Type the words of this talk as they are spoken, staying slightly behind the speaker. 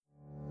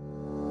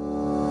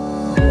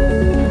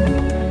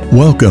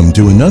Welcome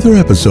to another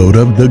episode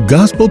of The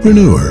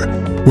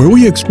Gospelpreneur, where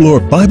we explore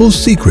Bible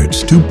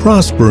secrets to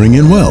prospering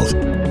in wealth,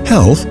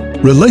 health,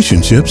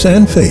 relationships,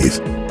 and faith.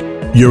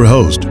 Your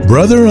host,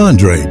 Brother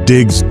Andre,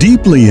 digs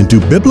deeply into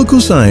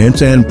biblical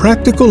science and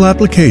practical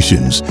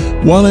applications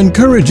while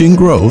encouraging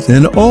growth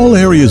in all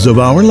areas of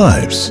our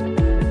lives.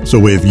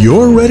 So if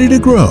you're ready to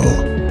grow,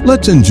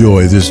 let's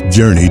enjoy this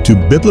journey to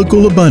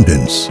biblical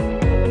abundance.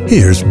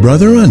 Here's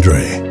Brother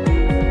Andre.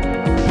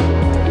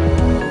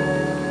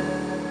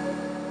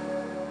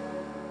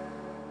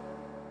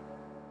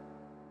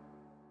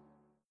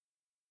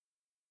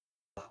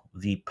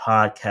 The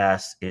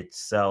podcast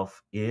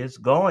itself is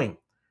going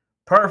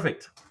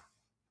perfect.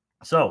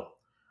 So,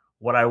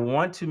 what I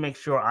want to make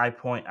sure I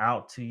point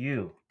out to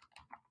you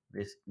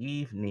this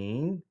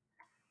evening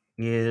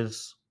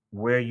is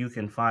where you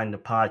can find the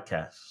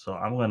podcast. So,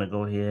 I'm going to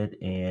go ahead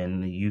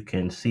and you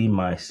can see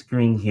my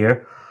screen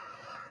here.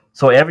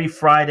 So, every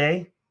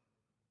Friday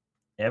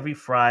at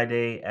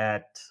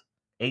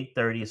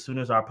 8:30, as soon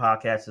as our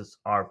podcast is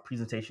our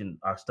presentation,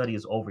 our study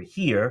is over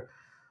here,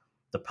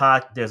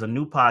 there's a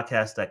new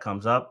podcast that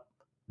comes up.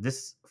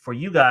 This, for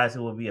you guys, it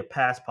will be a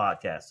past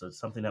podcast, so it's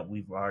something that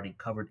we've already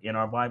covered in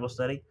our Bible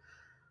study.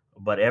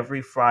 But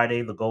every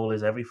Friday, the goal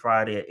is every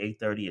Friday at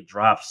 8:30 it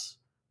drops,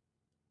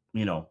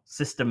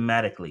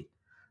 systematically.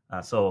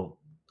 So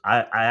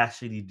I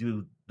actually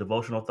do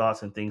devotional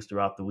thoughts and things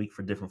throughout the week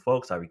for different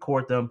folks. I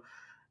record them,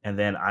 and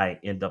then I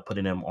end up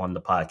putting them on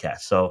the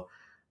podcast. So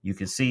you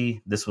can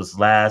see this was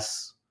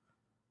last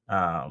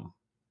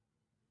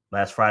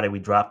Friday we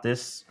dropped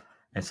this.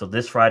 And so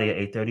this Friday at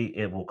 8:30,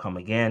 it will come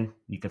again.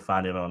 You can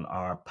find it on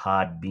our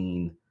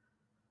Podbean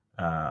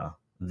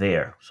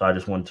there. So I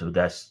just wanted you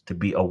guys to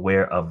be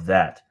aware of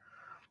that.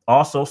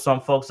 Also,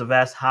 some folks have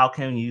asked, how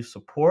can you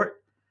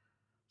support?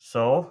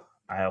 So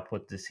I'll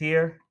put this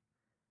here.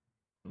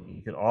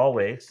 You can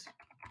always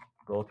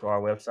go to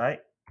our website,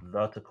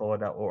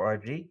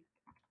 thetekoa.org.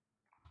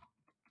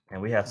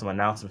 And we have some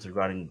announcements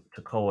regarding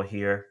Tekoa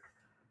here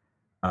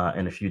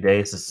in a few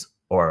days,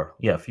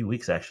 a few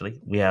weeks actually.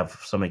 We have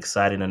some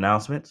exciting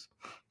announcements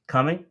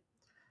coming.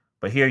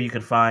 But here you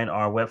can find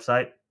our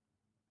website.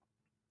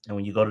 And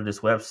when you go to this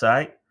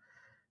website,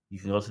 you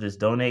can go to this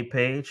donate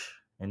page.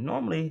 And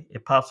normally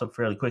it pops up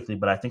fairly quickly,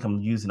 but I think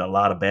I'm using a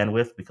lot of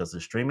bandwidth because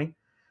of streaming.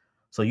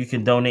 So you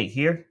can donate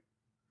here.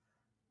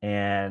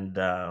 And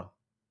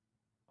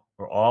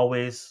we're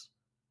always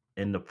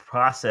in the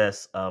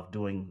process of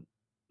doing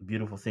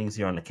beautiful things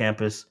here on the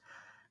campus.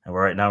 And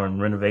we're right now in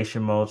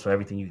renovation mode. So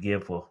everything you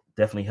give will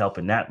definitely help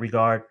in that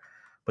regard.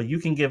 But you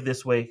can give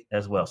this way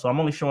as well. So I'm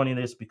only showing you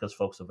this because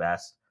folks have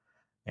asked.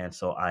 And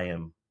so I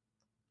am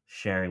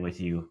sharing with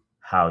you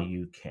how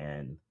you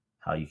can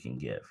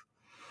give.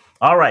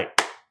 All right.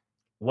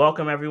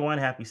 Welcome everyone.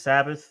 Happy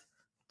Sabbath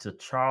to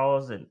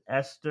Charles and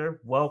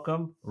Esther.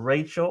 Welcome.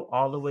 Rachel,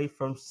 all the way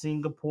from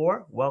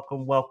Singapore.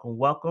 Welcome, welcome,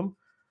 welcome.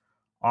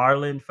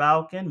 Arlen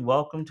Falcon,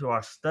 welcome to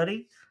our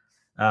study.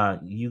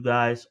 You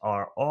guys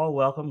are all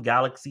welcome.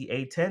 Galaxy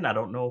A10. I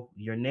don't know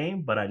your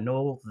name, but I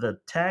know the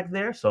tag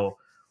there. So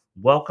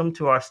welcome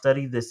to our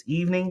study this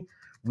evening.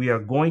 We are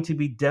going to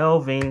be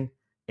delving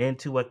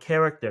into a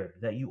character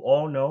that you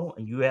all know,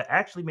 and you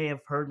actually may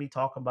have heard me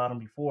talk about him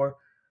before,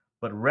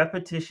 but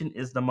repetition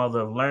is the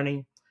mother of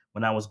learning.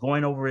 When I was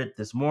going over it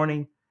this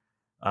morning,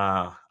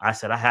 I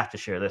said, I have to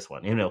share this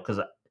one, because,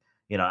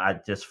 I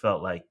just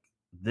felt like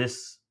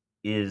this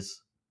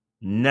is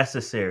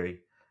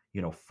necessary,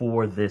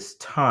 for this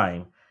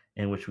time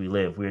in which we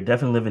live. We're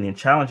definitely living in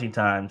challenging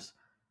times,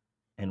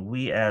 and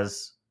we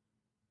as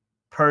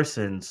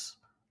persons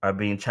are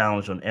being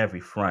challenged on every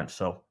front.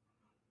 So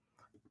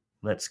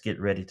let's get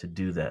ready to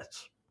do that.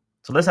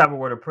 So let's have a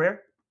word of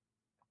prayer.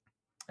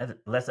 And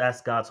let's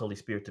ask God's Holy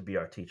Spirit to be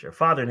our teacher.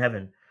 Father in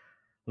heaven,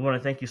 we want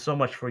to thank you so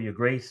much for your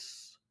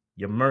grace,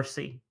 your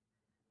mercy.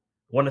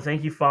 I want to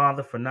thank you,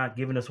 Father, for not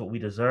giving us what we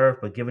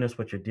deserve, but giving us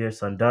what your dear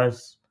Son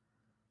does.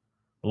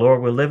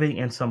 Lord, we're living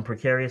in some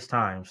precarious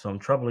times, some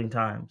troubling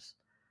times.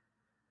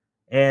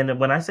 And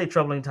when I say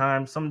troubling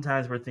times,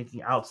 sometimes we're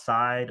thinking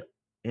outside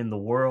in the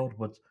world,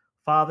 but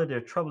Father, there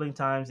are troubling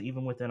times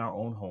even within our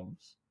own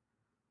homes.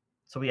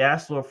 So we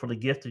ask, Lord, for the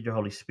gift of your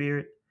Holy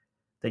Spirit,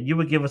 that you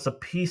would give us a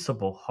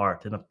peaceable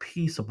heart and a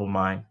peaceable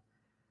mind,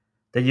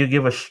 that you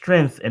give us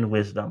strength and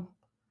wisdom,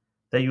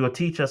 that you will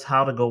teach us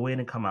how to go in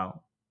and come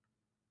out,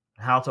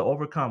 how to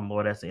overcome,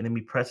 Lord, as the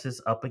enemy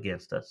presses up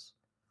against us.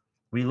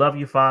 We love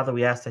you, Father.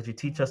 We ask that you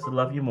teach us to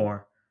love you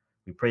more.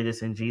 We pray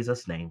this in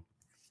Jesus' name.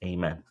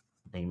 Amen.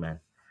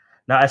 Amen.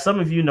 Now, as some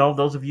of you know,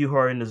 those of you who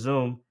are in the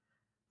Zoom,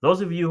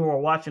 those of you who are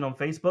watching on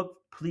Facebook,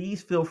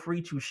 please feel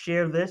free to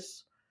share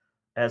this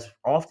as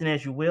often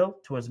as you will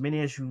to as many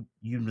as you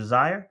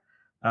desire.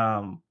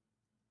 And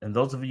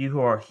those of you who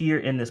are here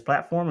in this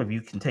platform,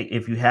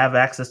 if you have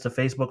access to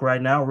Facebook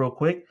right now, real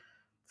quick,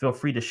 feel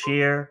free to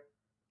share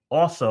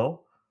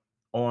also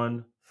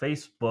on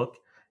Facebook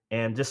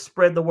and just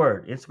spread the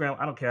word. Instagram,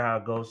 I don't care how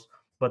it goes,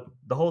 but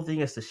the whole thing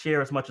is to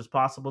share as much as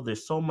possible.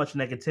 There's so much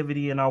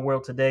negativity in our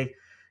world today,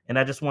 and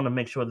I just want to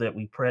make sure that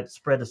we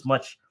spread as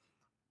much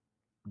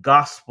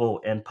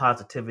gospel and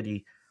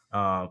positivity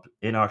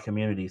in our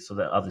community so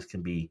that others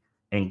can be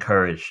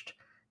encouraged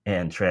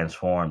and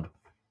transformed.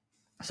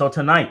 So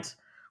tonight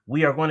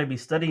we are going to be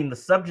studying the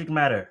subject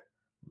matter,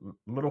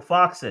 little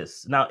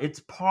foxes. Now it's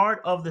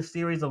part of the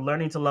series of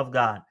learning to love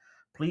God.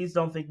 Please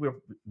don't think we're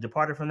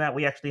departed from that.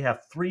 We actually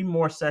have three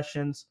more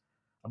sessions.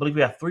 I believe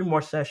we have three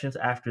more sessions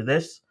after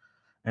this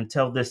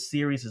until this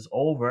series is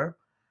over.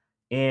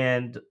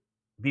 And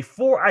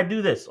before I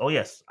do this, oh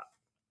yes,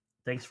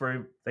 thanks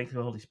for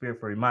Holy Spirit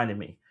for reminding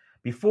me.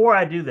 Before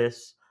I do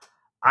this,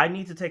 I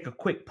need to take a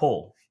quick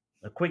poll.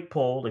 A quick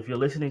poll. If you're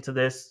listening to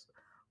this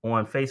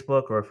on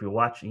Facebook or if you're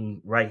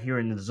watching right here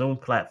in the Zoom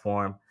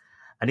platform,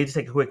 I need to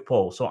take a quick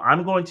poll. So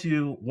I'm going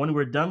to, when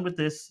we're done with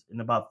this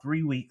in about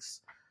 3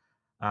 weeks,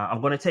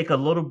 I'm going to take a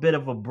little bit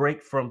of a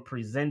break from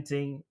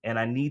presenting, and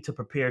I need to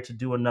prepare to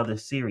do another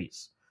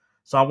series.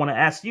 So I want to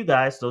ask you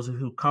guys, those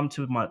who come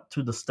to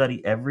the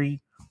study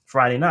every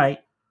Friday night,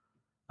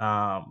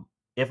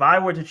 if I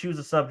were to choose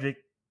a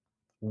subject,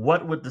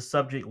 what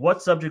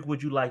subject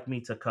would you like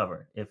me to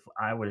cover if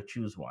I were to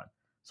choose one?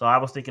 So I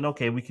was thinking,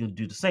 okay, we can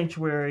do the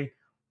sanctuary,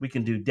 we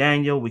can do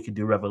Daniel, we can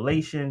do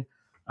Revelation.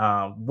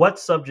 What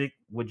subject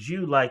would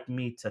you like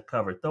me to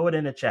cover? Throw it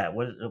in the chat.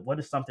 What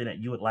is something that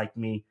you would like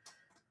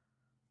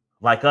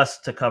us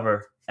to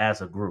cover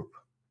as a group?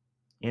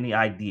 Any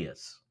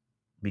ideas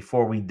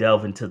before we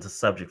delve into the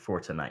subject for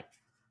tonight?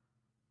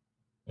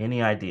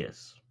 Any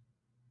ideas?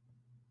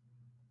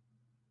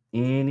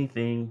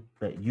 Anything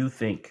that you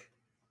think?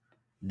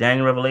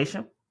 Daniel,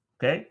 Revelation?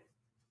 Okay.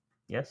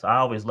 Yes, I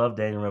always love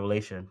Daniel,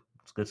 Revelation.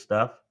 It's good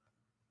stuff.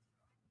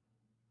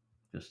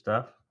 Good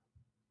stuff.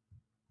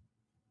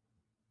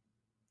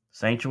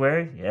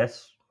 Sanctuary?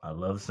 Yes, I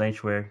love the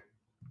sanctuary.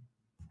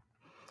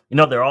 You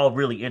know, they're all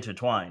really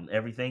intertwined,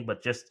 everything,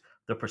 but just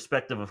the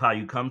perspective of how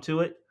you come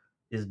to it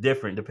is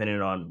different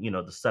depending on,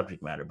 the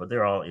subject matter, but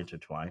they're all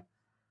intertwined.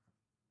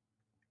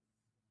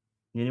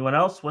 Anyone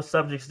else? What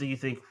subjects do you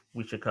think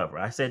we should cover?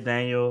 I said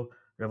Daniel,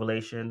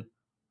 Revelation,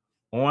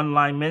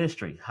 online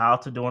ministry, how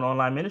to do an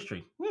online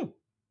ministry.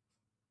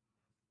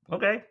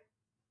 Okay.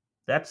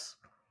 That's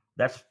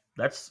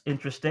that's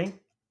interesting.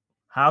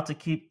 How to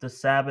keep the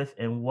Sabbath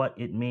and what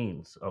it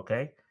means.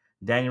 Okay.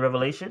 Daniel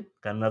Revelation.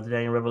 Got another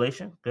Daniel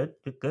Revelation. Good,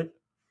 good, good.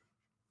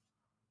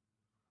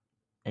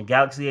 And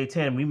Galaxy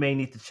A10, we may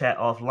need to chat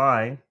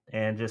offline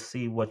and just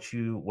see what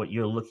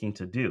you're looking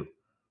to do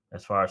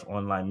as far as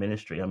online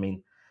ministry. I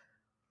mean,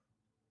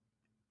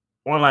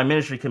 online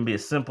ministry can be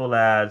as simple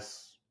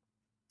as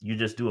you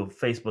just do a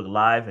Facebook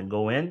Live and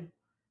go in.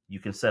 You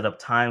can set up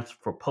times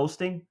for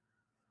posting.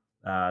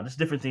 There's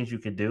different things you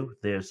could do.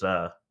 There's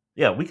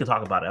we could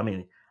talk about it. I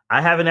mean,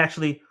 I've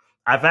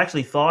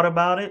actually thought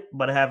about it,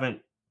 but I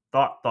haven't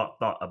thought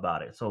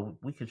about it. So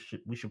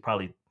we should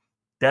probably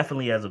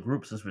definitely as a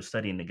group, since we're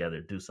studying together,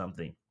 do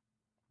something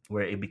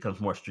where it becomes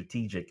more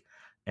strategic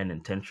and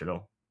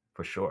intentional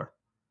for sure.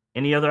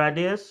 Any other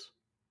ideas?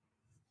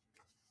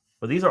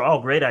 Well, these are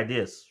all great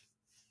ideas.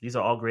 These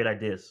are all great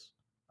ideas.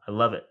 I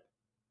love it.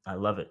 I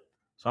love it.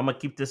 So I'm gonna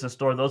keep this in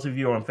store. Those of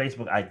you who are on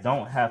Facebook,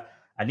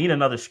 I need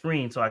another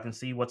screen so I can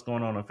see what's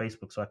going on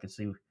Facebook, so I can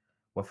see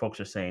what folks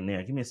are saying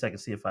there. Give me a second,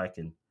 see if I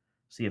can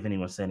see if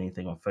anyone said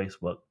anything on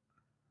Facebook.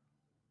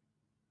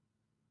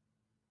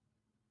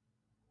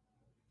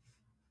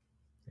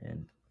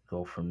 And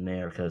go from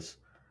there, because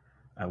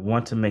I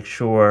want to make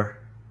sure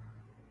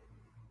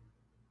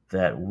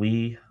that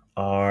we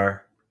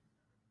are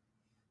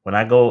when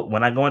I go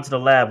into the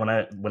lab,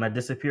 when I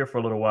disappear for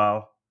a little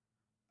while,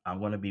 I'm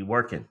going to be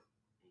working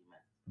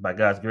by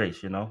God's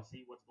grace, See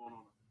what's going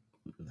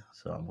on.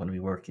 So I'm going to be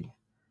working.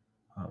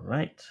 All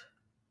right.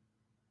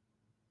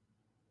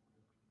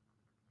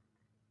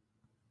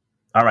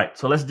 All right.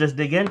 So let's just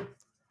dig in.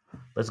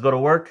 Let's go to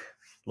work.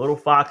 Little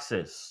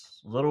foxes.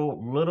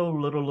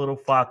 Little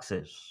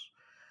foxes.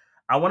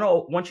 I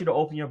want you to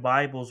open your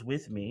Bibles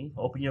with me.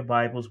 Open your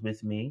Bibles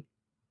with me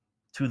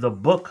to the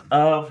book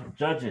of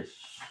Judges.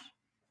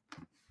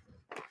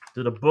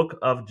 To the book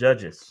of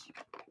Judges.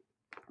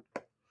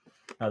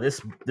 Now,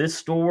 this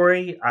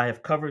story I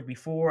have covered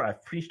before.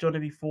 I've preached on it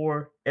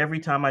before. Every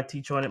time I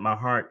teach on it, my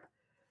heart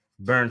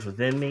burns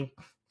within me.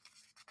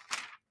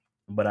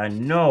 But I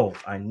know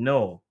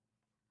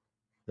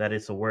that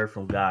it's a word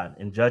from God.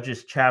 In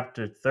Judges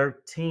chapter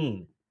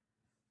 13,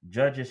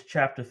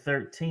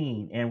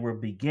 and we're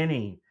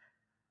beginning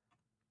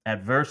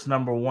at verse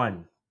number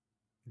 1.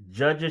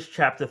 Judges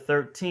chapter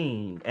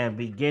 13 and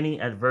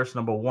beginning at verse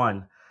number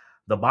 1.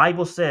 The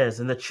Bible says,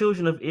 "And the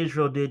children of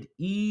Israel did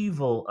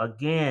evil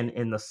again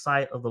in the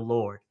sight of the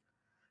Lord.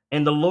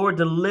 And the Lord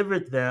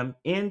delivered them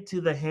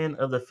into the hand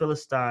of the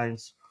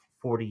Philistines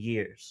 40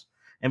 years."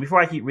 And before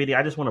I keep reading,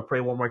 I just want to pray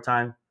one more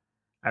time.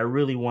 I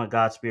really want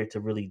God's Spirit to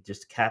really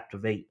just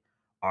captivate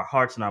our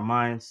hearts and our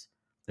minds,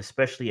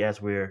 especially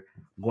as we're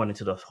going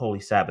into the Holy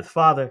Sabbath.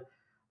 Father,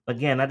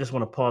 again, I just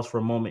want to pause for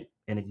a moment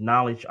and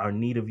acknowledge our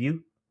need of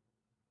you,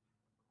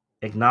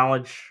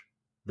 acknowledge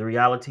the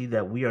reality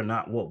that we are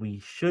not what we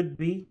should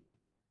be.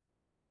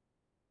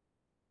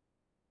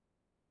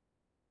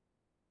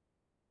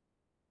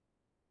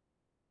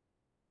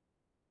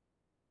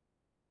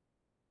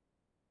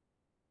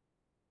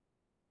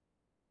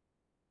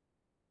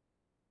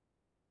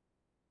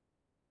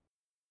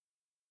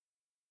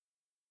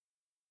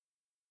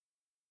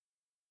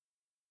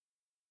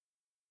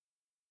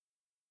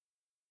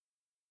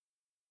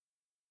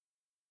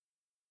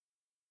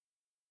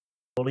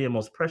 holy and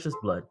most precious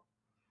blood.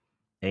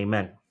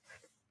 Amen.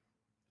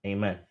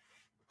 Amen.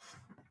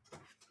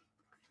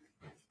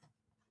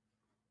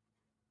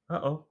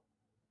 Uh-oh.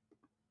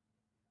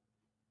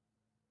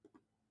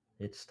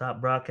 It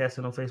stopped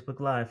broadcasting on Facebook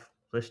Live.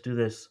 Let's do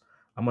this.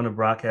 I'm going to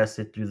broadcast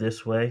it through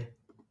this way.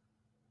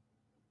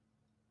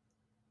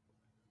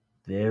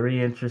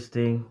 Very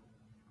interesting.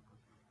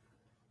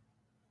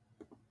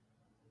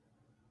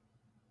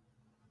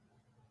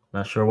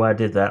 Not sure why I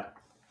did that.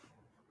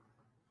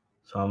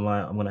 So I'm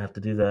going to have to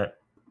do that.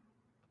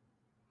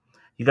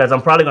 You guys,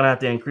 I'm probably going to have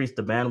to increase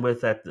the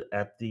bandwidth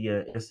at the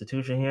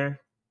institution here.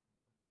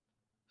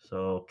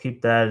 So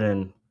keep that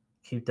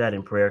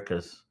in prayer,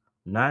 because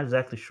I'm not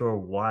exactly sure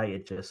why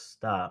it just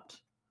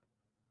stopped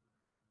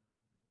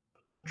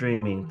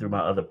streaming through my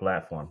other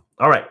platform.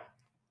 All right.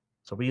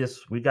 So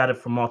we got it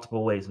from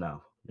multiple ways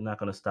now. We're not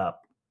going to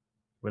stop.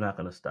 We're not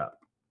going to stop.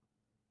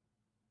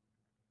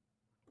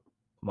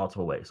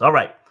 Multiple ways. All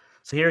right.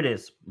 So here it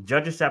is.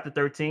 Judges chapter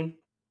 13,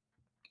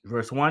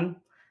 verse 1.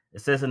 It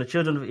says, "And the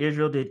children of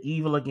Israel did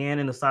evil again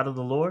in the sight of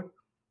the Lord,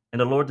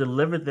 and the Lord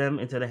delivered them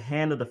into the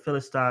hand of the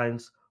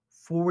Philistines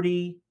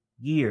 40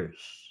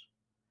 years.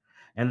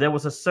 And there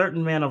was a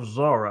certain man of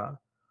Zorah,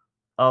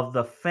 of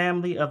the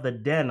family of the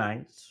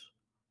Danites,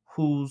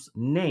 whose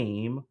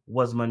name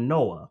was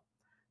Manoah,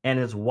 and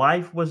his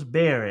wife was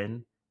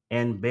barren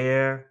and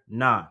bare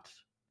not."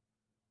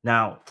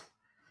 Now,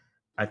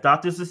 I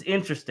thought this was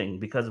interesting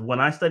because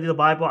when I study the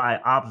Bible, I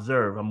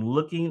observe. I'm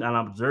looking and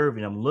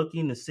observing. I'm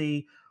looking to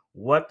see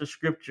what the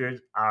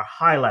scriptures are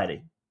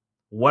highlighting.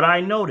 What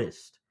I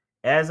noticed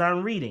as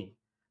I'm reading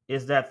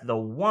is that the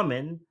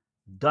woman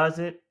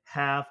doesn't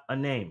have a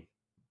name.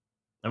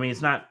 I mean,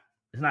 it's not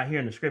here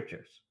in the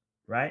scriptures,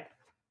 right?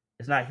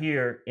 It's not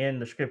here in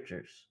the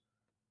scriptures.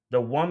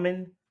 The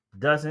woman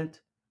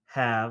doesn't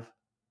have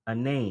a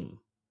name.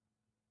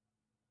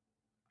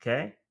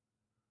 Okay?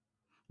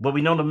 But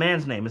we know the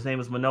man's name. His name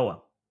is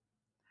Manoah.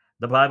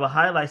 The Bible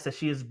highlights that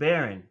she is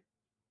barren.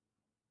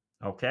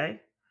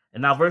 Okay?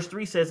 And now verse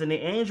 3 says, "And the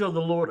angel of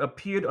the Lord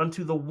appeared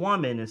unto the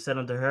woman and said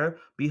unto her,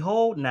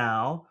 Behold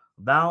now,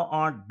 thou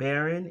art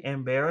barren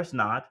and bearest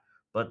not,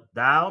 but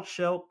thou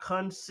shalt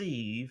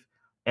conceive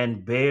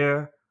and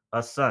bear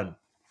a son."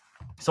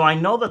 So I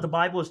know that the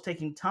Bible is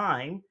taking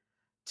time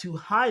to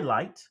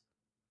highlight.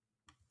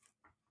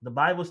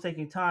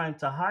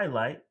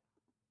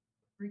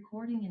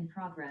 Recording in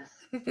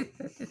progress.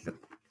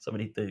 So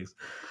many things.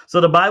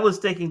 So the Bible is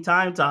taking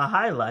time to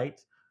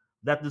highlight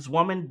that this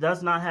woman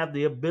does not have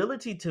the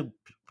ability to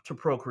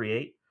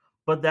procreate,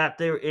 but that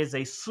there is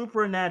a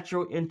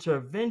supernatural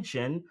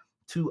intervention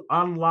to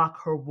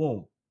unlock her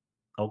womb.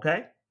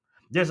 Okay?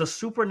 There's a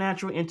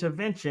supernatural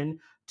intervention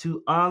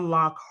to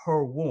unlock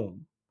her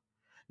womb.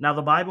 Now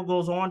the Bible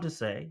goes on to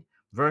say,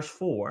 verse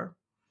 4,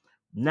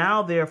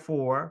 "Now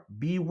therefore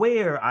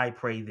beware, I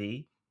pray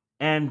thee,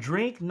 and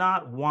drink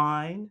not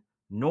wine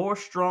nor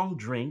strong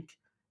drink,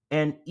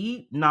 and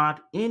eat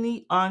not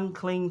any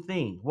unclean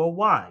thing." Well,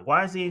 why?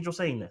 Why is the angel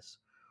saying this?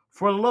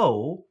 "For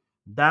lo,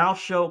 thou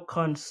shalt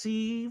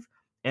conceive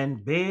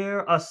and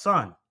bear a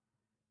son,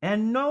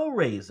 and no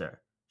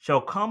razor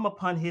shall come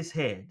upon his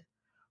head,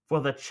 for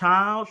the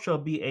child shall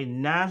be a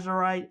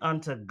Nazarite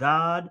unto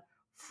God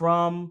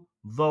from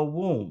the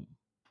womb,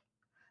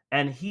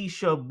 and he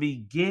shall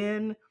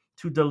begin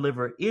to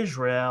deliver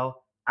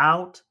Israel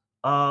out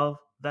of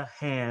the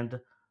hand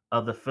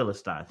of the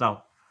Philistines."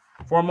 Now,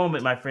 for a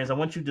moment, my friends, I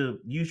want you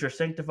to use your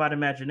sanctified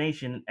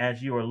imagination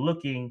as you are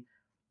looking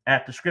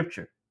at the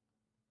scripture.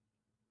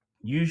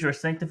 Use your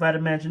sanctified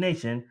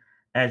imagination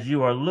as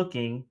you are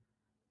looking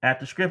at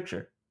the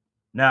scripture.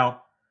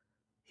 Now,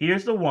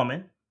 here's the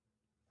woman.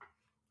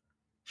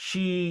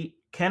 She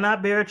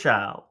cannot bear a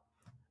child.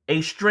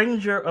 A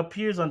stranger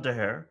appears unto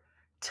her,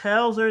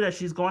 tells her that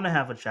she's going to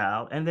have a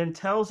child, and then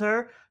tells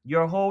her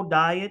your whole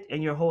diet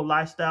and your whole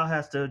lifestyle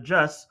has to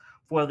adjust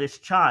for this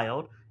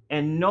child,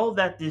 and know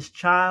that this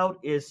child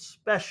is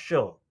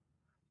special.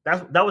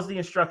 That was the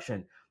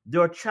instruction.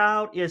 Your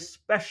child is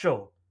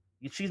special.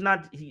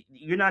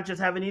 You're not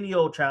just having any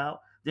old child.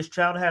 This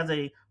child has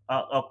a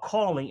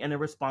calling and a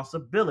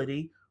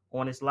responsibility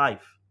on his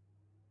life.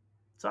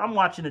 So I'm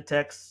watching the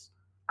text,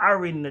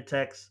 I'm reading the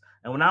text,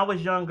 and when I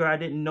was younger, I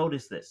didn't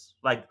notice this.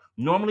 Like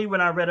normally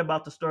when I read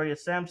about the story of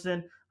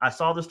Samson, I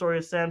saw the story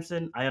of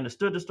Samson, I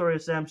understood the story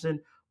of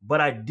Samson, but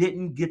I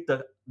didn't get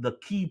the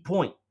key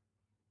point.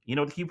 You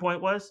know what the key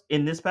point was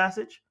in this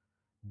passage?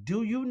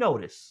 Do you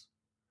notice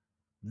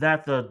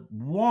that the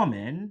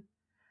woman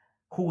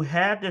who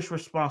had this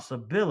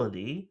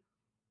responsibility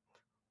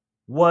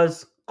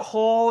was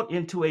called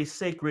into a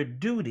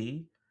sacred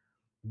duty,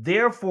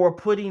 therefore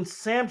putting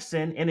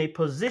Samson in a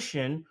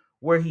position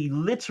where he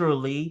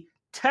literally,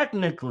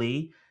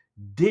 technically,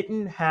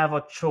 didn't have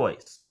a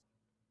choice?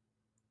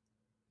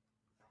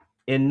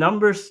 In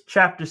Numbers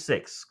chapter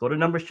 6, go to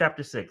Numbers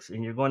chapter 6,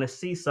 and you're going to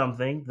see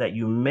something that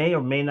you may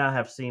or may not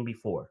have seen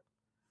before.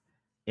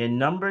 In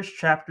Numbers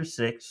chapter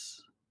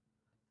 6,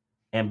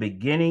 and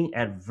beginning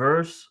at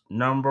verse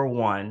number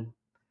 1,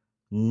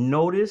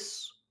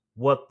 notice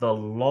what the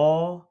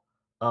law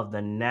of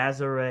the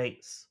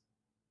Nazarites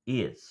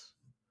is.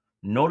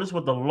 Notice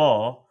what the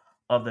law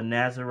of the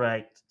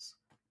Nazarites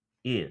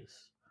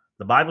is.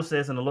 The Bible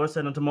says, and the Lord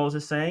said unto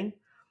Moses, saying,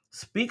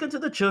 Speak unto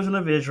the children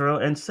of Israel,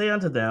 and say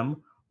unto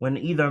them, when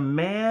either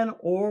man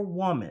or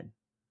woman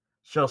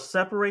shall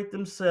separate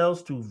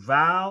themselves to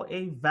vow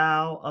a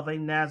vow of a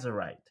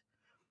Nazarite,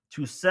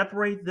 to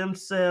separate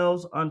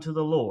themselves unto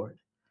the Lord,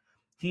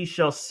 he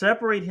shall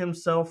separate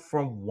himself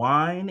from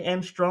wine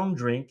and strong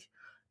drink,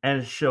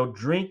 and shall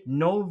drink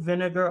no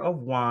vinegar of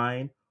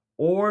wine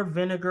or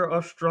vinegar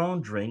of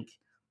strong drink,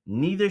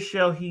 neither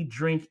shall he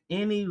drink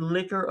any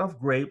liquor of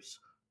grapes,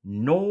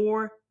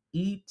 nor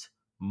eat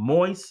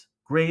moist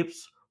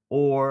grapes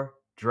or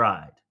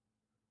dried.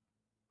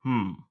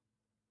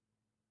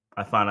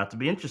 I found that to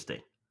be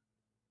interesting.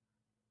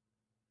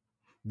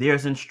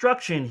 There's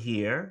instruction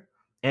here,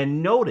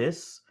 and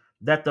notice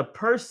that the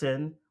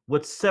person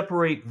would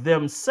separate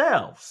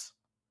themselves,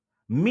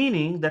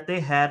 meaning that they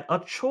had a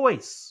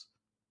choice.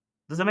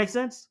 Does that make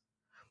sense?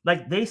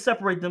 Like they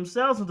separate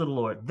themselves unto the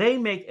Lord. They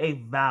make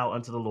a vow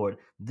unto the Lord.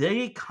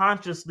 They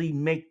consciously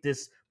make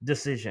this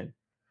decision.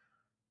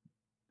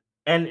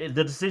 And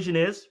the decision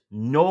is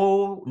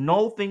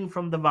nothing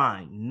from the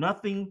vine,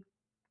 nothing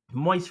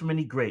moist from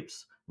any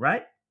grapes,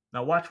 right?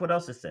 Now watch what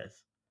else it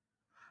says.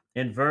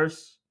 In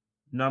verse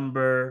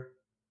number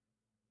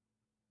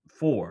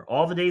 4,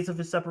 all the days of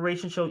his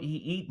separation shall he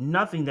eat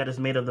nothing that is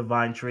made of the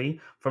vine tree,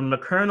 from the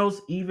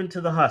kernels even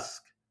to the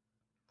husk.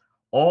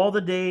 All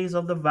the days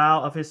of the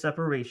vow of his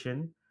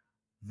separation,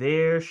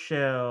 there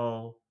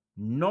shall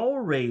no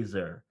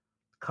razor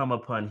come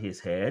upon his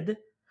head,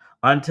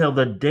 until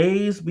the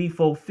days be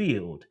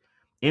fulfilled,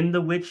 in the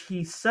which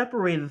he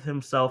separateth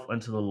himself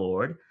unto the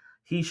Lord.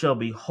 He shall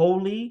be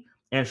holy,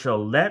 and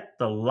shall let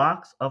the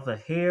locks of the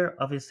hair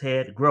of his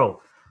head grow.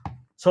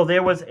 So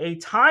there was a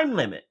time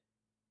limit.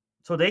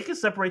 So they could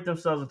separate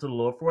themselves unto the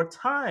Lord for a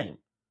time.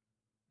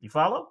 You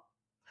follow?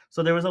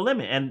 So there was a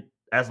limit. And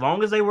as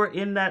long as they were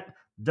in that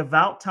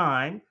devout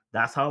time,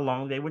 that's how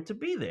long they were to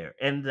be there.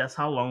 And that's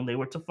how long they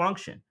were to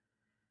function.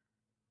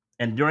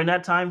 And during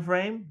that time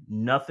frame,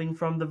 nothing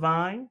from the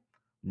vine,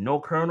 no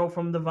kernel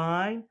from the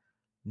vine,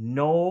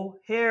 no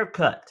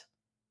haircut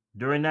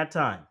during that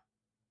time.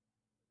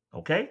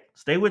 Okay?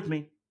 Stay with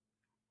me.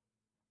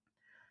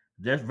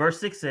 This verse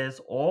 6 says,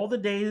 all the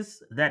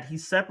days that he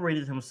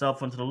separated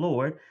himself unto the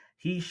Lord,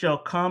 he shall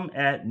come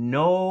at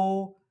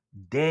no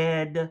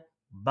dead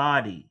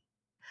body.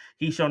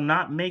 He shall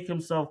not make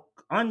himself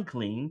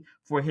unclean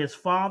for his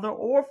father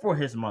or for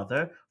his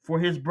mother, for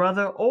his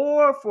brother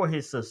or for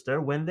his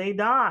sister when they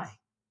die.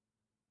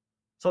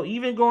 So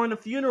even going to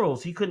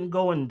funerals, he couldn't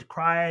go and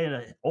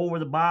cry over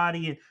the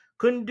body and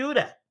couldn't do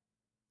that.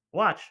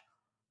 Watch.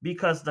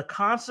 Because the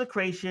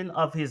consecration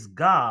of his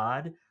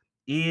God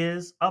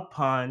is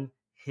upon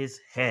his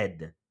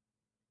head.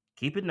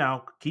 Keep it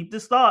now. Keep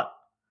this thought.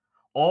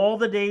 All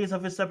the days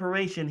of his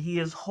separation, he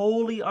is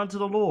holy unto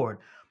the Lord.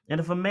 And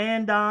if a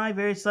man die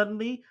very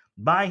suddenly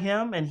by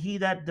him, and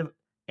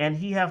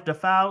he have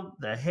defiled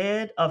the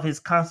head of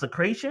his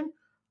consecration,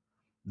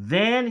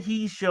 then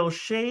he shall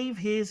shave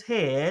his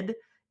head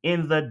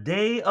in the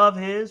day of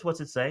his, what's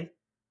it say?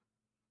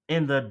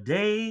 In the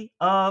day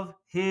of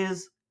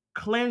his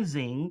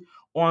cleansing,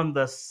 on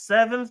the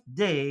 7th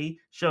day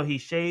shall he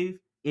shave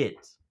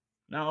it.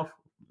 Now,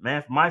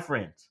 man, my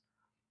friends,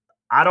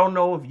 I don't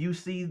know if you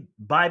see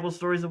Bible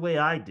stories the way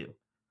I do,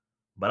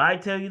 but I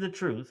tell you the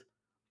truth,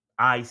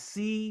 I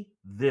see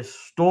this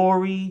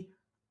story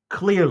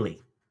clearly.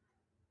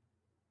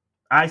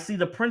 I see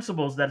the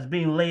principles that is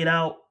being laid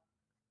out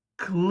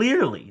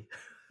clearly.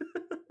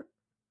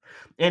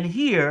 And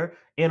here,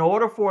 in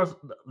order for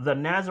the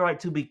Nazarite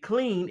to be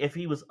clean, if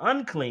he was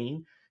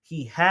unclean,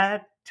 he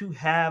had to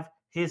have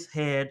his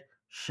head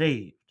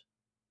shaved.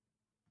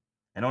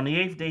 And on the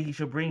 8th day, he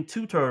shall bring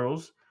 2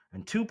 turtles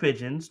and 2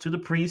 pigeons to the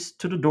priest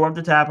to the door of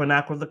the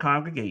tabernacle of the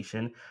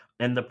congregation.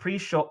 And the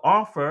priest shall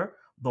offer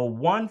the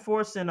one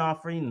for a sin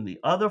offering and the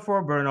other for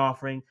a burnt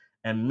offering,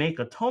 and make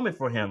atonement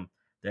for him,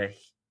 that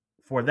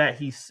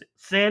he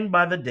sinned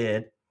by the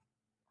dead,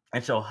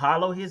 and shall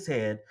hallow his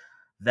head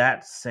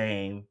that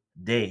same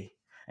day.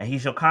 And he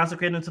shall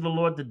consecrate unto the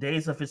Lord the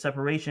days of his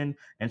separation,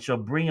 and shall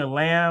bring a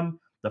lamb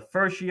the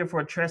first year for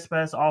a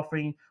trespass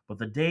offering, but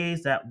the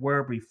days that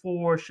were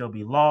before shall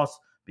be lost,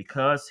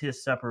 because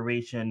his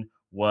separation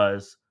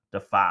was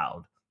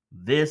defiled.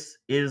 This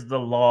is the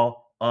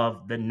law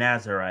of the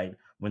Nazarite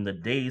when the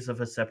days of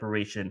his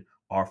separation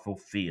are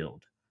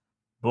fulfilled.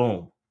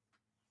 Boom.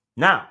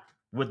 Now,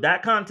 with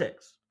that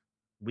context,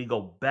 we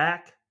go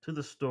back to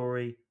the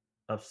story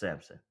of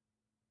Samson.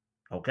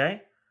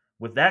 Okay?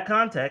 With that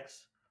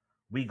context,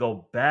 we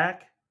go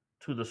back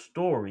to the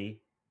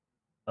story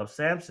of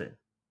Samson.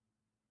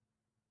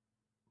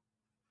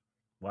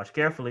 Watch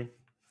carefully.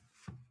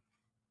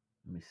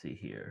 Let me see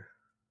here.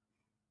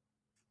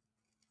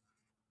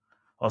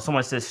 Oh,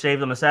 someone says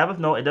shaved on the Sabbath.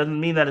 No, it doesn't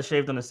mean that it's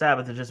shaved on the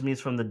Sabbath. It just means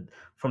from the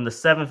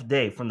 7th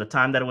day, from the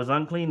time that it was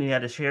unclean and he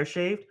had his hair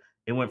shaved,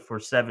 it went for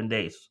 7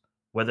 days.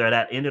 Whether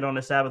that ended on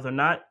the Sabbath or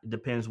not, it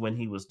depends when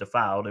he was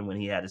defiled and when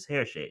he had his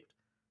hair shaved.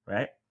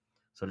 right?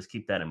 So just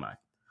keep that in mind.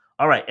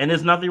 All right, and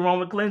there's nothing wrong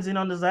with cleansing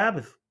on the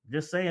Sabbath.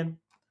 Just saying.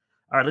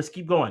 All right, let's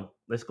keep going.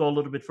 Let's go a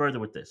little bit further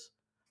with this.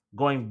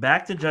 Going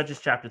back to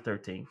Judges chapter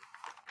 13.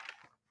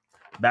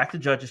 Back to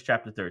Judges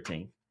chapter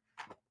 13.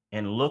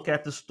 And look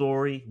at the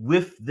story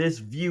with this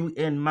view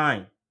in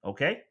mind,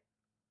 okay?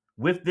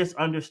 With this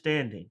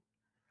understanding.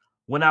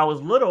 When I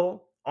was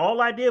little,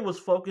 all I did was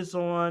focus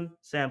on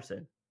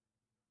Samson.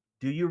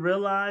 Do you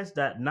realize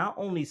that not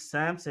only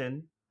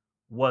Samson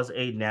was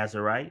a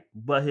Nazirite,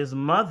 but his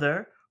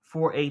mother,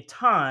 for a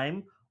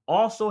time,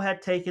 also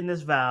had taken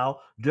this vow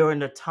during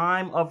the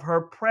time of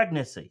her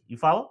pregnancy? You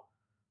follow?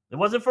 It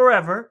wasn't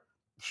forever.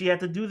 She had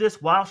to do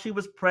this while she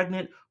was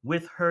pregnant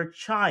with her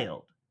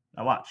child.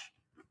 Now watch.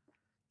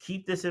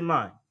 Keep this in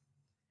mind.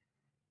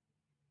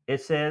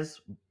 It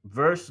says,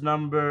 verse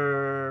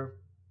number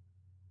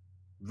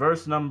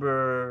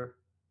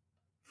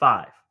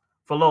 5.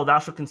 For lo, thou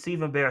shalt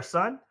conceive and bear a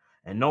son,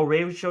 and no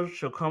raven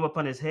shall come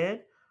upon his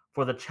head,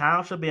 for the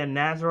child shall be a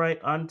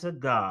Nazarite unto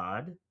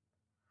God.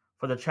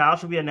 For the child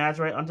shall be a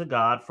Nazarite unto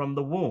God from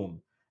the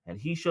womb, and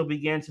he shall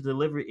begin to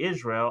deliver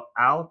Israel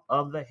out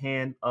of the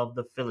hand of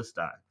the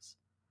Philistines.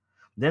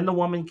 Then the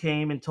woman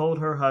came and told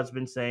her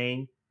husband,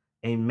 saying,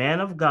 a man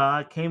of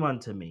God came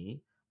unto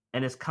me,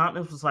 and his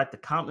countenance was like the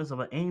countenance of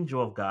an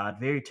angel of God,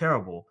 very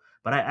terrible.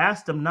 But I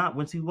asked him not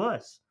whence he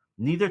was,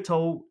 neither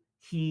told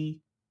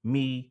he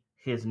me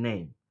his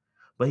name.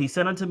 But he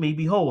said unto me,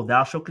 behold,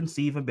 thou shalt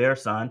conceive and bear a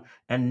son,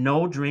 and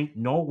no drink,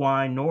 nor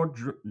wine,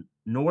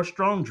 nor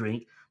strong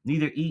drink,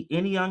 neither eat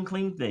any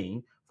unclean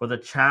thing, for the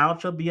child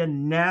shall be a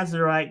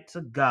Nazarite to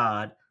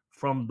God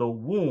from the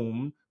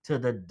womb to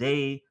the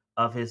day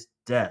of his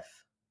death.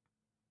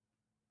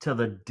 To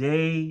the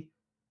day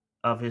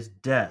of his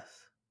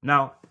death.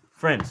 Now,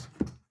 friends,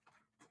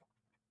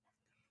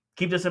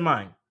 keep this in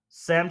mind.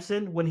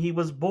 Samson, when he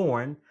was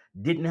born,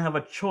 didn't have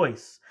a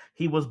choice.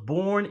 He was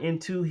born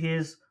into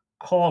his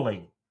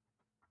calling.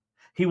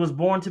 He was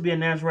born to be a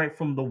Nazarite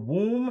from the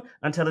womb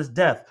until his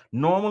death.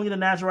 Normally, the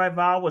Nazarite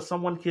vow was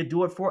someone could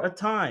do it for a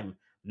time,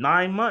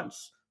 9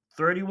 months,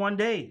 31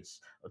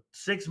 days,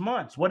 6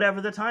 months,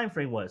 whatever the time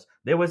frame was.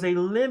 There was a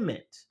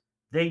limit.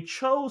 They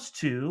chose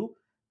to,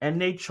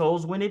 and they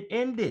chose when it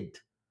ended.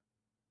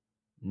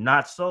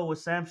 Not so with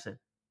Samson.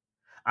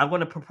 I'm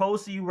going to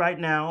propose to you right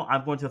now,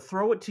 I'm going to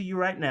throw it to you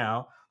right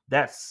now,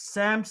 that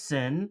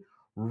Samson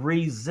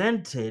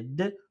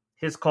resented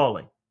his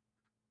calling.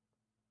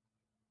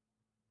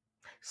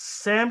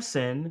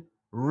 Samson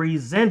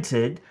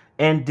resented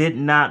and did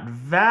not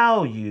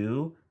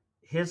value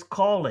his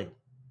calling.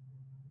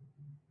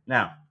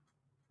 Now,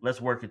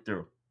 let's work it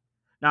through.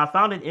 Now, I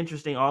found it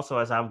interesting also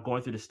as I'm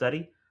going through the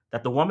study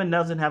that the woman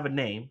doesn't have a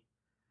name.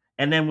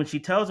 And then when she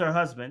tells her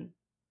husband,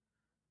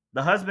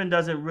 the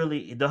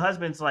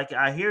husband's like,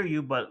 I hear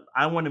you, but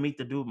I want to meet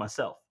the dude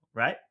myself,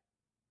 right?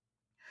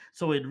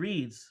 So it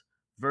reads,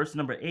 verse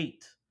number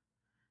 8.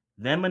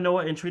 Then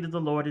Manoah entreated the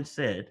Lord and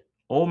said,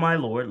 O my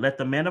Lord, let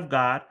the man of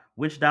God,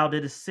 which thou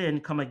didst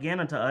send, come again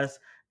unto us,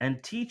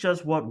 and teach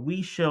us what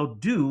we shall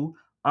do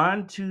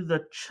unto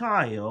the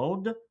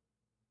child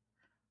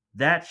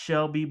that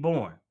shall be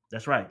born.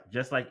 That's right,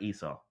 just like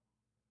Esau,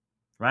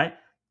 right?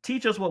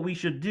 Teach us what we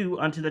should do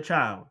unto the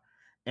child.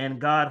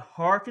 And God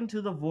hearkened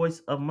to the voice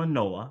of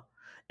Manoah,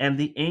 and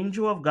the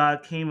angel of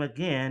God came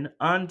again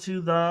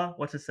unto the,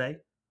 what's it say?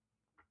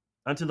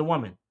 Unto the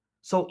woman.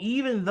 So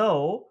even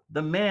though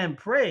the man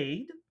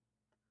prayed,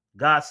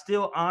 God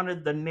still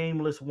honored the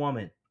nameless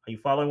woman. Are you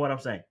following what I'm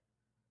saying?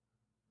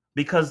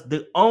 Because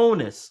the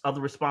onus of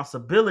the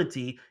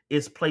responsibility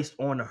is placed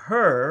on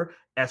her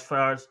as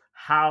far as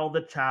how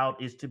the child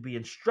is to be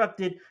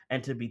instructed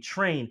and to be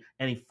trained,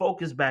 and he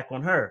focused back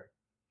on her.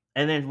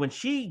 And then when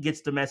she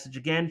gets the message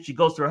again, she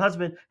goes to her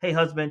husband, hey,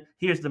 husband,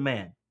 here's the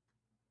man.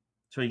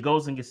 So he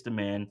goes and gets the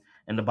man,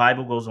 and the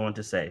Bible goes on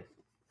to say,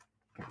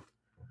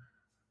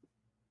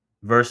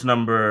 verse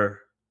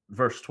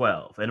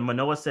 12. And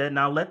Manoah said,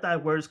 now let thy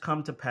words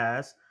come to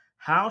pass.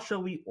 How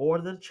shall we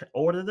order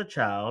the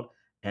child,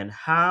 and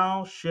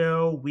how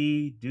shall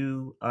we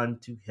do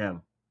unto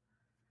him?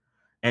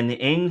 And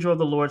the angel of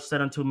the Lord said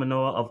unto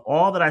Manoah, of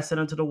all that I said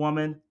unto the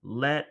woman,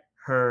 let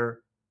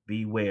her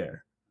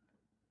beware.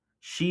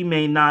 She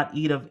may not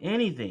eat of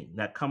anything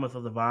that cometh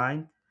of the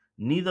vine,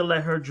 neither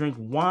let her drink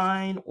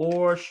wine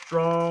or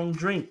strong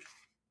drink,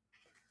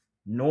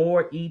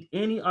 nor eat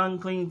any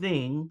unclean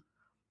thing.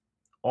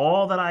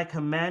 All that I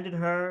commanded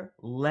her,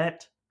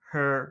 let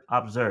her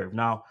observe.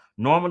 Now,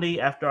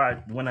 normally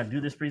when I do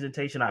this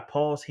presentation, I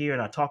pause here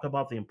and I talk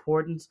about the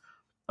importance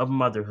of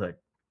motherhood.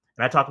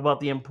 And I talk about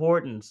the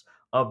importance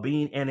of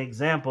being an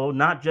example,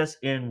 not just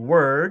in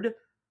word,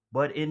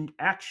 but in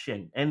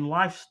action and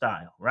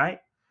lifestyle, right?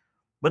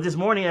 But this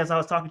morning, as I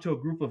was talking to a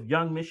group of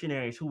young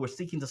missionaries who were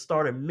seeking to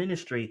start a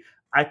ministry,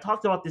 I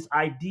talked about this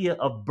idea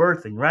of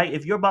birthing, right?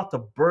 If you're about to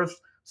birth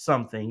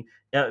something,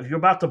 if you're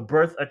about to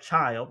birth a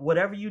child,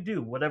 whatever you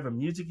do, whatever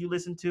music you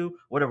listen to,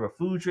 whatever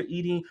food you're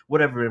eating,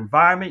 whatever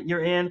environment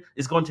you're in,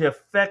 is going to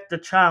affect the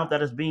child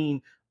that is being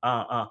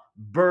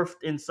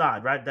birthed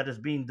inside, right? That is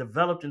being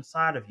developed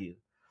inside of you.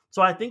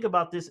 So I think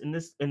about this in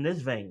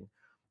this vein.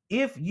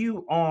 If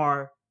you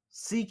are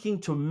seeking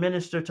to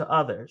minister to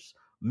others,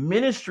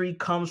 ministry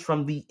comes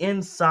from the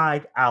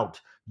inside out.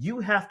 You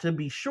have to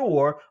be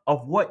sure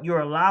of what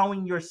you're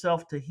allowing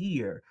yourself to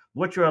hear,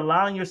 what you're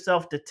allowing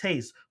yourself to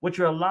taste, what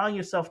you're allowing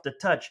yourself to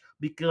touch,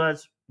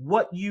 because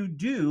what you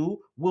do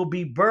will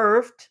be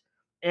birthed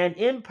and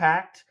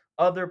impact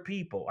other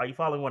people. Are you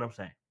following what I'm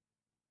saying?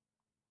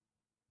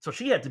 So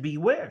she had to be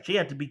aware. She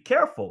had to be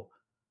careful.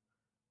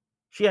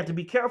 She had to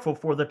be careful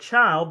for the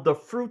child. The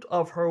fruit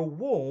of her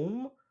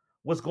womb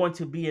was going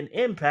to be an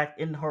impact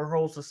in her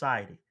whole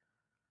society.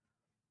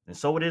 And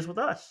so it is with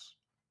us.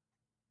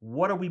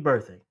 What are we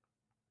birthing?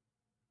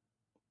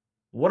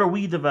 What are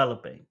we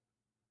developing?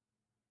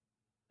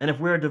 And if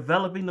we're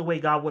developing the way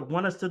God would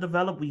want us to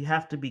develop, we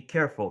have to be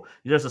careful.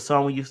 There's a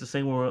song we used to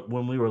sing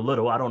when we were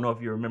little. I don't know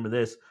if you remember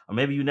this, or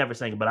maybe you never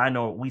sang it, but I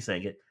know we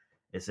sang it.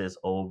 It says,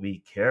 "Oh, be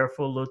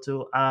careful,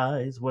 little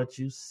eyes, what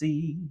you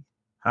see."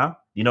 Huh?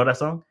 You know that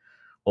song?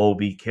 "Oh,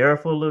 be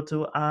careful,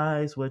 little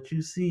eyes, what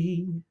you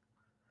see.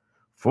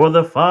 For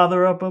the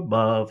Father up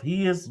above,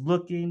 He is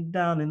looking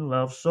down in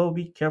love. So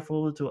be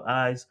careful, little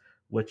eyes,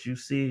 what you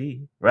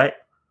see." Right?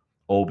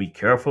 "Oh, be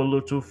careful,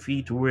 little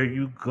feet, where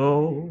you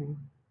go."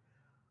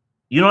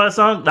 You know that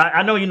song?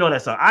 I know you know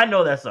that song. I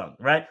know that song,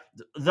 right?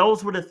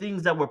 Those were the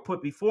things that were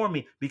put before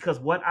me, because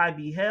what I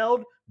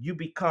beheld, you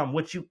become.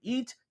 What you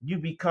eat, you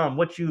become.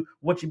 What you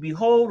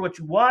behold, what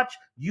you watch,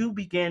 you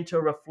begin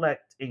to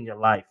reflect in your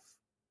life.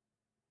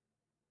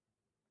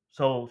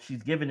 So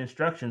she's given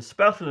instruction,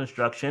 special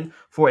instruction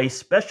for a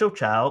special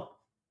child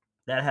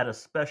that had a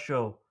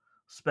special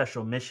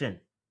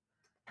mission.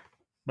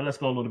 But let's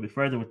go a little bit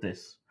further with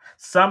this.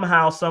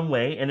 Somehow, some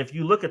way, and if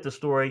you look at the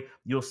story,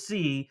 you'll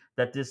see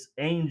that this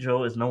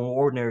angel is no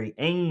ordinary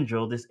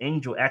angel. This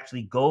angel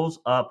actually goes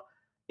up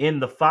in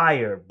the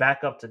fire,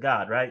 back up to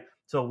God, right?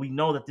 So we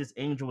know that this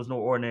angel was no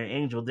ordinary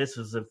angel. This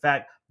was, in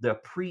fact, the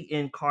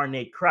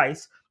pre-incarnate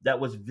Christ that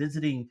was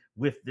visiting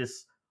with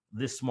this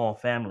small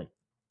family.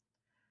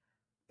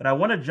 But I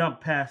want to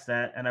jump past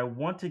that, and I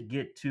want to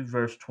get to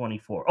verse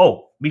 24.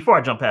 Oh, before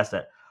I jump past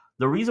that,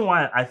 the reason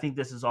why I think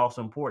this is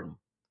also important,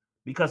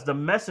 because the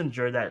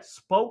messenger that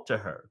spoke to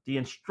her, the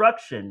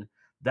instruction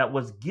that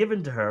was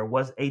given to her,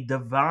 was a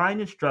divine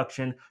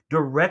instruction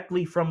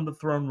directly from the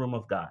throne room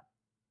of God.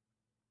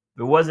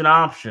 It wasn't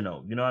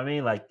optional. You know what I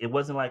mean? Like, it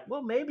wasn't like,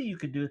 well, maybe you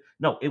could do.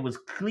 No, it was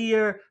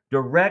clear,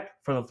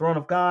 direct from the throne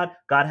of God.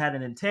 God had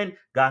an intent.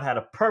 God had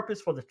a purpose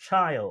for the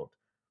child.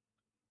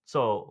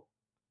 So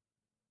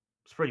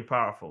it's pretty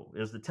powerful.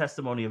 It was the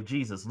testimony of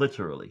Jesus,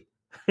 literally,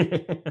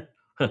 to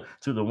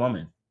the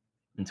woman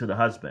and to the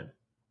husband.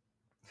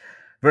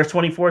 Verse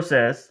 24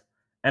 says,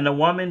 "And the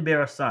woman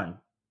bare a son,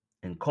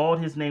 and called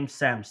his name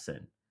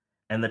Samson.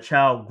 And the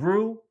child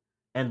grew,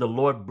 and the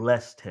Lord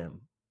blessed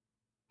him.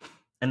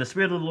 And the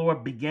Spirit of the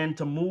Lord began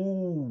to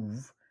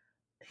move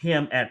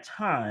him at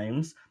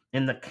times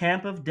in the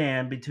camp of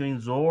Dan between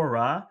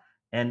Zorah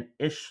and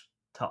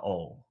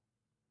Eshtaol."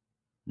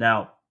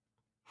 Now,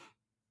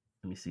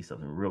 let me see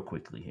something real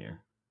quickly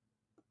here.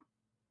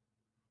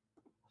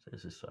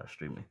 This is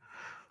streaming.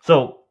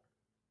 So,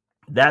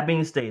 that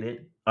being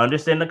stated,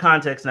 understand the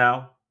context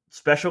now.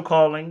 Special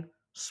calling,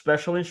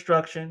 special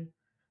instruction,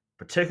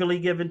 particularly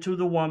given to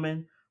the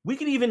woman. We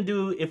could even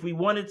do, if we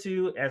wanted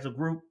to, as a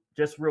group,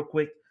 just real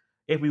quick,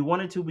 if we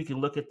wanted to, we can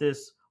look at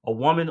this. A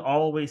woman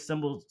always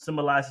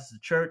symbolizes the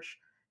church.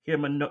 Here,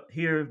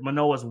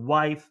 Manoah's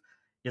wife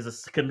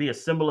can be a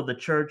symbol of the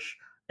church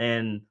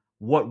and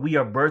what we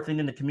are birthing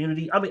in the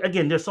community. I mean,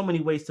 again, there's so many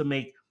ways to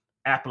make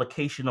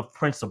application of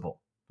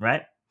principle,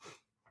 right?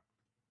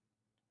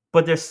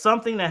 But there's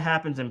something that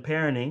happens in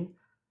parenting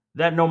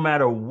that no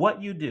matter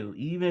what you do,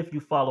 even if you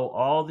follow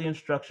all the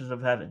instructions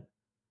of heaven,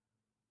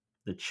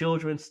 the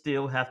children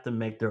still have to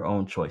make their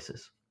own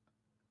choices.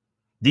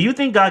 Do you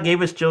think God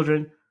gave us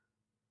children,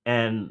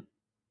 and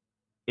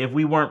if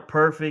we weren't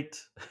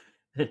perfect,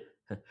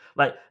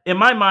 like in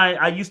my mind,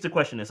 I used to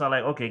question this. I'm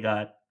like, okay,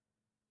 God,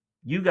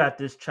 you got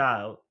this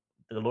child.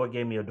 The Lord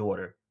gave me a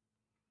daughter.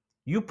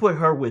 You put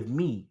her with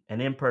me, an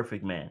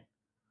imperfect man.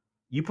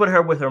 You put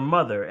her with her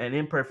mother, an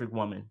imperfect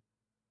woman.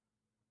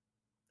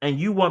 And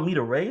you want me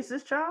to raise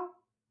this child,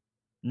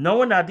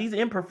 knowing that these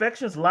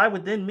imperfections lie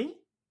within me?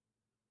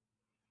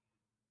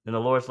 And the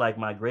Lord's like,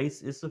 my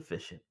grace is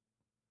sufficient.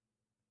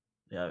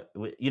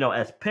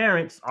 As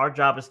parents, our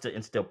job is to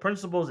instill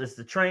principles, is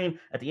to train.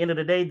 At the end of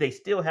the day, they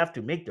still have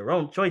to make their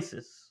own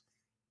choices.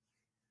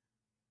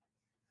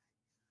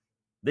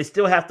 They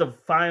still have to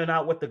find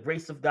out what the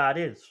grace of God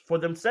is for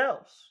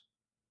themselves,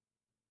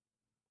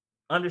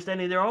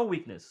 understanding their own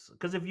weakness.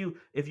 Because if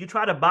you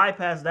try to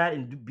bypass that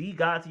and be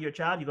God to your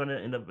child, you're going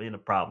to end up in a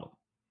problem,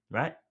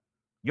 right?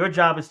 Your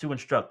job is to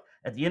instruct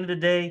at the end of the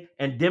day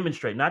and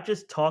demonstrate, not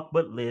just talk,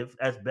 but live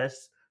as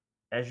best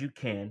as you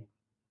can,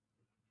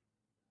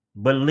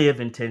 but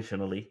live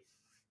intentionally.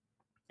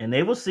 And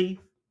they will see,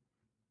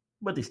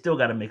 but they still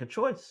got to make a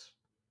choice.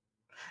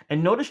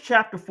 And notice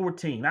chapter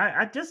 14.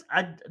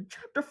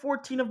 Chapter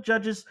 14 of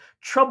Judges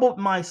troubled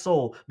my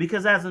soul,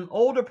 because as an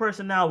older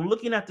person now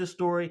looking at this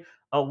story,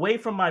 away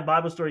from my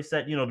Bible story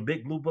set, the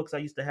big blue books I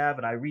used to have,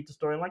 and I read the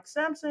story, I'm like,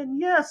 Samson,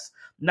 yes.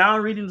 Now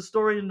I'm reading the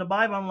story in the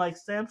Bible, I'm like,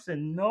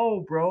 Samson,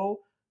 no, bro.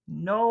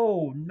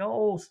 No,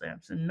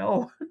 Samson,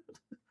 no.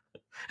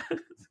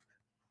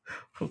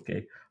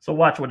 Okay, so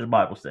watch what the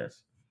Bible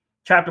says.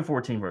 Chapter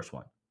 14, verse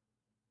 1.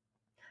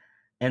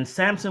 And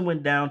Samson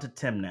went down to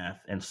Timnath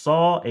and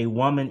saw a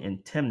woman in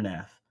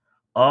Timnath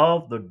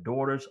of the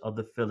daughters of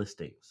the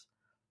Philistines.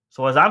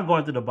 So as I'm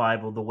going through the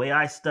Bible, the way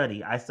I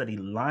study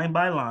line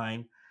by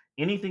line.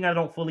 Anything I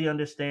don't fully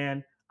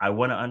understand, I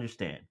want to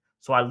understand.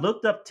 So I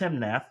looked up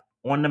Timnath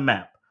on the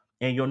map.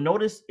 And you'll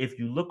notice if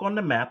you look on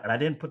the map, and I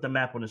didn't put the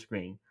map on the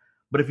screen,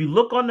 but if you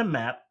look on the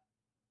map,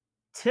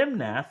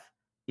 Timnath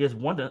is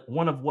one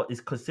of what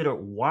is considered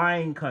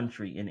wine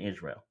country in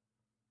Israel.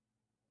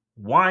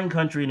 Wine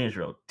country in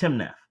Israel,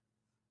 Timnath.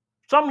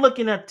 So I'm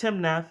looking at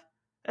Timnath,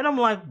 and I'm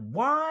like,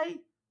 why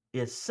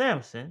is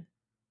Samson,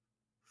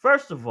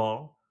 first of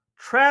all,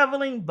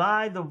 traveling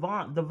by the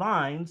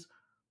vines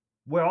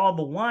where all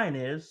the wine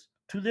is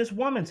to this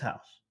woman's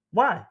house?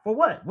 Why? For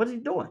what? What is he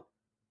doing?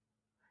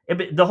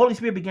 The Holy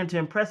Spirit began to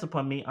impress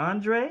upon me,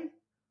 Andre,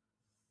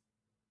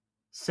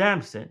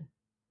 Samson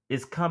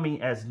is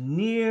coming as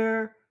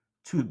near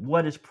to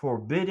what is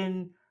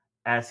forbidden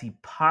as he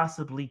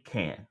possibly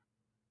can.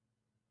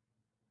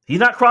 He's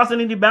not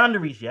crossing any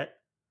boundaries yet,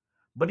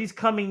 but he's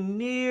coming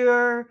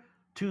near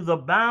to the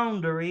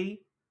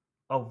boundary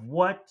of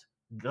what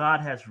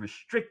God has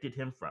restricted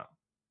him from.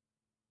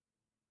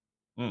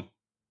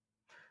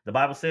 The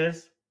Bible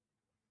says,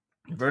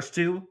 verse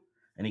 2,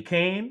 and he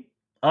came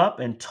up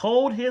and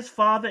told his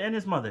father and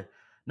his mother.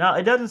 Now,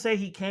 it doesn't say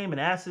he came and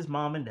asked his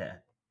mom and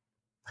dad.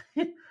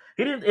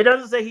 It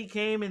doesn't say he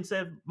came and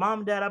said, Mom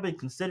and Dad, I've been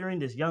considering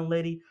this young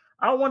lady.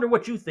 I wonder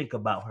what you think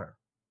about her.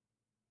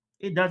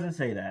 It doesn't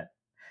say that.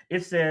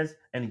 It says,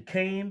 and he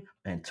came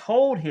and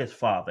told his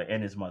father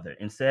and his mother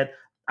and said,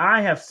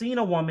 I have seen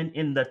a woman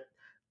in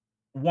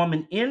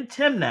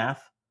Timnath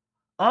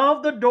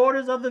of the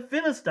daughters of the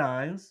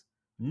Philistines.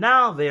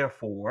 Now,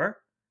 therefore,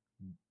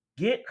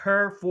 get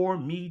her for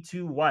me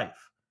to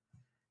wife.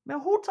 Now,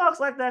 who talks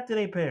like that to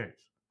their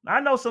parents? I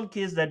know some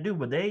kids that do,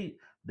 but they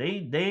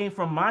ain't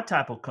from my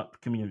type of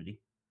community.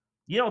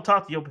 You don't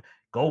talk to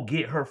go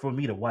get her for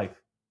me to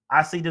wife.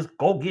 I see this,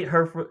 go get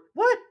her for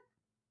what?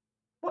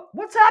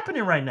 What's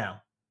happening right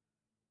now?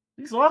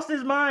 He's lost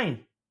his mind.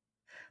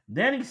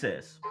 Then he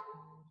says,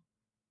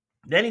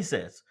 then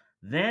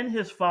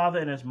his father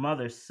and his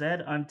mother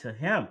said unto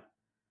him,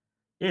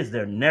 is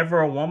there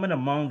never a woman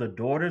among the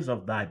daughters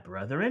of thy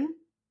brethren?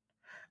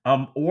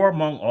 Or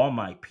among all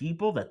my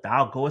people, that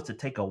thou goest to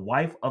take a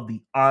wife of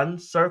the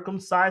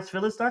uncircumcised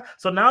Philistine?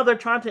 So now they're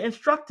trying to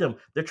instruct him.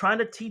 They're trying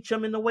to teach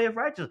him in the way of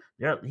righteousness.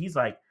 He's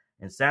like,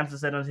 and Samson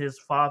said unto his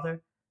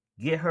father,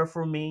 get her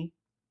for me,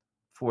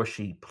 for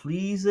she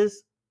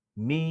pleases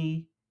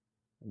me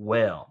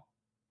well.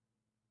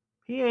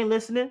 He ain't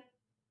listening.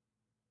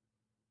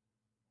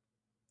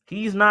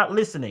 He's not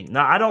listening.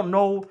 Now, I don't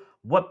know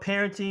what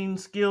parenting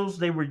skills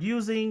they were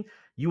using.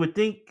 You would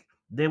think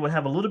they would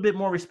have a little bit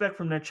more respect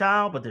from their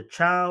child, but the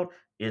child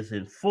is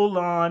in full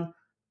on,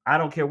 I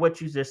don't care what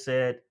you just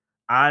said.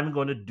 I'm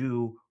going to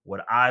do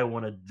what I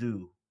want to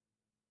do.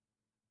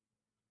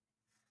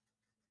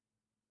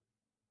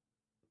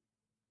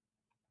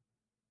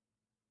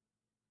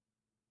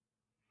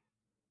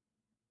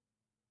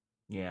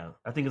 Yeah,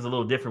 I think it's a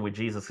little different with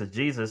Jesus, because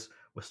Jesus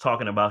was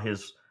talking about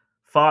his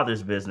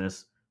father's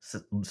business.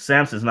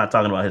 Samson's not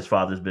talking about his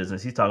father's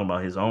business. He's talking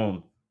about his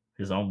own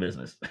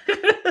business.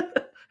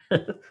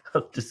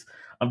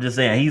 I'm just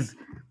saying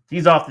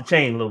he's off the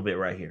chain a little bit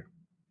right here.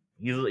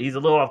 He's a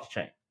little off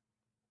the chain.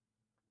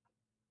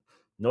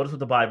 Notice what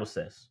the Bible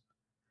says.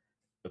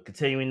 But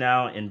continuing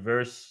now in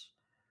verse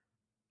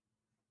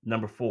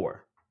number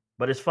 4.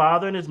 But his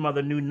father and his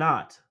mother knew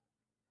not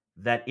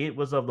that it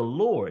was of the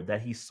Lord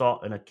that he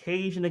sought an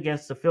occasion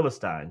against the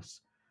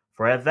Philistines.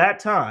 For at that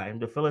time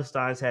the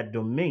Philistines had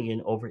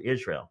dominion over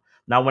Israel.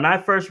 Now, when I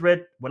first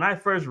read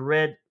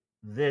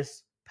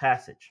this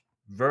passage,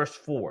 verse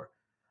 4,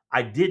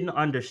 I didn't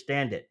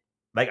understand it.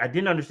 I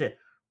didn't understand.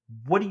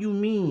 What do you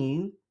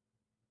mean?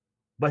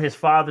 But his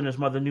father and his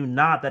mother knew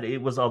not that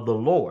it was of the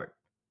Lord.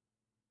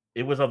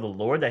 It was of the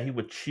Lord that he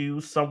would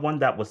choose someone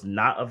that was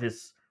not of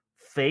his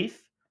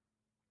faith.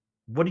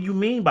 What do you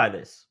mean by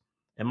this?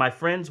 And my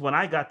friends, when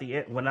I got the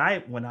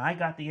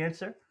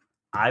answer,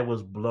 I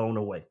was blown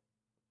away.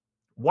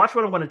 Watch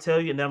what I'm going to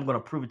tell you, and then I'm going to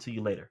prove it to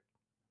you later.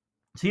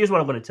 So here's what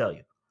I'm going to tell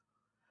you.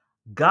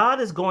 God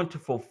is going to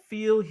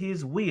fulfill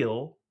his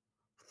will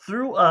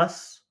through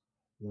us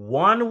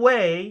one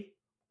way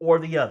or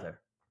the other.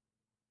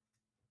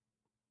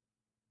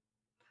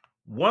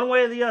 One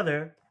way or the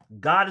other,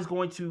 God is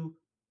going to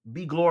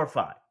be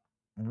glorified.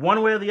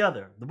 One way or the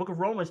other. The book of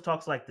Romans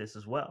talks like this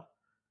as well.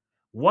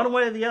 One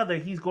way or the other,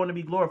 he's going to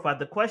be glorified.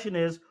 The question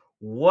is,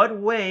 what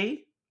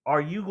way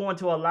are you going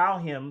to allow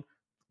him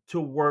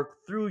to work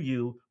through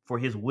you for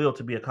his will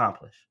to be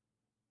accomplished?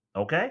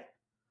 Okay?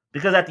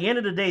 Because at the end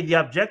of the day, the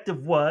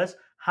objective was,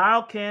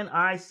 How can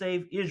I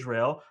save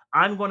Israel?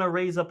 I'm going to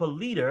raise up a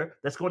leader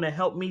that's going to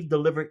help me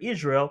deliver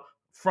Israel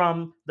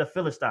from the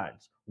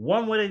Philistines.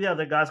 One way or the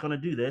other, God's going to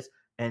do this,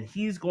 and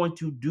he's going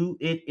to do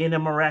it in a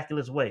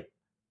miraculous way.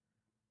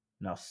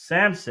 Now,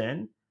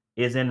 Samson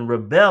is in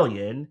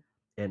rebellion,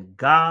 and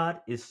God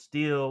is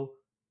still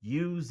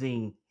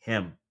using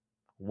him.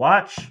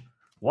 Watch.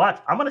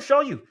 I'm going to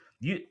show you.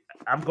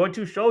 I'm going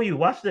to show you.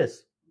 Watch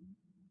this.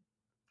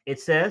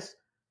 It says,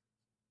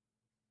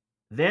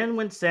 then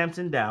went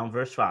Samson down,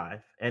 verse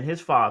 5, and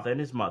his father and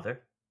his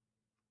mother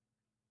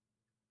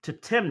to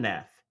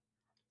Timnath,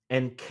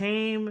 and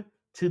came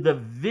to the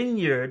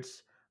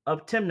vineyards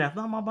of Timnath.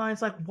 Now my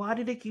mind's like, why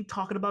did they keep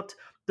talking about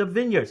the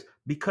vineyards?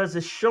 Because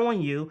it's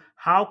showing you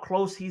how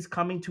close he's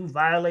coming to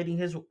violating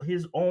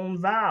his own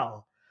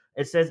vow.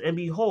 It says, and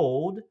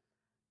behold,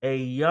 a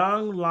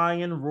young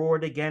lion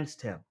roared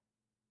against him,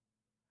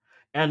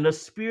 and the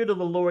Spirit of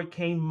the Lord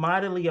came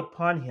mightily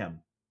upon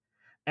him,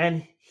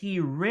 and he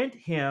rent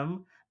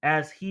him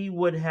as he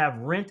would have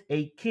rent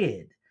a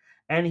kid,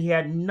 and he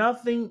had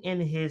nothing in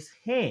his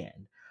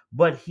hand,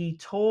 but he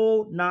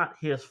told not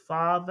his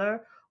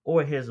father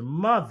or his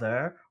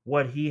mother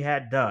what he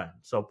had done.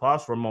 So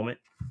pause for a moment.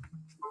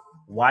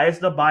 Why is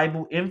the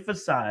Bible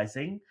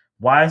emphasizing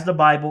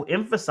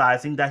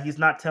that he's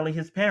not telling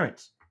his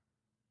parents?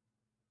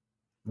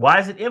 Why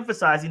is it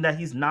emphasizing that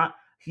he's not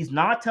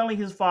telling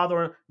his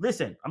father?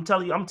 Listen, I'm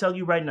telling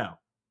you right now.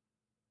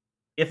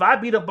 If I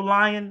beat up a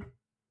lion,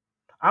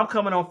 I'm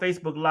coming on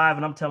Facebook Live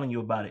and I'm telling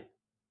you about it.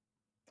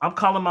 I'm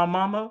calling my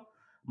mama,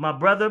 my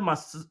brother, my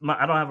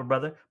I don't have a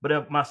brother,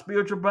 but my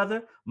spiritual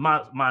brother,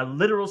 my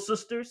literal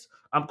sisters.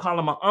 I'm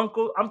calling my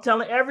uncle. I'm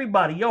telling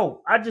everybody,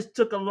 yo, I just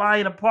took a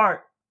lion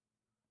apart.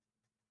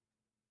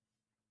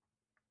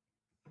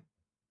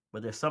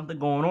 But there's something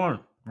going on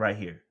right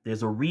here.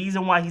 There's a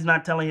reason why he's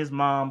not telling his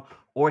mom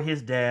or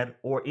his dad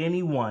or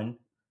anyone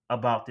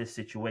about this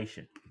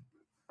situation.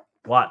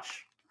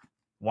 Watch.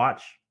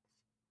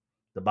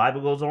 The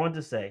Bible goes on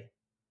to say,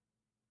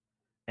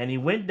 and he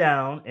went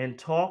down and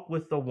talked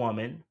with the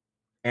woman,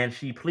 and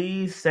she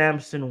pleased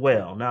Samson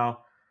well. Now,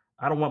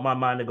 I don't want my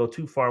mind to go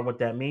too far on what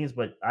that means,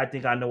 but I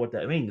think I know what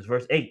that means.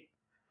 Verse 8.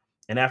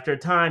 And after a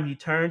time, he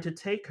turned to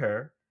take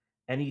her,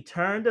 and he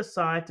turned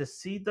aside to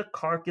see the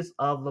carcass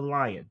of the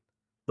lion.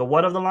 The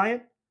what of the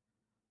lion?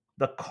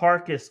 The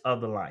carcass of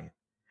the lion.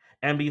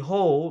 And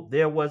behold,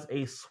 there was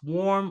a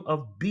swarm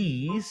of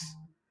bees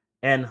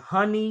and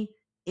honey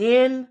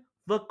in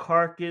the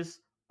carcass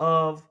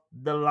of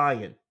the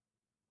lion.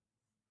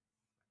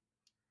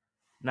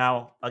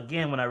 Now,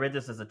 again, when I read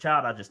this as a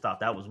child, I just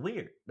thought that was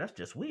weird. That's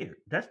just weird.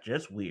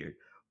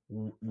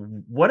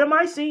 What am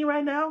I seeing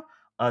right now?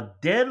 A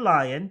dead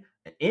lion.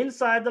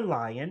 Inside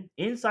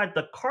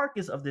the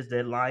carcass of this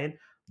dead lion,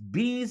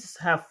 bees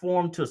have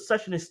formed to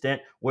such an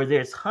extent where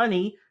there's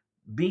honey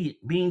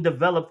being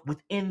developed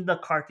within the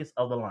carcass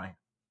of the lion.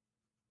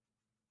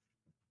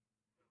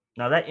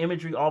 Now, that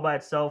imagery all by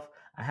itself,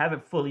 I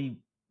haven't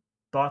fully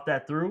thought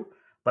that through,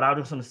 but I'm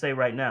just going to say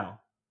right now,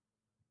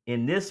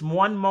 in this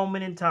one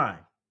moment in time,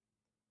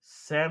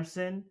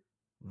 Samson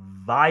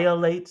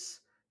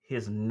violates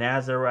his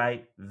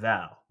Nazirite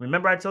vow.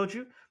 Remember I told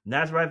you,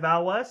 Nazirite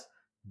vow was,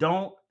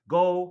 don't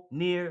go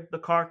near the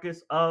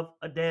carcass of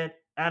a dead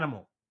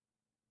animal.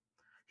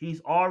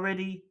 He's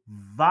already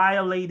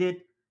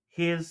violated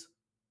his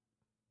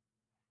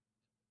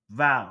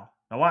vow.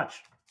 Now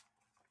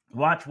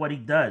watch what he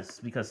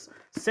does, because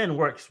sin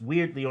works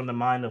weirdly on the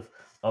mind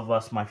of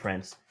us, my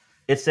friends.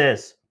 It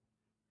says,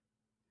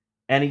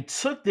 and he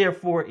took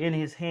therefore in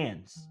his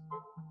hands,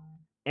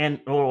 and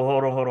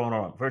hold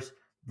on. Verse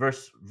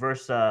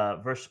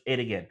 8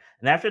 again.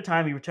 And after a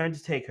time he returned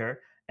to take her,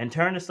 and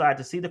turned aside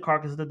to see the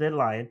carcass of the dead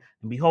lion,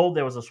 and behold,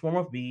 there was a swarm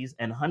of bees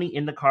and honey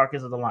in the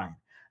carcass of the lion.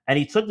 And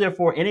he took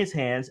therefore in his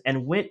hands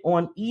and went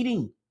on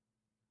eating,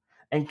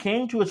 and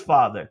came to his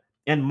father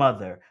and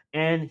mother,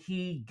 and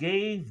he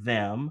gave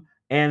them,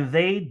 and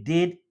they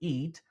did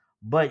eat,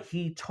 but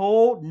he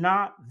told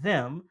not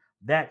them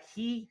that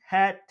he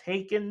had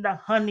taken the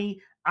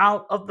honey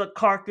out of the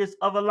carcass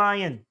of a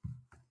lion.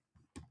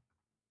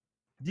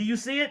 Do you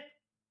see it?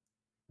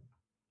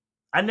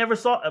 I never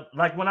saw,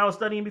 like when I was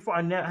studying before,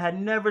 I had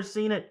never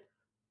seen it.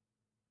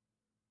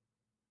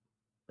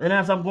 And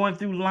as I'm going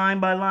through line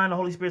by line, the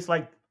Holy Spirit's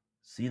like,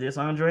 see this,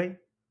 Andre?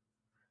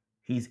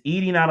 He's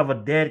eating out of a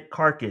dead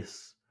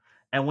carcass.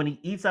 And when he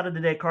eats out of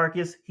the dead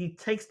carcass, he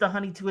takes the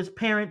honey to his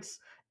parents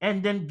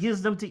and then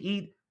gives them to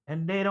eat.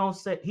 And he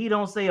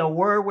don't say a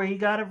word where he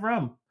got it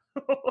from.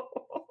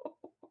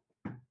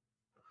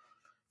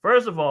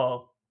 First of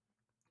all,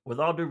 with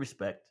all due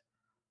respect,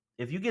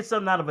 if you get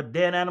something out of a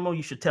dead animal,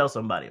 you should tell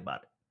somebody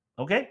about it.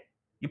 Okay?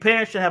 Your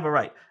parents should have a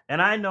right. And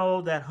I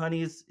know that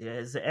honey is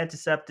an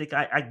antiseptic.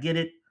 I get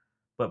it.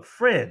 But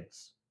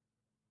friends,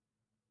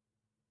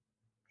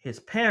 his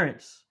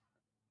parents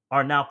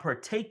are now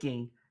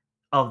partaking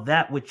of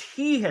that which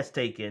he has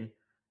taken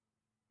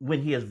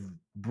when he has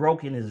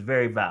broken his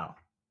very vow.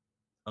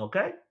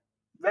 Okay?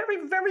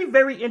 Very, very,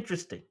 very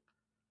interesting.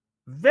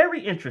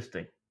 Very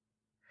interesting.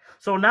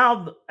 So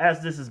now,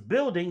 as this is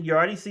building, you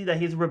already see that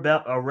he's a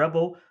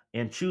rebel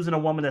and choosing a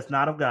woman that's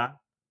not of God.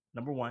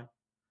 Number one.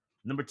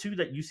 Number two,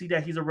 that you see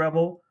that he's a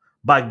rebel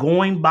by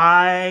going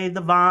by the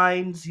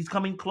vines he's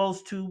coming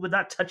close to, but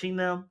not touching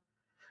them.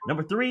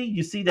 Number three,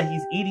 you see that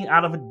he's eating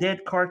out of a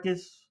dead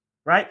carcass,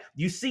 right?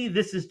 You see,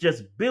 this is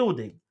just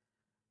building.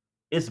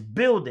 It's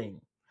building.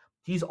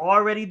 He's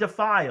already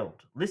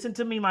defiled. Listen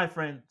to me, my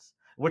friends.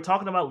 We're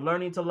talking about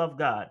learning to love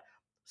God.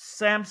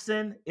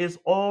 Samson is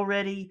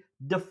already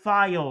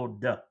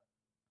defiled.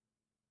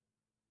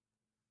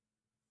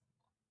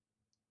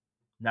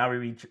 Now we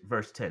reach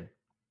verse 10.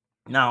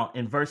 Now,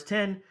 in verse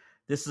 10,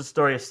 this is the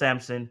story of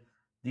Samson.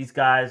 These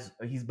guys,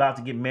 he's about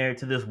to get married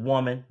to this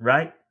woman,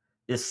 right?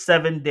 It's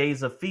 7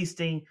 days of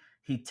feasting.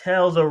 He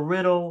tells a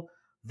riddle.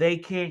 They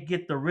can't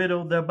get the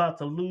riddle. They're about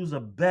to lose a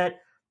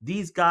bet.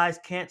 These guys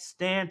can't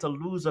stand to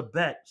lose a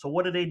bet. So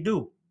what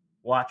do?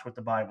 Watch what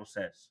the Bible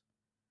says.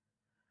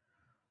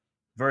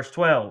 Verse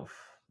 12.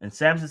 And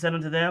Samson said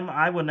unto them,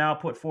 I will now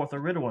put forth a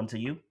riddle unto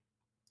you.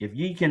 If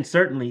ye can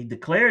certainly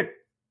declare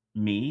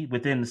me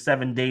within the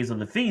 7 days of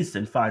the feast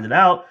and find it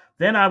out,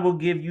 then I will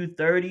give you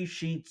 30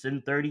 sheets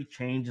and 30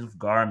 changes of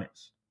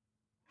garments.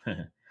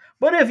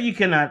 But if ye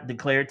cannot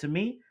declare it to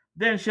me,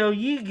 then shall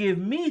ye give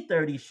me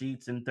 30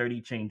 sheets and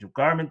 30 change of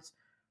garments.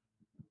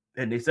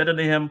 And they said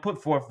unto him,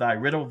 Put forth thy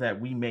riddle that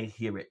we may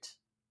hear it.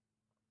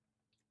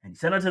 And he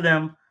said unto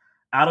them,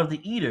 Out of the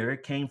eater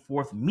came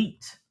forth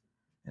meat,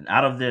 and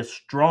out of their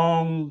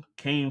strong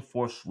came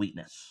forth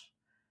sweetness.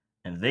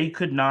 And they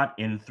could not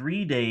in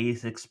 3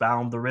 days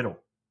expound the riddle.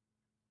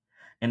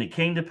 And it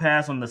came to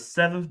pass on the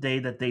 7th day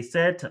that they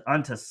said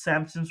unto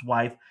Samson's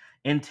wife,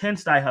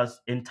 entice thy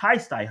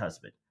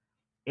husband,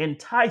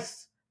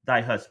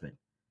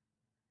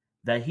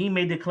 that he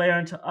may declare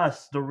unto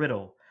us the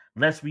riddle,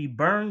 lest we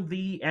burn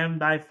thee and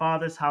thy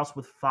father's house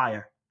with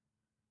fire.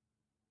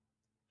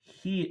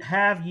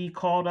 Have ye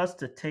called us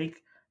to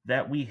take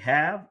that we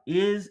have?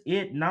 Is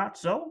it not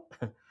so?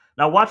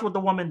 Now watch what the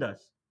woman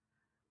does.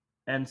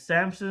 And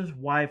Samson's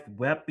wife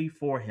wept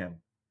before him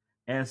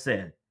and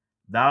said,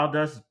 Thou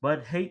dost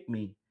but hate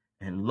me,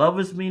 and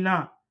lovest me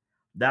not.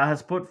 Thou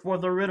hast put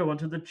forth a riddle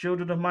unto the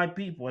children of my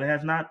people, and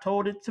hast not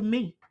told it to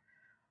me.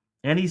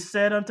 And he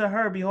said unto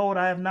her, Behold,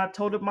 I have not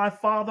told it my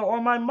father or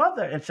my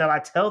mother, and shall I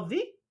tell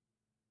thee?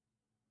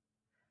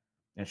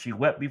 And she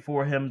wept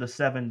before him the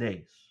 7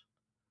 days.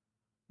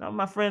 Now,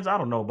 my friends, I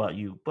don't know about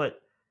you,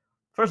 but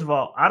first of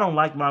all, I don't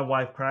like my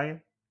wife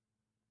crying.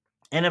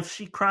 And if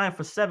she crying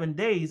for 7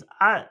 days,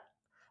 I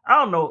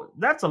don't know,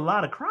 that's a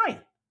lot of crying.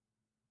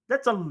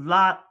 That's a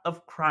lot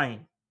of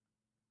crying.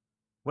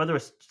 Whether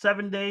it's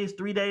 7 days,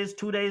 3 days,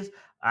 2 days,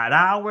 an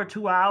hour,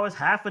 2 hours,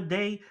 half a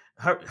day,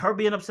 her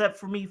being upset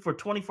for me for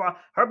 24 hours,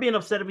 her being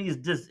upset at me is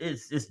just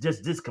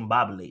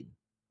discombobulating.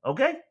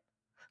 Okay?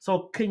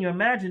 So can you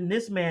imagine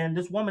this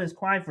woman is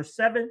crying for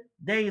 7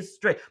 days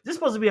straight. This is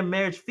supposed to be a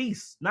marriage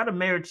feast, not a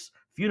marriage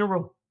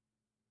funeral.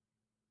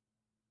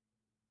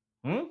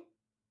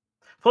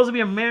 Supposed to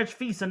be a marriage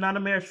feast and not a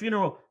marriage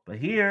funeral. But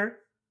here,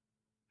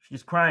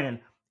 she's crying,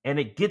 and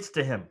it gets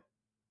to him.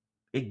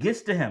 It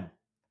gets to him.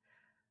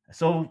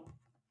 So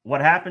what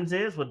happens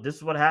is, this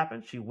is what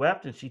happened. She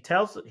wept, and he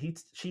tells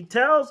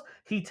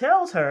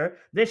her.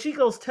 Then she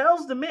goes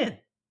tells the men.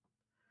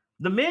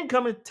 The men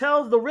come and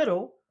tell the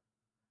riddle,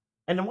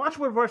 and then watch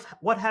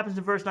what happens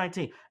in verse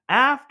 19.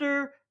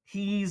 After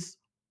he's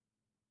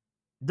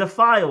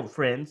defiled,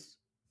 friends.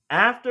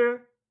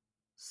 After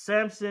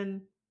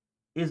Samson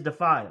is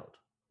defiled,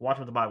 watch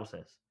what the Bible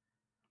says.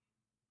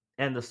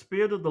 And the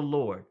Spirit of the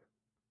Lord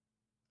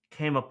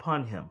came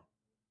upon him.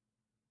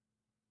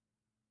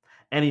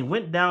 And he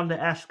went down to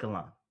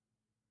Ashkelon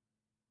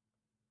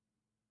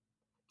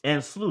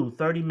and slew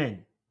 30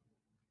 men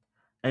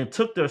and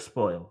took their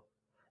spoil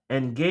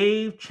and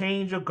gave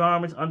change of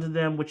garments unto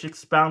them which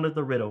expounded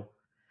the riddle.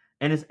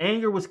 And his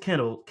anger was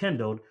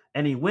kindled,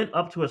 and he went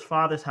up to his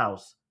father's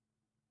house.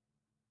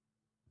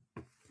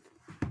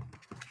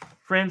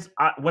 Friends,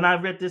 when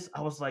I read this,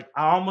 I was like,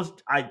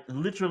 I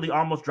literally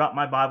almost dropped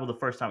my Bible the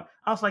first time.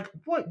 I was like,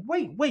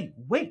 wait,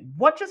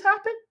 what just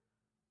happened?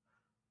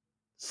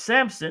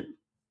 Samson,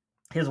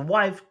 his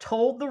wife,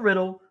 told the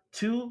riddle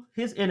to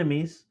his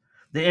enemies.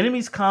 The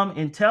enemies come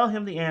and tell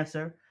him the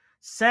answer.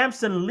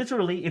 Samson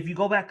literally, if you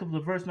go back to the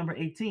verse number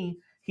 18,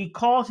 he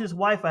calls his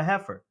wife a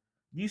heifer.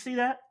 Do you see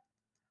that?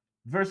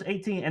 Verse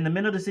 18, and the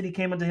men of the city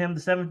came unto him the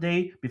 7th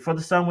day before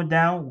the sun went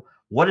down.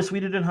 What is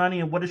sweeter than honey,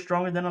 and what is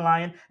stronger than a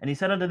lion? And he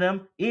said unto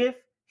them, If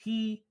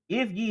ye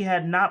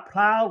had not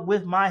plowed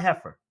with my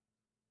heifer,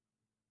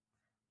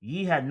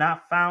 ye had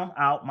not found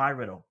out my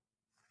riddle.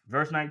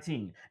 Verse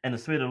 19, and the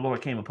Spirit of the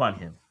Lord came upon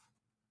him.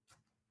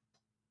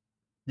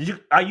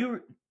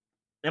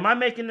 Am I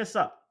making this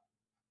up?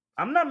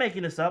 I'm not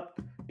making this up.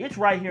 It's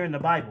right here in the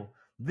Bible.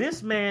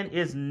 This man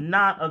is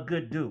not a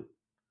good dude.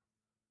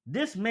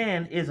 This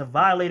man is a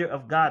violator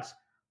of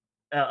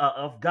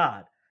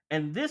God.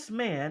 And this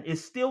man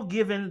is still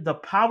given the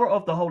power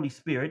of the Holy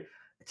Spirit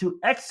to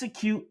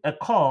execute a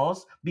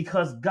cause,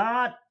 because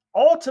God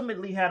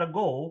ultimately had a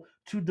goal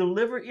to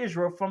deliver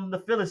Israel from the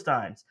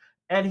Philistines.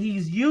 and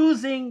he's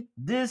using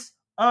this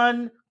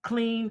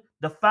unclean,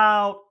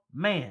 defiled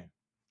man.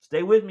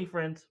 Stay with me,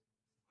 friends.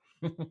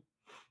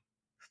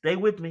 Stay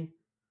with me.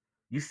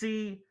 You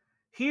see,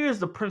 here's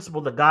the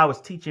principle that God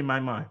was teaching my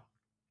mind.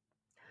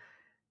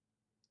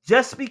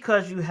 Just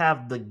because you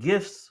have the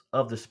gifts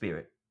of the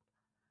Spirit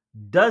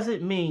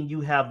doesn't mean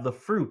you have the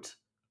fruit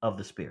of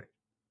the Spirit.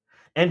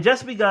 And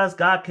just because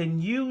God can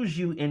use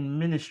you in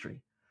ministry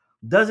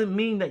doesn't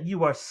mean that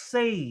you are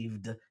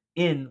saved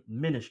in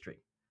ministry.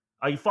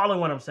 Are you following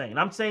what I'm saying?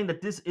 I'm saying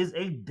that this is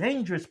a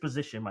dangerous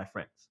position, my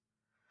friends.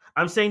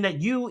 I'm saying that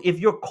if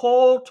you're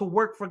called to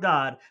work for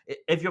God,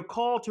 if you're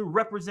called to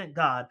represent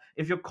God,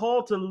 if you're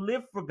called to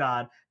live for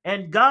God,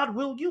 and God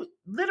will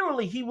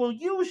literally, he will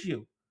use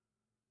you.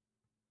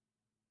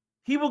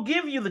 He will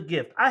give you the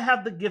gift. I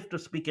have the gift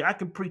of speaking. I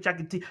can preach. I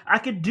can teach. I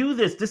can do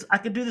this. I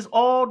can do this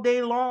all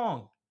day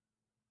long.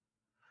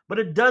 But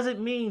it doesn't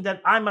mean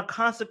that I'm a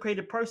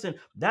consecrated person.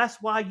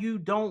 That's why you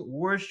don't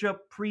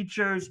worship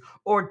preachers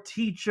or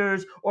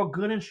teachers or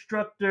good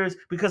instructors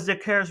because they're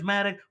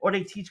charismatic or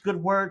they teach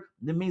good word.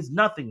 It means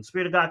nothing.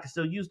 Spirit of God can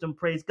still use them.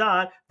 Praise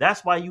God.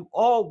 That's why you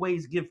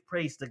always give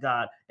praise to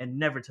God and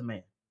never to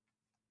man.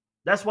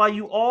 That's why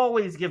you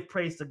always give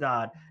praise to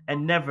God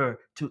and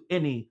never to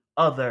any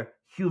other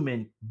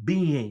human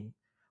being.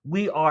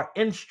 We are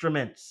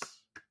instruments.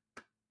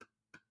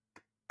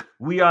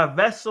 We are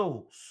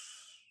vessels.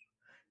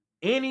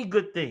 Any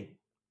good thing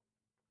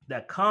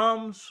that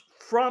comes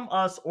from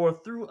us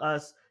or through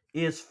us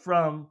is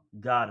from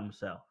God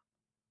himself.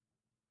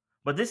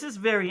 But this is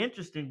very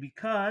interesting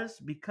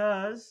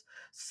because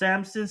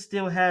Samson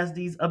still has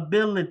these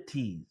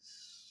abilities.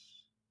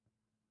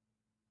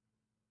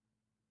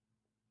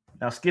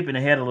 Now, skipping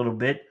ahead a little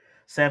bit,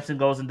 Samson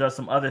goes and does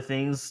some other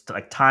things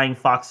like tying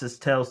foxes'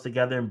 tails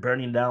together and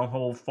burning down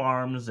whole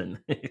farms. And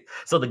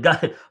so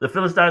the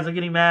Philistines are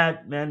getting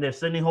mad, man. They're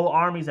sending whole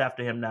armies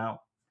after him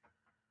now.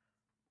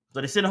 So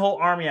they send a whole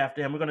army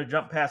after him. We're going to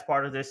jump past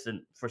part of this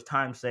and for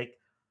time's sake.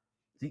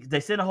 They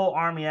send a whole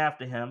army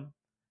after him.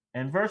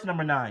 And verse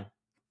number 9,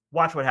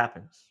 watch what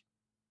happens.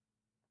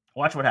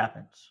 Watch what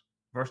happens.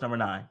 Verse number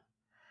 9.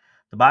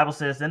 The Bible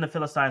says, then the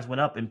Philistines went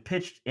up and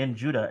pitched in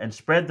Judah and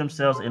spread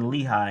themselves in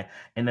Lehi.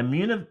 And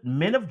the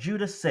men of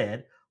Judah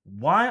said,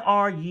 why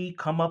are ye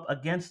come up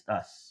against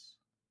us?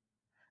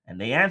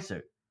 And they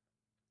answered,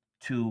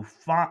 to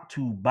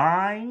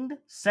bind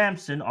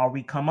Samson are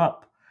we come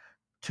up,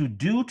 to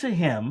do to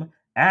him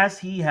as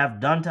he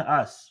have done to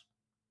us.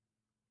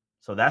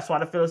 So that's why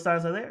the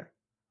Philistines are there.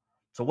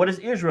 So what does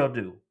Israel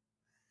do?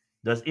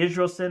 Does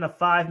Israel send a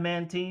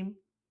 5-man team?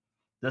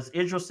 Does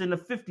Israel send a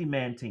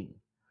 50-man team?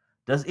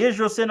 Does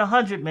Israel send a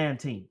 100-man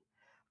team?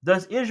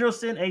 Does Israel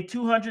send a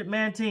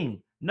 200-man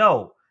team?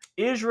 No.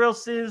 Israel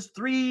sends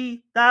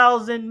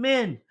 3,000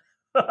 men.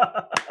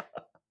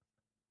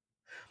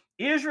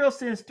 Israel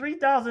sends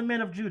 3,000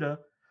 men of Judah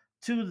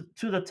to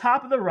the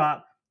top of the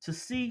rock to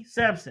see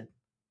Samson.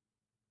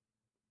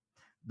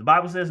 The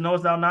Bible says,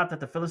 knowest thou not that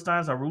the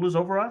Philistines are rulers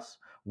over us?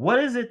 What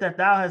is it that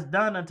thou hast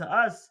done unto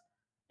us?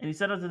 And he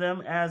said unto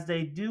them, as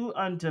they do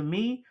unto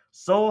me,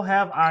 so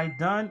have I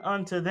done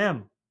unto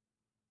them.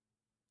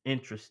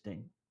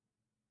 Interesting.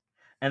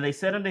 And they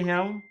said unto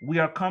him, we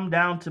are come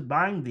down to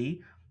bind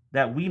thee,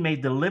 that we may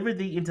deliver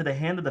thee into the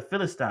hand of the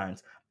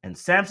Philistines. And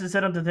Samson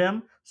said unto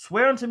them,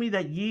 swear unto me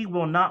that ye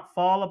will not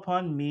fall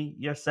upon me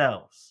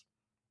yourselves.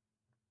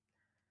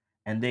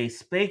 And they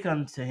spake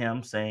unto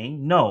him,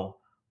 saying, no,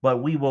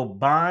 but we will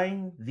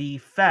bind thee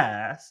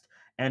fast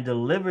and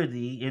deliver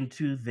thee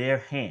into their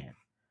hand.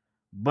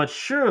 But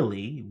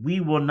surely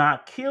we will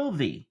not kill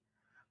thee.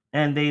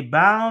 And they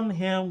bound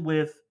him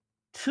with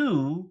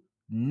 2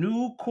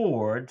 new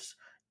cords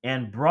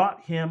and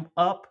brought him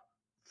up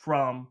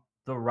from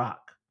the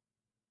rock.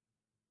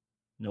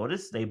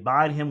 Notice they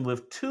bind him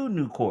with 2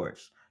 new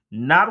cords,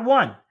 not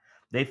 1.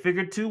 They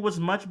figured 2 was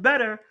much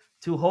better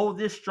to hold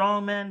this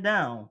strong man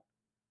down.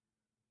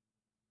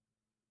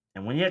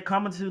 And when he had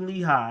come into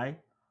Lehi,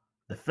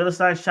 the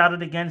Philistines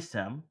shouted against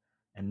him.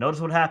 And notice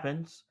what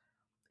happens.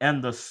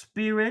 And the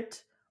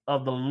Spirit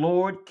of the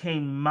Lord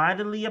came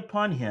mightily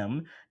upon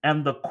him,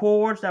 and the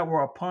cords that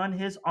were upon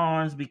his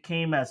arms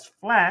became as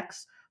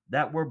flax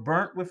that were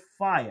burnt with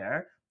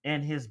fire,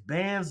 and his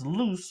bands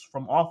loose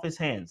from off his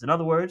hands. In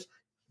other words,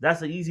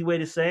 that's an easy way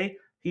to say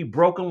he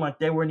broke them like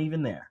they weren't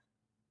even there.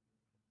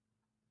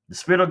 The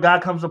Spirit of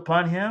God comes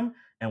upon him,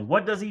 and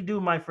what does he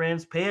do, my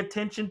friends? Pay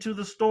attention to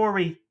the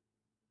story.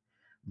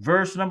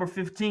 Verse number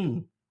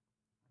 15.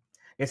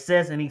 It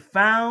says, and he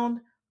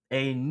found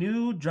a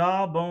new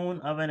jawbone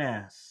of an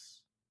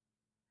ass,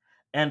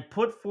 and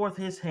put forth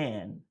his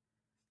hand,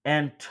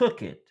 and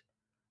took it,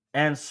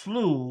 and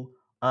slew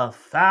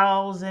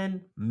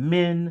 1,000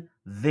 men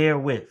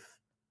therewith.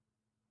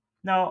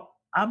 Now,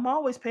 I'm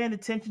always paying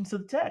attention to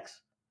the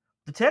text.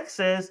 The text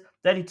says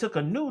that he took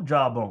a new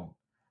jawbone.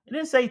 It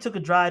didn't say he took a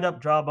dried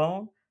up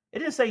jawbone. It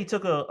didn't say he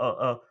took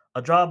a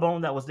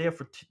jawbone that was there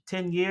for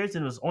 10 years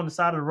and was on the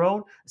side of the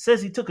road. It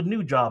says he took a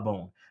new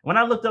jawbone. When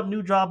I looked up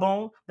new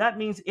jawbone, that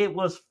means it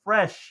was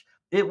fresh.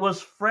 It was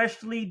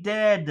freshly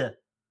dead.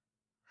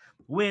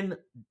 when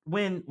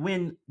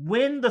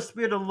the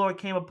Spirit of the Lord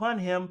came upon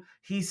him,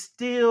 he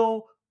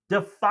still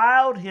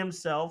defiled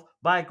himself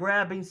by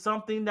grabbing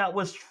something that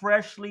was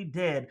freshly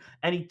dead.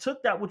 And he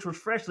took that which was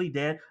freshly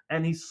dead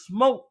and he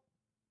smote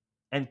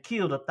and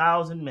killed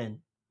 1,000 men.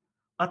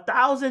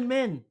 1,000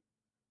 men.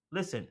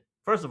 Listen,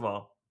 first of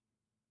all,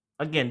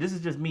 again, this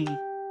is just me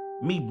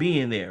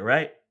being there,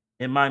 right?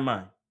 In my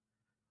mind.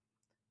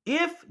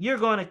 If you're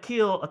going to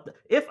kill,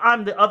 if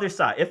I'm the other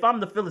side, if I'm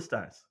the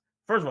Philistines,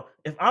 first of all,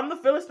 if I'm the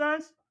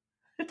Philistines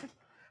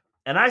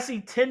and I see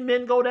 10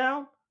 men go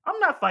down, I'm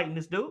not fighting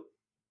this dude.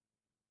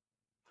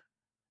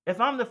 If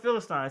I'm the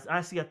Philistines,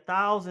 I see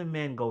 1,000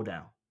 men go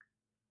down.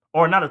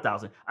 Or not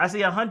 1,000. I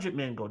see 100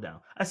 men go down.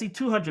 I see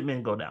 200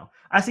 men go down.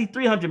 I see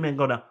 300 men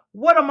go down.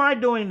 What am I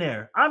doing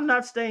there? I'm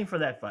not staying for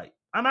that fight.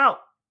 I'm out.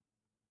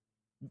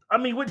 I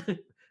mean,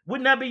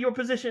 wouldn't that be your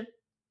position?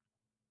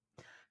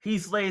 He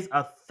slays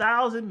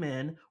 1,000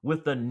 men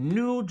with the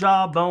new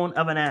jawbone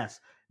of an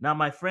ass. Now,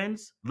 my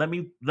friends, let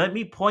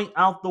me point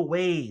out the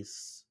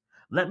ways.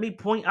 Let me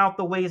point out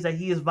the ways that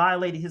he has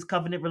violated his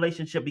covenant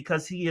relationship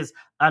because he is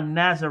a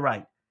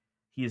Nazirite.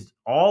 He is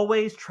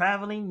always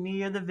traveling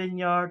near the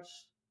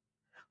vineyards.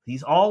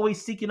 He's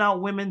always seeking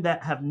out women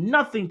that have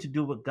nothing to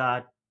do with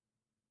God.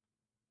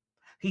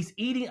 He's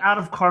eating out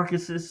of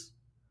carcasses.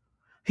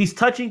 He's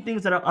touching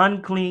things that are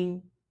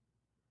unclean.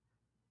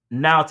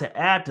 Now, to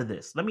add to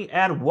this, let me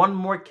add one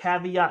more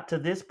caveat to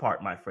this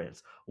part, my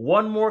friends.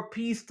 One more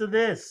piece to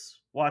this.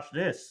 Watch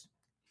this.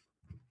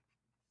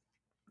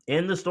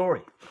 In the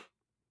story,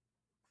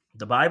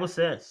 the Bible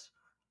says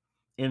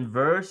in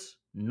verse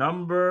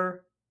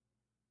number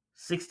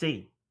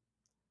 16,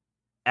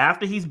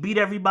 after he's beat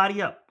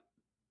everybody up,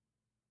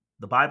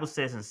 the Bible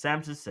says, and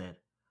Samson said,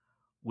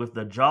 with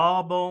the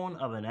jawbone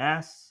of an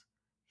ass,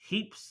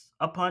 heaps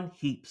upon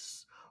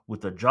heaps,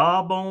 with the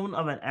jawbone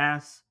of an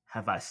ass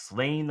have I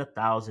slain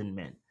 1,000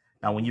 men.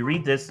 Now, when you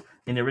read this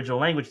in the original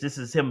language, this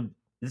is him.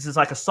 This is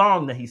like a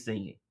song that he's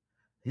singing.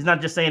 He's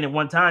not just saying it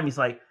one time. It's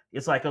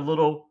like a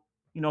little,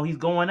 he's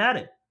going at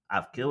it.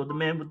 I've killed the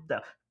man with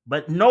that.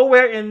 But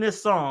nowhere in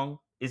this song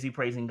is he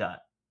praising God.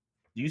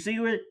 Do you see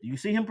it? Do you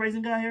see him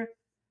praising God here?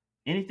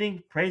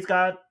 Anything? Praise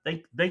God.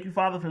 Thank you,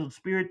 Father, for the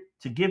Spirit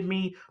to give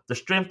me the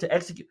strength to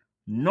execute.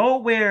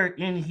 Nowhere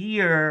in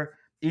here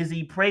is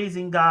he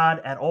praising God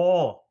at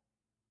all.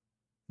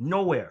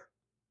 Nowhere.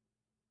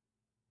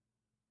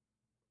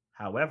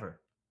 However,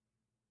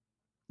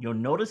 you'll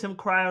notice him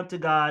cry out to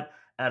God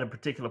at a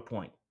particular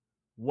point.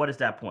 What is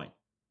that point?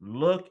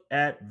 Look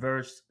at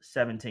verse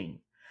 17.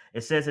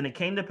 It says, and it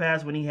came to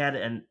pass when he had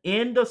an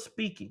end of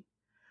speaking,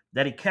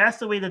 that he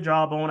cast away the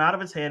jawbone out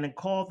of his hand and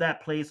called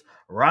that place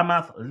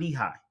Ramath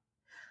Lehi.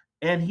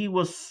 And he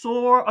was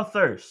sore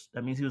athirst.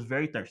 That means he was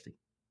very thirsty.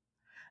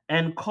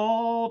 And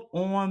called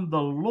on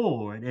the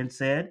Lord and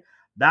said,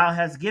 thou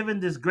hast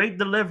given this great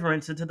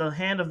deliverance into the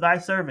hand of thy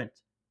servant.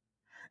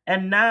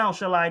 And now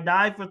shall I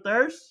die for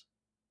thirst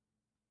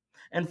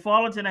and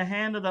fall into the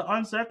hand of the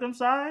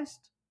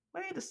uncircumcised?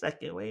 Wait a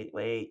second.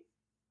 Wait.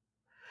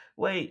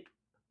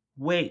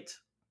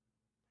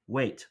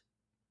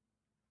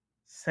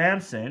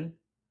 Samson,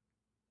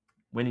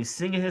 when he's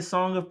singing his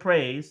song of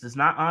praise, is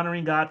not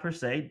honoring God per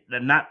se,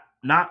 not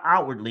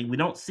outwardly. We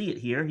don't see it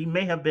here. He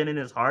may have been in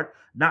his heart,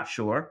 not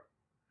sure.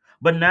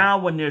 But now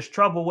when there's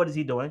trouble, what is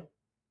he doing?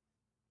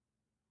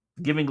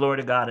 Giving glory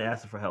to God and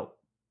asking for help.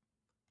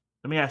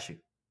 Let me ask you,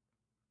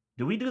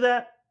 do we do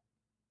that?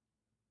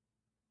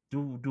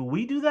 Do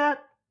we do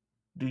that?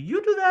 Do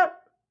you do that?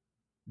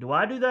 Do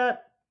I do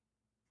that?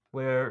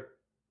 Where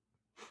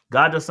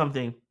God does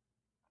something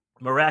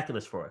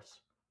miraculous for us.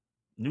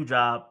 New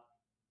job,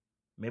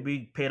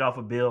 maybe paid off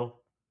a bill,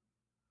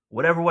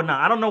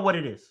 whatnot. I don't know what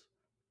it is.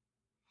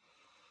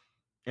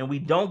 And we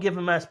don't give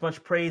him as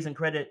much praise and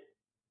credit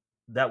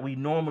that we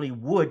normally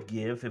would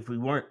give if we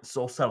weren't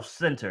so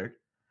self-centered.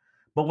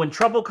 But when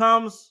trouble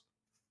comes,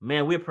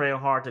 man, we're praying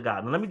hard to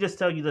God. And let me just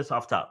tell you this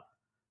off top.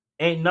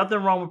 Ain't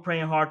nothing wrong with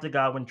praying hard to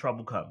God when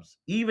trouble comes.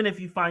 Even if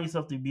you find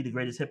yourself to be the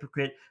greatest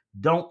hypocrite,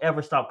 don't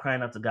ever stop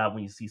crying out to God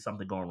when you see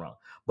something going wrong.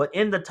 But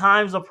in the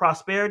times of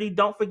prosperity,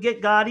 don't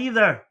forget God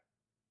either.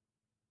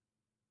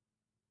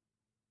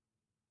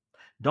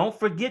 Don't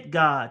forget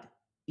God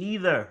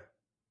either.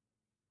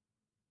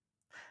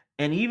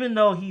 And even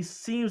though he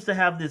seems to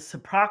have this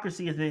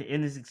hypocrisy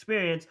in his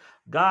experience,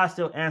 God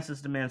still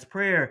answers the man's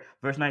prayer.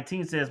 Verse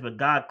 19 says, but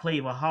God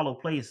clave a hollow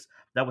place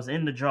that was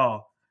in the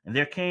jaw, and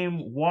there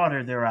came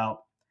water thereout.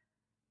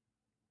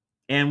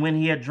 And when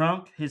he had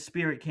drunk, his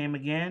spirit came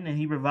again, and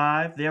he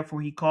revived.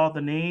 Therefore he called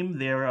the name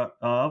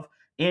thereof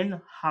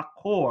En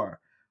Hakkore,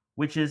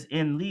 which is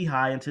in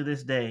Lehi unto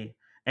this day.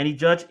 And he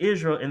judged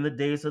Israel in the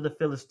days of the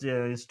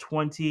Philistines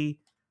 20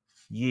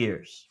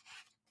 years.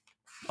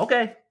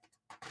 Okay.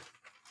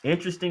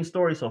 Interesting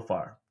story so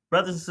far.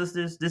 Brothers and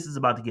sisters, this is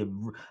about to get...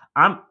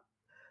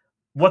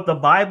 What the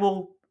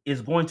Bible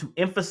is going to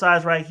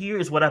emphasize right here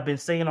is what I've been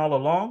saying all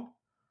along,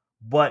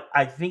 but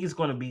I think it's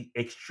going to be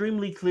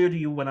extremely clear to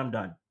you when I'm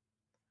done.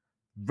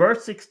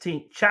 Verse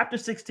 16, chapter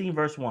 16,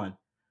 verse 1.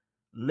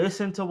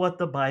 Listen to what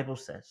the Bible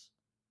says.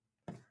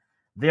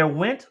 There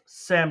went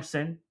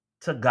Samson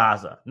to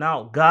Gaza.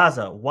 Now,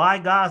 Gaza, why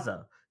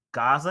Gaza?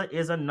 Gaza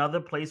is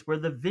another place where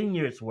the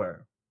vineyards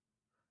were.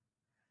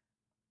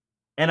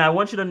 And I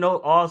want you to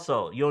note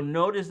also, you'll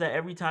notice that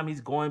every time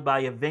he's going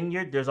by a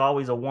vineyard, there's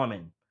always a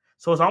woman.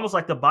 So it's almost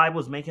like the Bible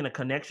is making a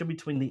connection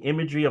between the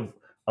imagery of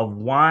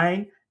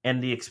wine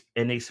and the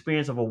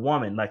experience of a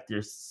woman, like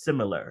they're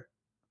similar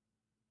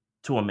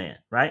to a man,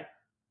 right?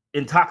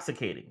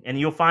 Intoxicating. And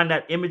you'll find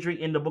that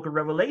imagery in the book of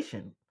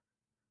Revelation.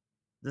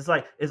 It's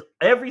like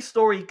every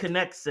story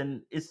connects,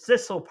 and it's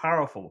just so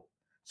powerful.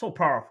 So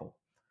powerful.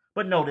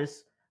 But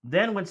notice,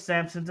 then went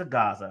Samson to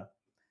Gaza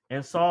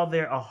and saw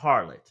there a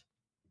harlot,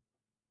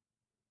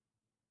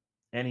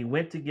 and he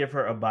went to give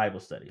her a Bible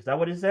study. Is that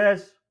what it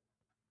says?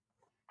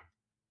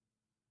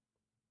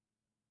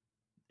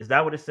 Is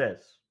that what it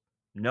says?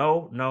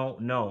 No, no,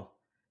 no.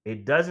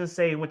 It doesn't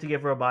say he went to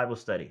give her a Bible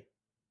study.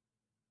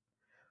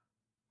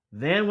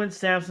 Then went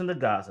Samson to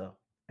Gaza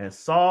and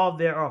saw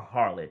there a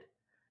harlot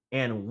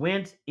and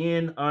went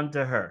in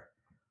unto her.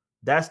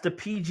 That's the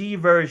PG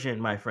version,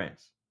 my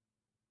friends.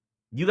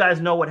 You guys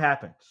know what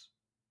happens.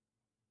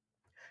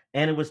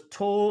 And it was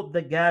told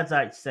the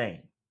Gazites,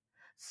 saying,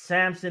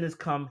 Samson is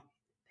come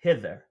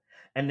hither.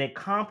 And they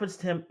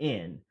compassed him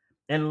in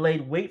and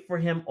laid wait for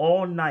him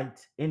all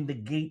night in the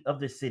gate of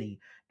the city,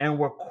 and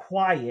were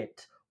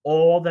quiet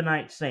all the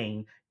night,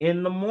 saying,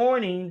 in the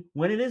morning,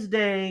 when it is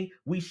day,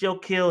 we shall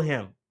kill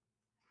him.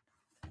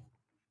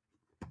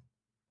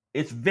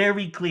 It's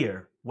very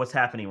clear what's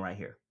happening right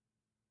here.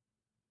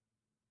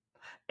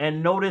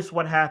 And notice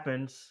what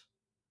happens.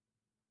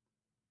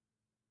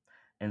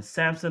 And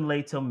Samson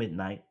lay till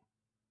midnight,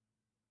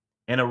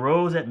 and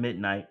arose at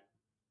midnight,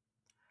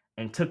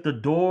 and took the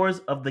doors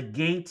of the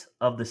gate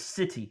of the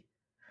city,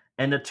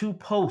 and the two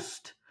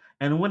posts,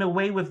 and went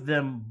away with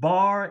them,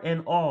 bar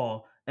and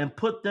all, and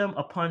put them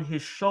upon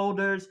his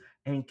shoulders,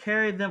 and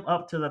carried them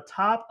up to the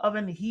top of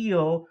an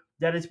hill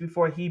that is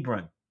before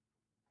Hebron.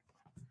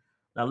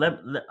 Now,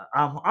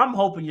 I'm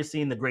hoping you're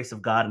seeing the grace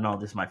of God in all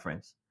this, my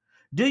friends.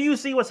 Do you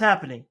see what's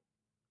happening?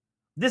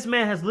 This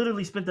man has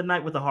literally spent the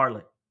night with a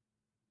harlot.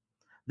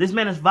 This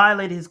man has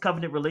violated his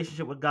covenant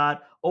relationship with God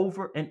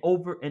over and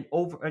over and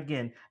over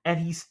again, and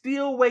he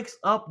still wakes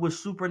up with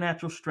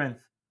supernatural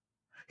strength.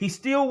 He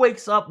still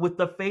wakes up with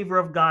the favor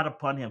of God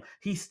upon him.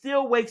 He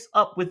still wakes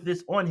up with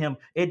this on him.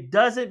 It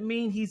doesn't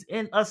mean he's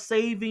in a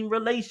saving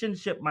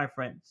relationship, my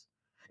friends.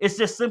 It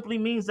just simply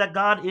means that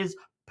God is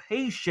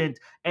patient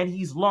and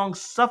he's long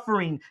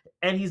suffering,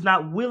 and he's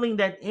not willing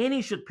that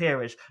any should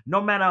perish, no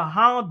matter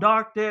how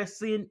dark their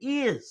sin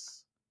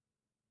is.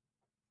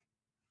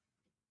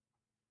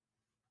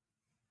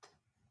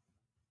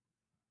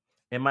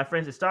 And my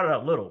friends, it started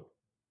out little.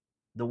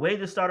 The way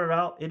this started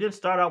out, it didn't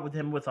start out with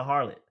him with a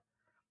harlot.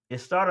 It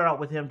started out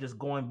with him just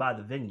going by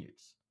the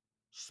vineyards,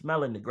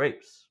 smelling the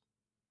grapes.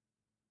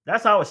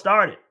 That's how it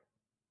started.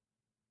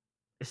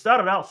 It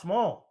started out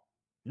small,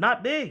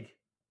 not big,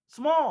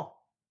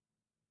 small.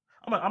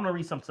 I'm gonna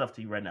read some stuff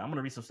to you right now. I'm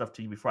gonna read some stuff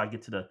to you before I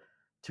get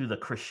to the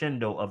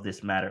crescendo of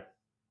this matter.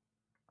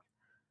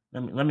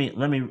 Let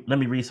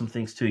me read some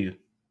things to you.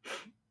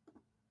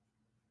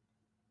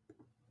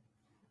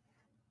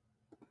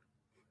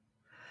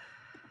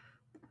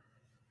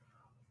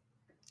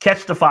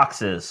 Catch the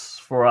foxes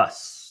for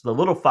us, the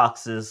little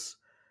foxes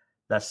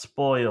that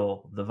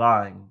spoil the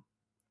vine.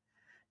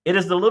 It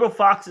is the little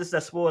foxes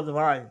that spoil the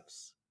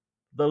vines,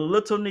 the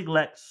little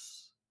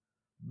neglects,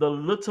 the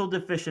little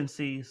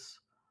deficiencies,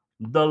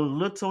 the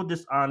little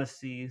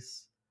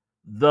dishonesties,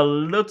 the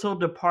little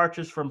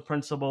departures from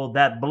principle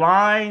that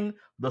blind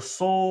the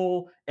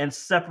soul and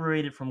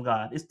separate it from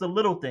God. It's the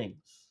little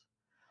things.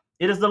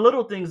 It is the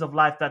little things of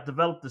life that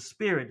develop the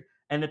spirit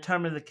and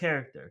determine the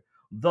character.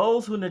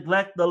 Those who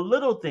neglect the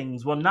little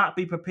things will not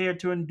be prepared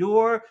to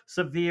endure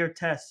severe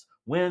tests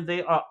when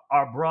they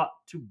are brought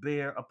to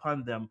bear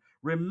upon them.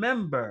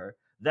 Remember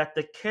that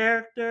the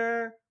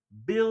character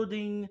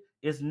building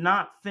is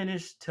not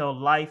finished till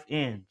life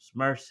ends.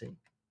 Mercy.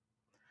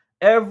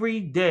 Every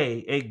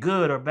day, a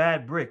good or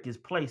bad brick is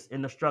placed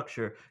in the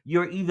structure.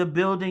 You're either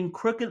building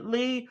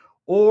crookedly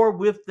or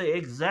with the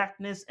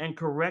exactness and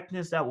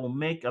correctness that will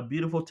make a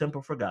beautiful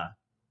temple for God.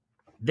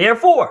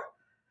 Therefore,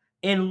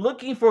 in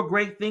looking for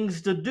great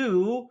things to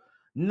do,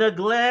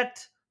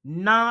 neglect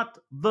not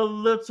the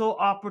little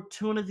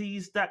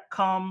opportunities that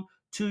come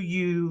to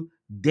you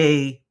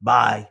day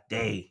by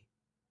day.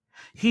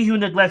 He who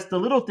neglects the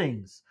little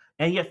things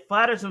and yet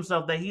flatters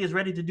himself that he is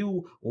ready to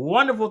do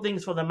wonderful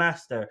things for the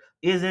master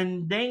is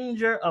in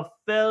danger of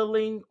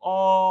failing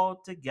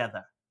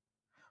altogether.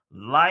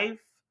 Life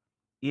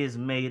is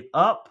made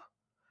up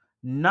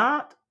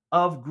not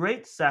of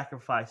great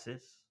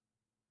sacrifices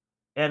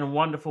and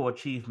wonderful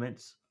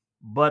achievements,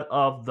 but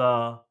of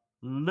the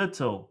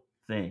little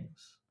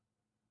things.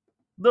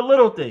 The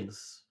little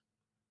things.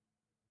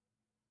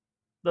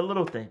 The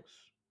little things.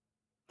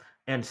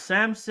 And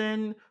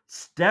Samson,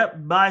 step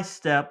by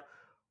step,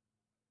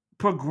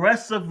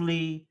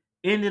 progressively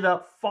ended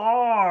up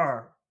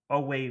far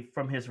away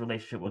from his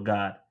relationship with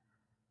God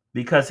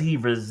because he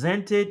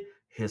resented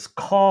his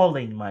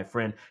calling, my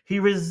friend. He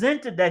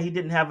resented that he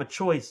didn't have a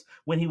choice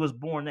when he was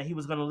born, that he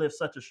was going to live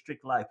such a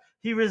strict life.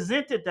 He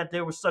resented that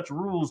there were such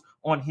rules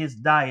on his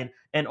diet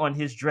and on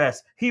his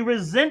dress. He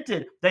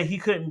resented that he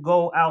couldn't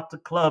go out to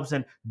clubs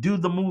and do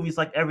the movies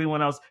like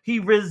everyone else. He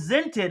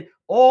resented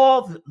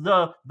all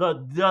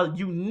the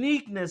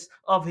uniqueness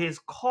of his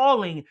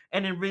calling,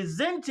 and in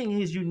resenting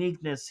his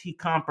uniqueness, he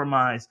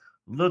compromised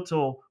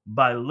little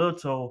by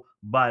little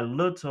by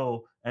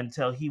little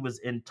until he was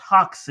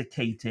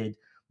intoxicated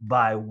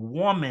by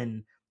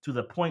woman to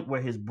the point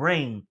where his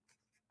brain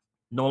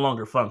no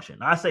longer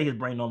functioned. I say his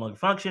brain no longer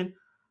functioned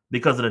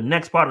because of the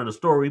next part of the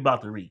story we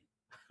about to read.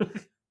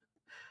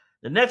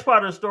 The next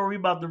part of the story we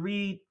about to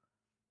read,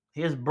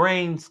 his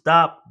brain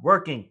stopped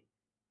working.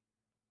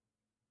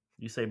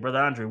 You say, Brother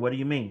Andre, what do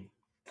you mean?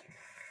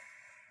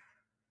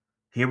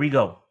 Here we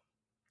go.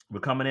 We're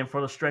coming in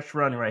for the stretch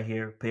run right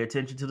here. Pay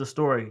attention to the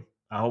story.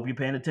 I hope you're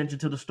paying attention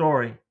to the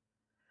story.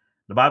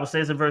 The Bible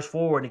says in verse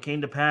 4, and it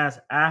came to pass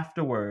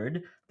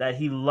afterward that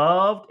he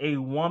loved a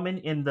woman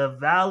in the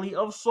valley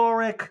of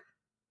Sorek.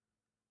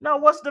 Now,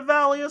 what's the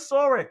valley of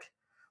Sorek?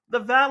 The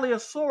valley of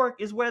Sorek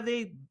is where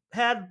they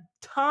had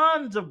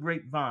tons of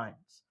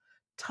grapevines.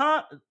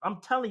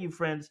 I'm telling you,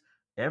 friends,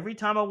 every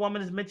time a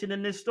woman is mentioned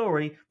in this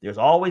story, there's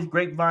always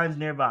grapevines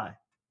nearby.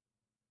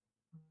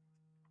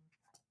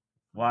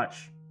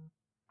 Watch.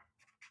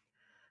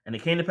 And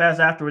it came to pass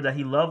afterward that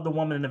he loved the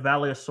woman in the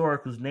valley of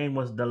Sorek, whose name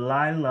was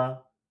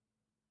Delilah.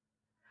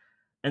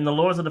 And the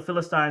lords of the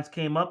Philistines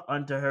came up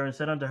unto her and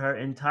said unto her,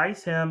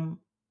 entice him.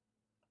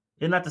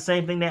 Isn't that the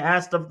same thing they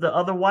asked of the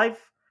other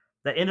wife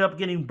that ended up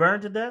getting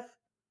burned to death?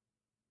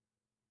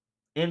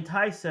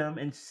 Entice him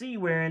and see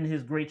wherein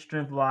his great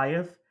strength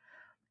lieth,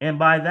 and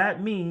by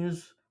that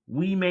means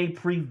we may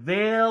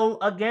prevail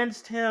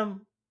against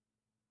him.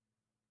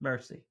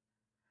 Mercy.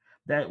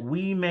 That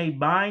we may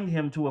bind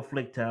him to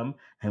afflict him,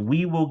 and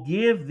we will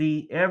give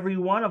thee every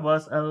one of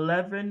us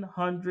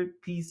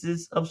 1,100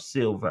 pieces of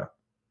silver.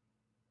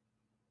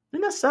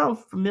 Doesn't that sound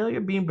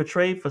familiar, being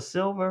betrayed for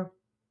silver?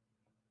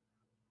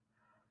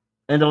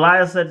 And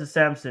Delilah said to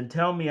Samson,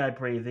 tell me, I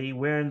pray thee,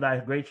 wherein thy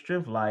great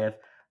strength lieth,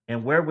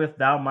 and wherewith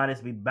thou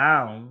mightest be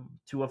bound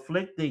to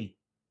afflict thee.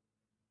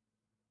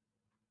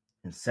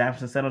 And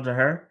Samson said unto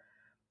her,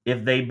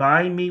 if they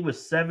bind me with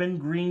 7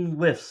 green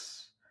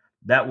withs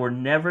that were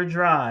never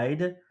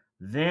dried,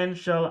 then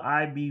shall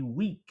I be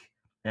weak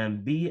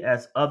and be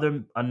as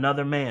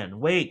another man.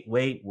 Wait.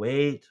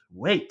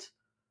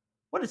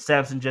 What did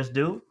Samson just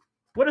do?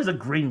 What is a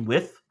green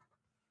with?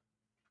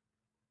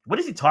 What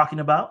is he talking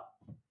about?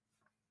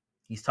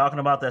 He's talking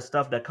about that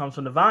stuff that comes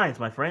from the vines,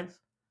 my friends.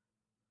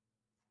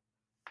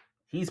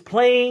 He's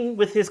playing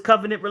with his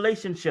covenant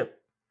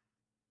relationship.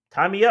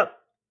 Tie me up.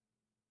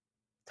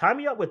 Tie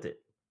me up with it.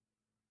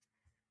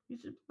 He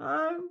said,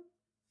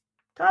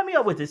 tie me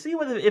up with it. See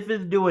if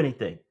it'll do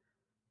anything.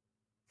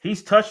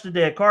 He's touched the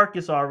dead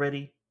carcass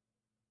already,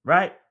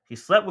 right? He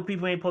slept with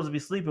people he ain't supposed to be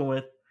sleeping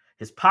with.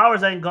 His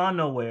powers ain't gone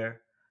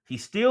nowhere.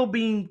 He's still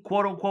being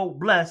quote unquote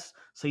blessed.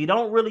 So you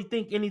don't really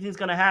think anything's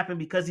going to happen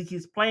because he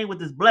keeps playing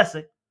with his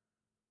blessing.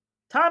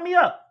 Tie me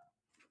up.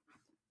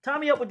 Tie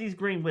me up with these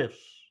green whips.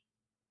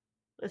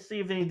 Let's see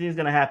if anything's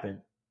going to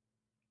happen.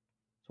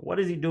 So what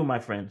does he do, my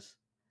friends?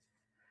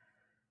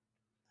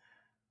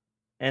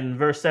 And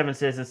verse 7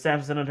 says, and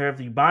Samson said unto her,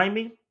 if you bind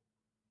me,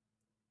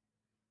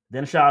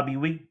 then shall I be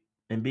weak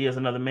and be as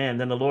another man.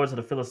 Then the lords of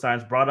the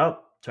Philistines brought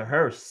up to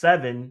her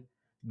 7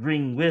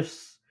 green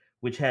withs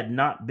which had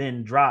not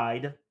been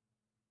dried,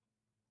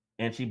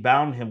 and she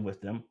bound him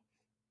with them.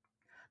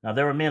 Now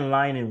there were men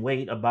lying in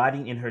wait,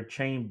 abiding in her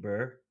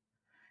chamber.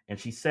 And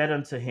she said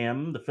unto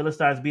him, the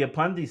Philistines be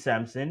upon thee,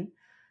 Samson.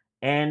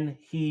 And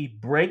he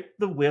brake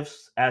the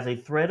withs as a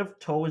thread of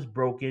tow is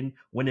broken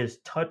when it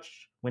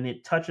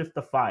toucheth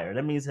the fire.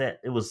 That means that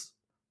it was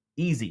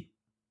easy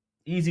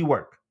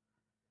work.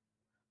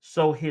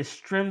 So his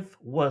strength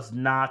was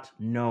not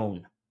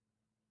known.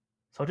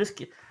 So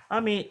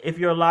if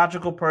you're a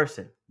logical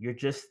person, you're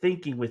just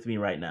thinking with me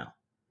right now.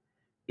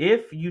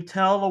 If you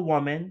tell a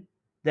woman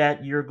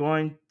that you're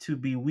going to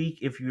be weak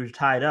if you're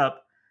tied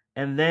up,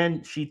 and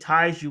then she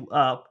ties you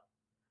up,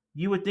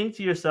 you would think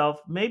to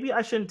yourself, maybe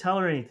I shouldn't tell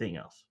her anything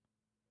else,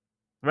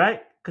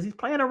 right? Because he's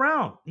playing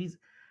around.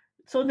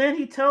 So then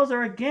he tells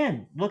her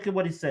again. Look at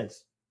what he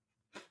says.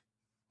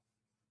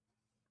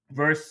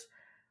 Verse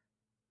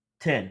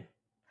 10.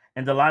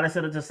 And Delilah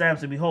said unto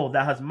Samson, behold,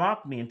 thou hast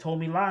mocked me and told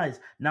me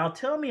lies. Now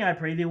tell me, I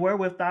pray thee,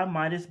 wherewith thou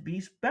mightest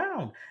be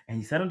bound. And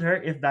he said unto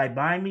her, if thou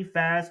bind me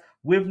fast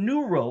with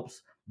new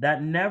ropes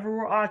that never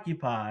were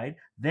occupied,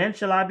 then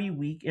shall I be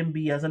weak and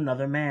be as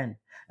another man.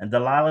 And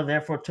Delilah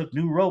therefore took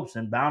new ropes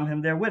and bound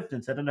him therewith,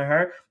 and said unto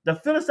her, the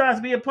Philistines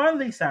be upon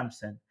thee,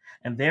 Samson.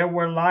 And there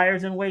were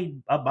liars in wait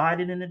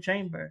abiding in the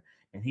chamber,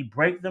 and he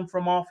brake them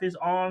from off his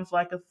arms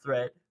like a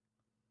thread.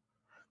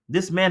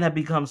 This man had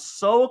become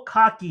so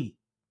cocky.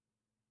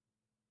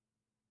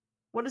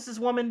 What is this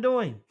woman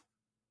doing?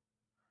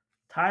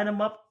 Tied him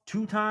up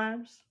 2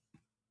 times.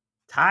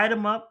 Tied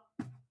him up.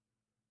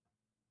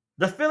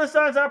 The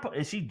Philistines are.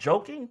 Is she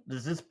joking?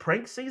 Is this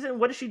prank season?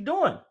 What is she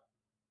doing?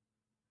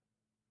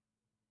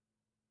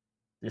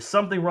 There's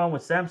something wrong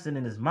with Samson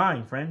in his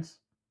mind, friends.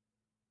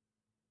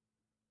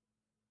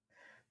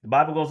 The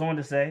Bible goes on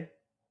to say,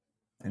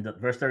 in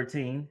verse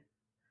 13,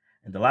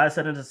 and Delilah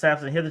said unto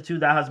Samson, hitherto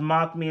thou hast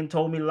mocked me and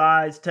told me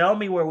lies. Tell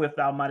me wherewith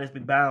thou mightest be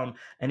bound.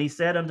 And he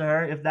said unto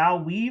her, if thou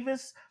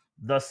weavest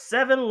the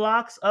 7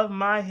 locks of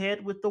my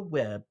head with the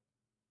web.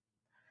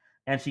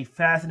 And she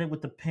fastened it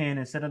with the pin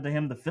and said unto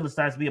him, the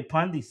Philistines be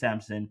upon thee,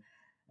 Samson.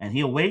 And he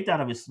awaked out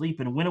of his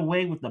sleep and went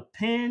away with the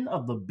pin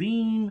of the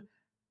beam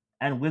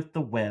and with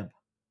the web.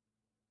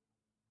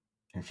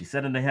 And she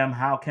said unto him,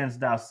 how canst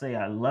thou say,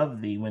 I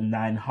love thee, when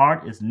thine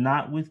heart is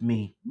not with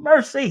me?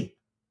 Mercy!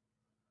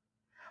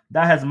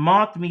 Thou hast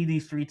mocked me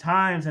these 3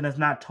 times, and hast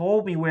not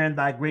told me wherein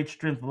thy great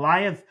strength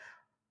lieth.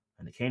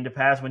 And it came to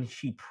pass, when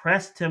she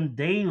pressed him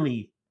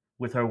daily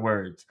with her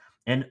words,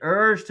 and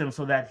urged him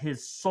so that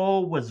his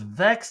soul was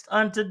vexed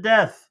unto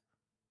death.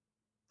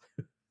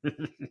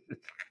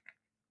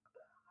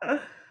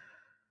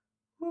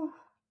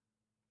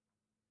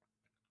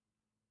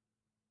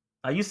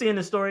 Are you seeing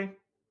this story?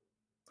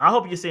 I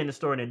hope you're seeing the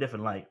story in a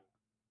different light,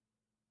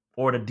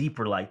 or the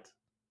deeper light.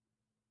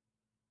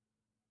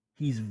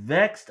 He's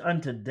vexed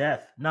unto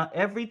death. Now,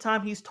 every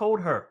time he's told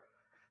her,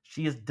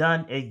 she has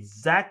done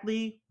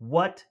exactly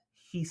what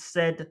he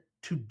said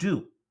to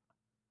do.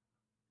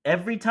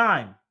 Every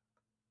time.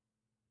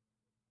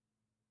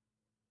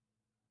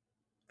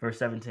 Verse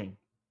 17.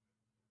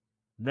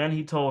 Then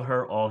he told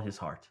her all his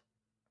heart.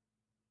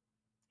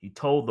 He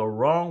told the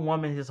wrong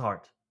woman his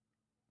heart.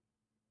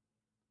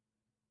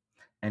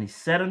 And he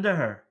said unto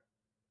her,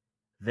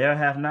 there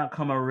hath not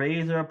come a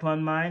razor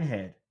upon mine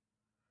head,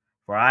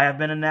 for I have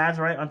been a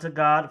Nazarite unto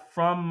God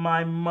from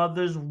my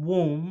mother's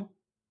womb.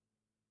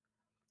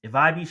 If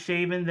I be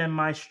shaven, then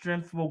my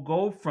strength will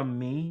go from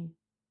me,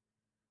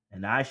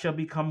 and I shall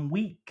become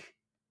weak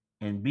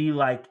and be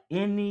like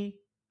any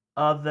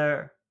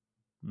other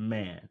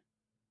man.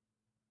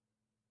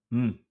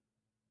 Now,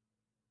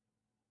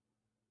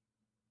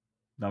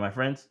 my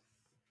friends,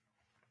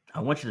 I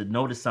want you to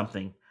notice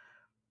something.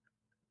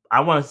 I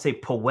want to say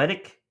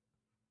poetic,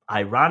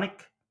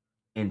 ironic,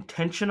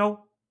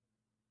 intentional.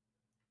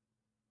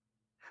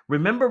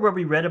 Remember where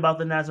we read about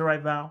the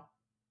Nazirite vow?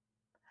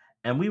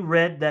 And we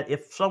read that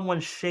if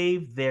someone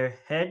shaved their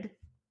head,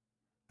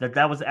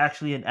 that was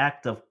actually an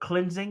act of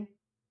cleansing.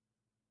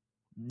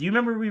 Do you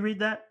remember we read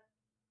that?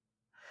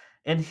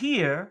 And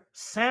here,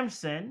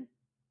 Samson,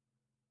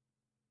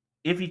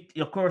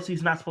 of course,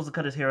 he's not supposed to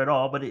cut his hair at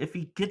all, but if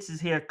he gets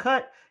his hair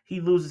cut, he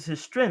loses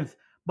his strength.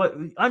 But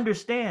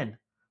understand,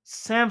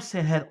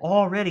 Samson had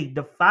already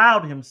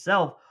defiled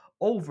himself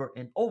over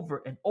and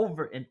over and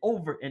over and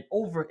over and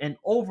over and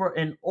over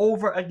and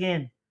over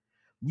again.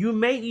 You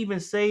may even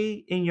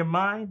say in your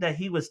mind that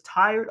he was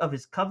tired of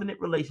his covenant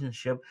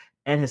relationship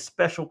and his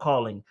special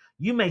calling.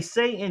 You may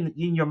say in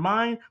your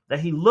mind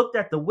that he looked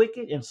at the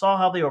wicked and saw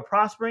how they were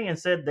prospering and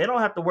said, they don't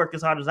have to work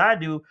as hard as I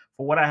do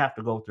for what I have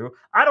to go through.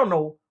 I don't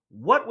know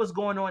what was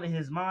going on in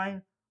his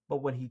mind,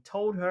 but when he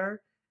told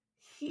her,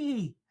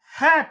 he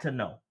had to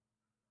know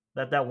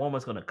that woman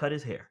was going to cut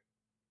his hair.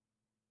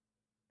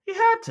 He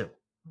had to.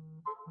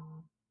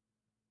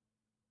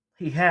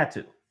 He had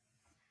to.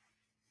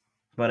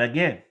 But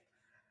again,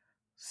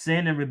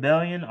 sin and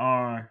rebellion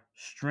are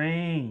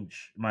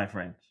strange, my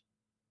friends.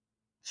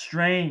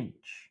 Strange.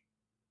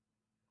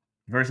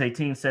 Verse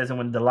 18 says, and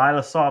when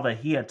Delilah saw that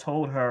he had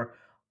told her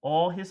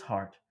all his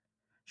heart,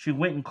 she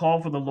went and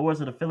called for the lords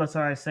of the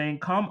Philistines, saying,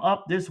 come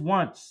up this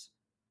once,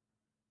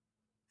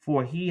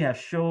 for he hath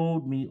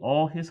showed me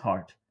all his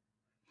heart.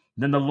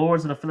 Then the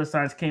lords of the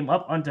Philistines came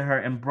up unto her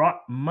and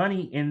brought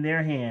money in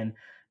their hand,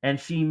 and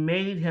she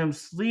made him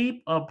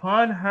sleep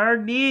upon her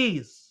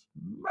knees.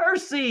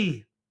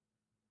 Mercy!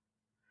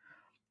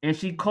 And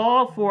she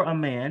called for a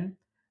man,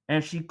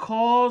 and she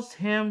caused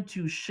him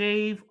to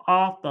shave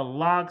off the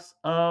locks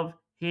of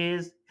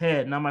his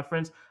head. Now, my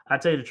friends, I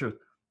tell you the truth.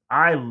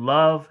 I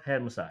love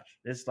head massage.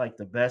 It's like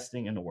the best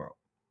thing in the world.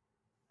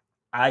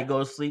 I go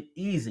to sleep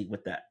easy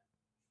with that.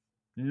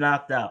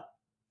 Knocked out.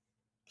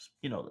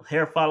 The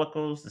hair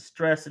follicles, the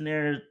stress in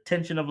there,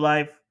 tension of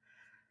life.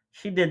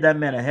 She did that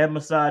man a head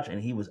massage,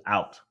 and he was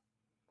out.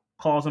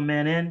 Calls a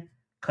man in,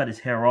 cut his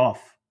hair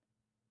off.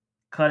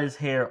 Cut his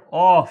hair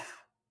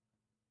off.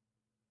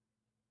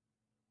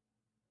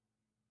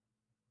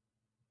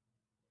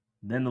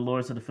 Then the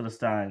lords of the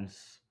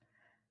Philistines.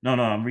 No,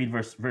 I'm reading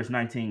verse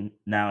 19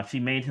 now. She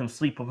made him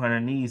sleep upon her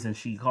knees, and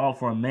she called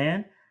for a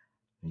man.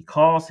 He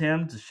caused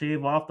him to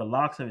shave off the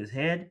locks of his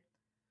head,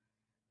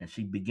 and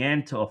she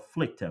began to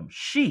afflict him.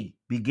 She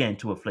began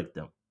to afflict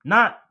him.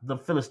 Not the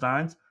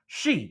Philistines.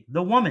 She,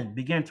 the woman,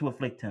 began to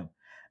afflict him,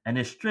 and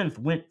his strength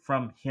went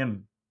from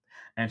him.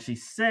 And she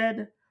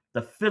said,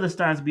 the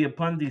Philistines be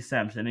upon thee,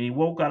 Samson. And he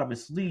woke out of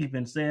his sleep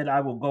and said, I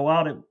will go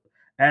out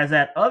as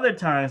at other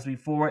times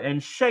before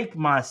and shake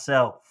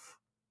myself.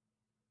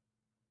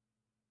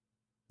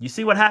 You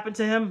see what happened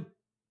to him?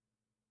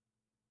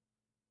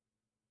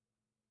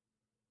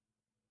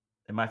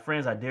 And my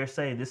friends, I dare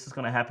say this is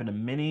going to happen to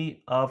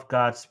many of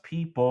God's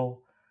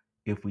people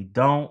if we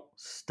don't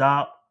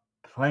stop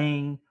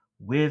playing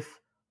with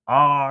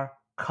our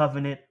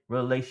covenant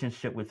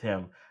relationship with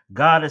Him.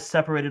 God has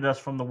separated us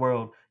from the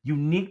world,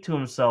 unique to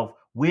Himself,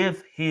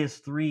 with His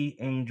three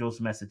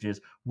angels' messages,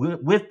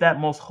 with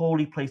that most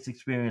holy place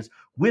experience,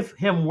 with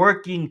Him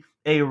working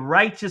a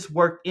righteous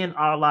work in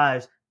our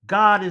lives.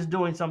 God is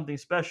doing something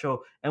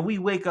special, and we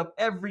wake up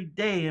every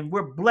day and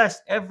we're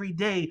blessed every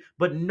day,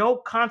 but no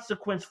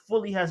consequence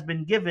fully has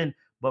been given.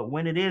 But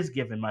when it is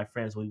given, my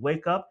friends, we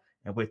wake up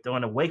and we're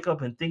going to wake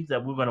up and think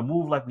that we're going to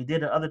move like we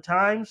did at other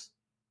times.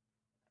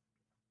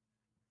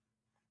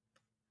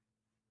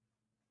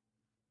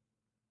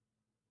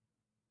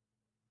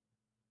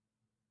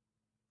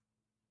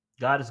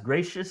 God is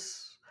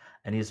gracious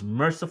and He's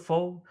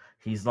merciful.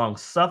 He's long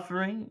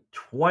suffering,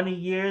 20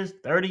 years,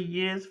 30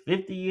 years,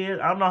 50 years.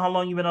 I don't know how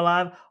long you've been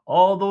alive,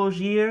 all those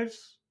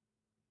years.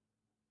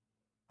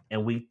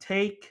 And we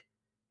take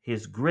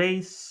His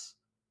grace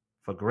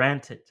for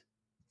granted.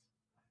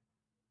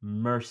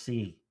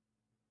 Mercy.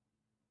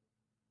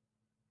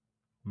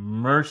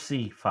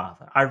 Mercy,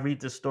 Father. I read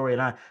this story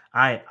and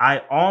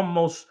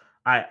I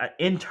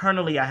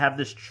internally I have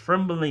this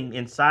trembling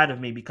inside of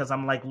me because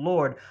I'm like,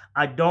 Lord,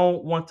 I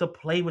don't want to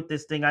play with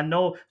this thing. I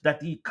know that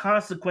the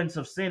consequence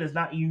of sin is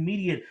not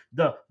immediate.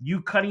 The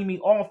you cutting me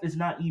off is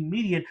not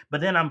immediate,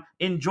 but then I'm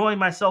enjoying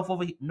myself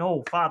over here.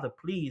 No, Father,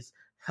 please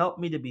help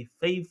me to be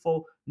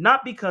faithful,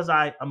 not because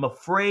I am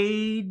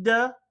afraid,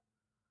 but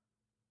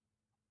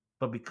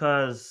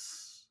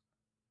because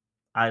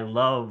I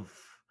love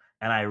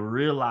and I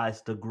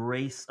realize the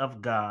grace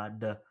of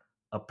God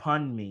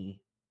upon me.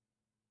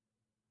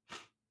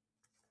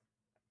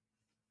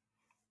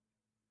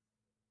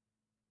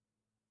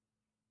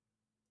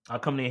 I'll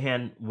come to your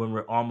hand when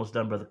we're almost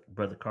done,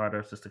 brother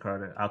Carter, sister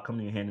Carter. I'll come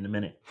to your hand in a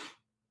minute.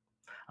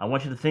 I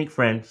want you to think,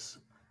 friends.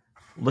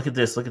 Look at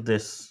this. Look at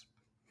this.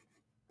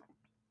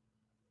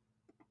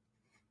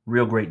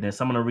 Real greatness.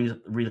 I'm going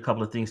to read a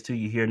couple of things to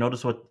you here.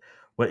 Notice what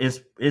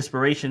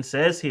inspiration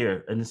says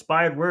here. An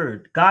inspired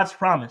word. God's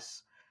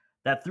promise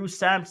that through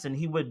Samson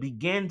he would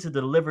begin to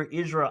deliver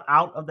Israel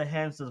out of the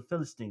hands of the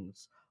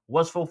Philistines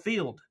was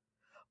fulfilled.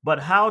 But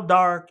how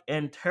dark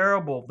and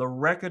terrible the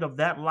record of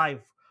that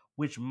life,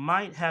 which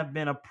might have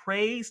been a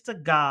praise to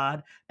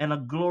God and a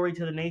glory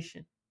to the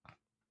nation.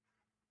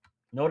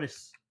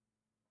 Notice,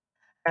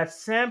 had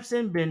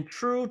Samson been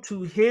true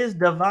to his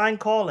divine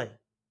calling,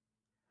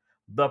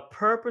 the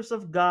purpose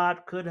of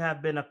God could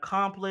have been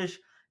accomplished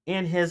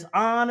in his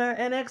honor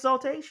and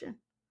exaltation.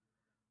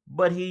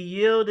 But he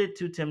yielded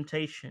to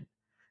temptation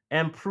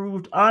and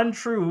proved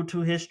untrue to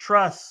his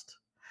trust.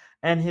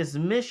 And his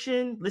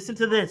mission, listen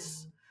to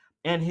this,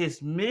 and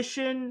his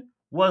mission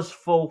was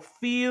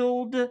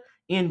fulfilled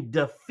in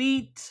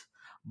defeat,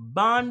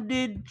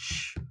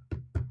 bondage,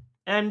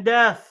 and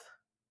death.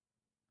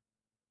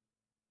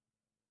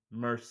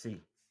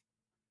 Mercy.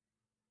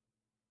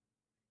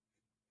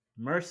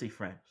 Mercy,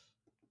 friends.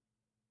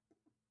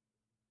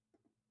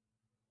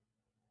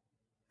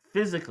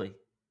 Physically,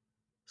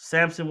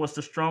 Samson was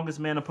the strongest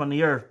man upon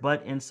the earth,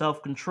 but in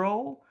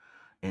self-control,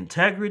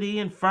 integrity,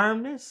 and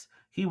firmness,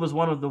 he was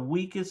one of the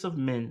weakest of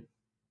men.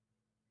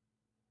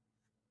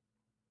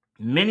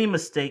 Many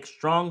mistake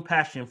strong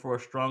passion for a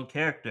strong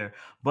character,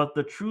 but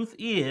the truth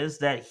is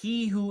that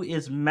he who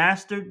is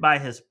mastered by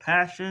his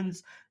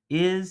passions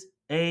is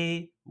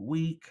a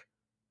weak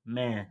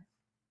man.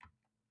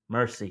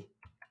 Mercy.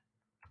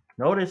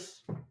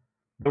 Notice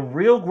the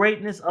real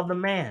greatness of the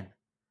man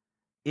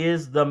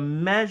is the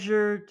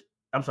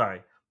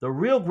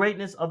real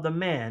greatness of the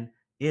man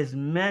is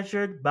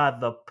measured by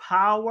the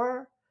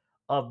power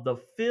of the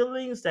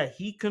feelings that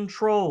he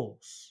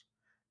controls,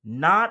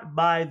 not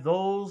by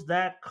those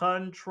that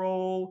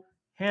control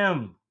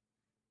him.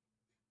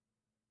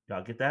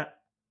 Y'all get that?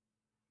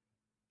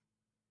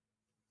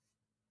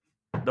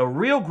 The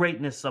real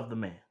greatness of the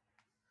man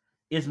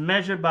is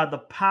measured by the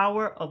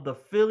power of the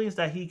feelings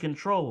that he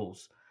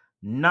controls,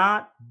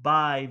 not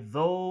by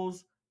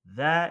those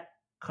that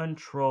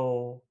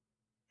control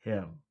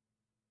him.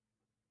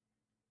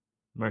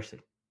 Mercy.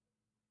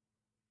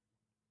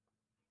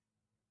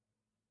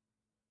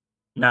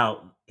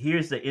 Now,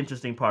 here's the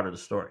interesting part of the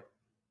story,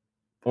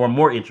 or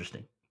more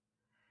interesting.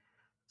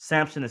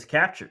 Samson is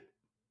captured.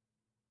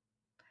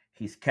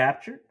 He's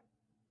captured.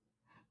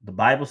 The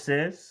Bible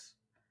says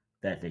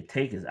that they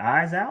take his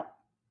eyes out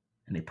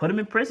and they put him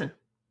in prison.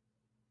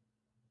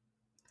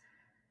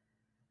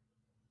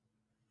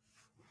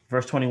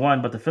 Verse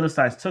 21, but the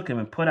Philistines took him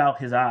and put out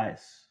his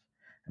eyes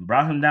and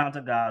brought him down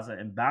to Gaza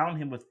and bound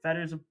him with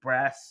fetters of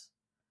brass.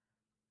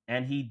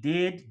 And he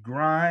did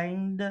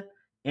grind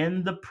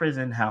in the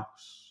prison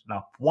house.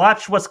 Now,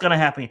 watch what's going to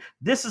happen.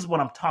 This is what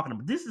I'm talking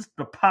about. This is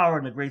the power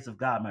and the grace of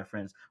God, my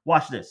friends.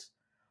 Watch this.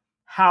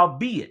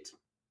 Howbeit,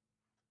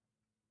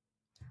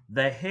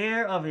 the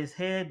hair of his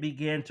head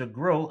began to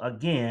grow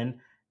again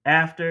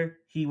after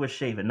he was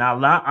shaven. Now,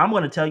 I'm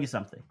going to tell you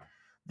something.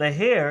 The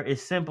hair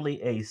is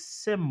simply a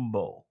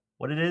symbol.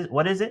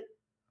 What is it?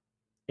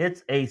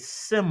 It's a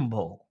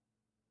symbol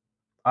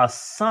a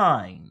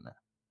sign.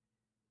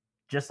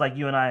 Just like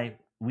you and I,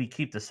 we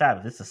keep the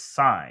Sabbath. It's a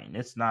sign.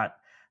 It's not,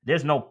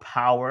 there's no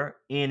power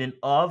in and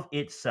of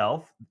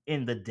itself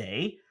in the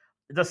day.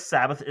 The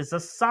Sabbath is a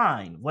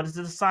sign. What is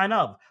it a sign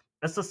of?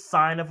 It's a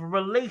sign of a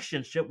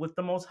relationship with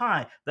the Most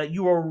High, that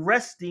you are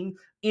resting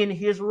in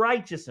his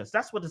righteousness.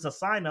 That's what it's a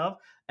sign of.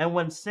 And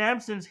when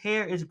Samson's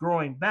hair is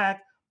growing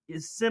back,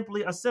 it's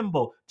simply a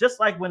symbol. Just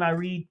like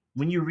when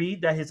you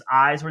read that his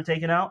eyes were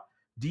taken out,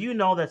 do you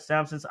know that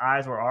Samson's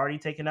eyes were already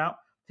taken out?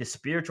 His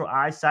spiritual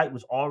eyesight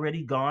was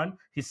already gone.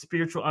 His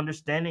spiritual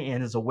understanding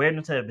and his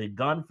awareness had been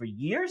gone for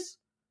years.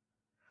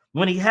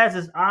 When he has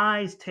his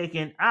eyes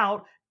taken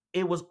out,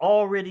 it was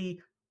already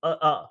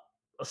a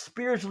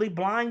spiritually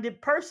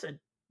blinded person.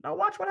 Now,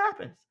 watch what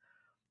happens.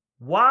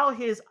 While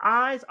his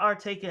eyes are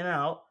taken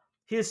out,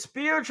 his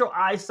spiritual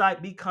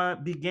eyesight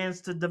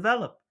begins to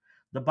develop.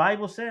 The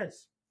Bible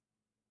says,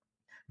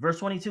 verse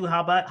 22,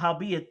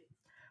 howbeit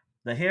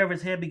the hair of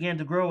his head began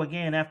to grow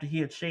again after he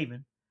had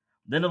shaven.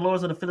 Then the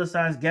lords of the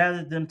Philistines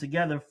gathered them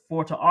together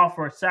for to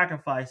offer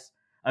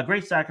a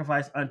great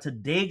sacrifice unto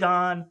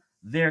Dagon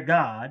their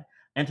god,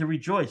 and to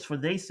rejoice. For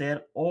they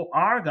said, "O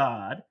our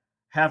God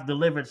have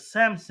delivered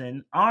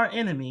Samson, our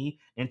enemy,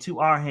 into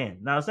our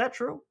hand." Now, is that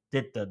true?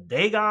 Did the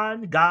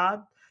Dagon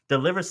god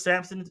deliver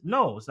Samson?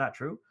 No, it's not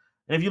true.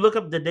 And if you look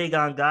up the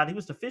Dagon god, he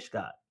was the fish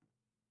god.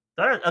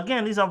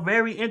 Again, these are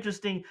very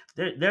interesting.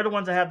 They're the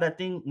ones that have that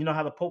thing. You know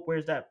how the Pope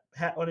wears that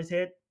hat on his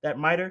head, that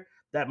mitre?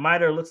 That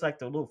mitre looks like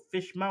the little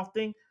fish mouth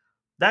thing.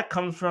 That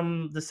comes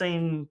from the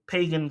same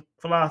pagan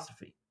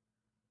philosophy.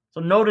 So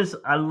notice,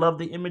 I love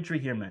the imagery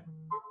here, man.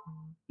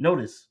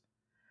 Notice.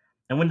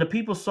 And when the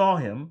people saw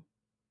him,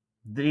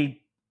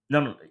 they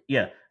no,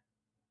 yeah.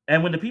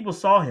 And when the people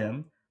saw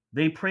him,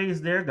 they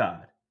praised their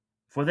God.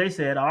 For they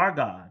said, "Our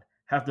God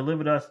hath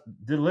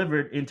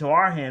delivered into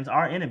our hands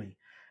our enemy,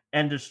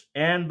 and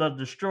the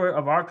destroyer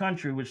of our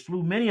country, which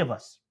slew many of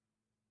us."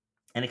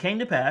 And it came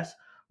to pass,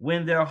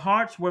 when their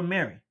hearts were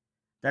merry,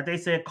 that they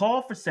said,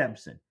 "Call for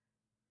Samson,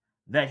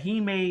 that we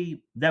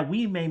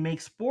may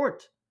make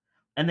sport."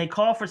 And they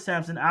called for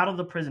Samson out of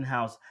the prison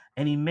house,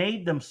 and he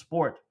made them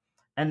sport.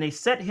 And they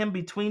set him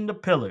between the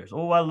pillars.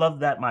 Oh, I love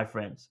that, my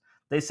friends.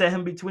 They set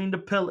him between the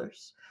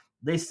pillars.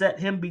 They set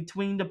him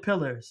between the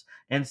pillars.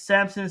 And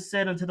Samson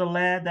said unto the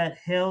lad that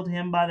held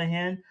him by the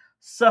hand,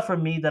 "Suffer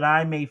me that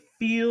I may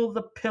feel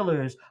the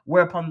pillars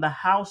whereupon the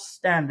house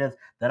standeth,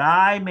 that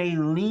I may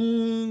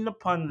lean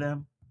upon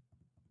them."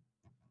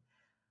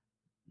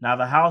 Now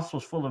the house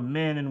was full of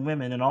men and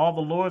women, and all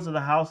the lords of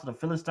the house of the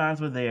Philistines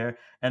were there.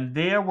 And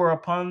there were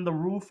upon the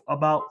roof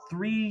about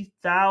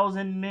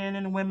 3,000 men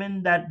and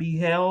women that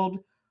beheld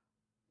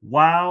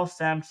while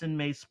Samson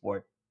made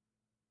sport.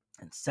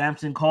 And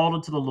Samson called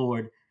unto the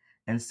Lord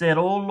and said,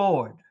 "O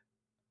Lord,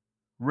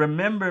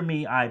 remember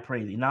me, I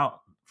pray thee."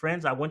 Now,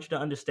 friends, I want you to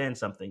understand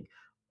something.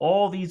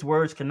 All these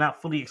words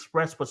cannot fully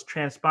express what's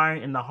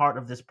transpiring in the heart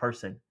of this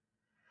person.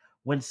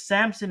 When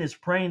Samson is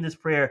praying this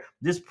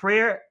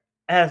prayer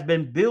has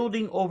been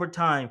building over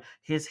time.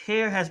 His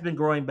hair has been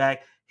growing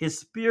back. His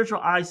spiritual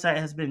eyesight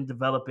has been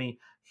developing.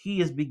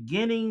 He is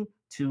beginning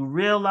to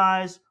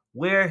realize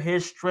where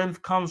his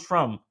strength comes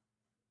from.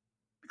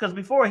 Because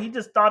before, he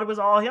just thought it was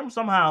all him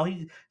somehow.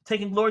 He's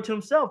taking glory to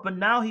himself. But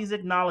now he's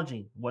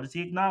acknowledging. What does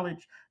he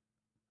acknowledge?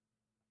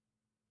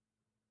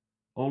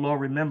 "O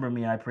Lord, remember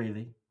me, I pray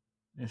thee,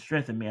 and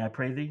strengthen me, I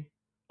pray thee,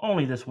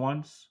 only this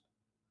once.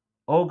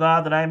 O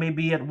God, that I may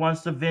be at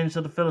once avenged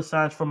of the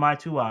Philistines for my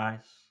two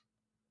eyes."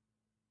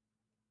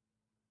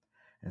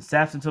 And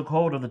Samson took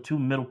hold of the two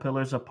middle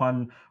pillars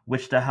upon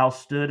which the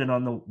house stood, and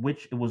on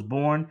which it was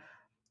borne,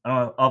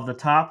 of the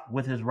top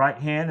with his right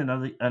hand,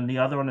 and the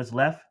other on his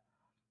left.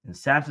 And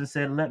Samson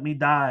said, "Let me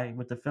die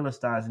with the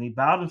Philistines." And he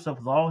bowed himself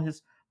with all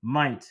his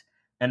might.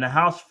 And the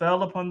house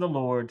fell upon the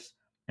lords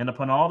and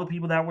upon all the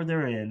people that were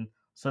therein,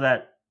 so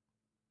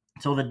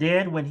the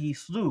dead when he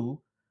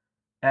slew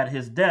at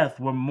his death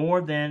were more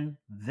than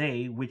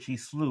they which he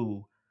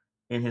slew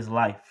in his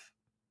life.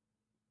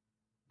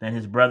 Then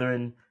his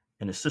brethren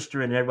and his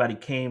sister and everybody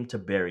came to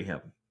bury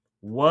him.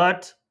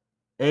 What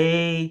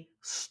a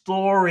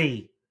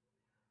story.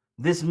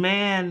 This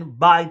man,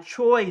 by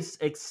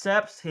choice,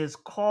 accepts his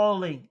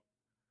calling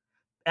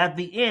at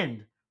the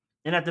end.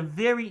 And at the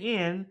very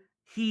end,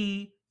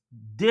 he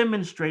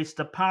demonstrates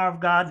the power of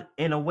God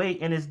in a way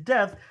in his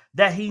death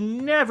that he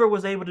never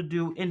was able to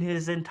do in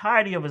his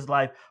entirety of his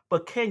life.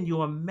 But can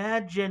you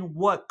imagine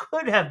what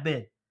could have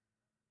been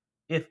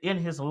if in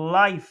his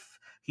life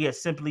he had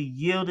simply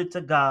yielded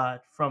to God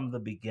from the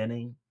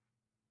beginning?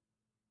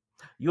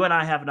 You and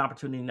I have an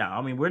opportunity now.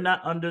 I mean, we're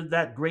not under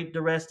that great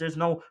duress. There's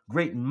no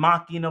great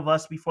mocking of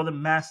us before the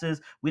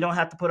masses. We don't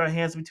have to put our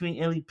hands between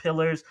any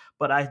pillars.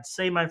 But I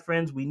say, my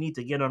friends, we need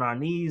to get on our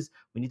knees.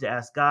 We need to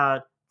ask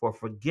God for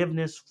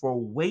forgiveness for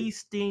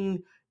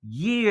wasting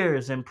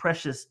years and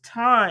precious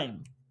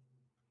time.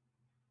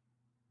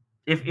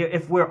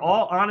 If we're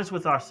all honest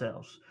with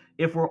ourselves,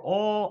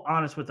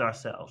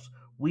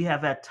 we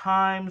have at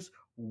times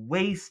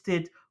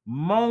wasted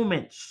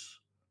moments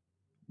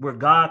where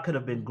God could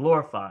have been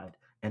glorified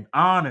and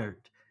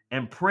honored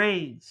and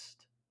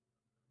praised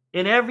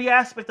in every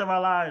aspect of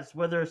our lives,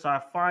 whether it's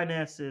our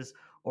finances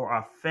or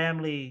our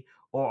family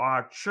or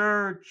our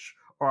church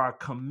or our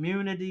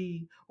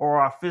community or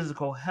our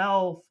physical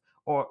health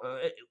or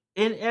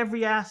in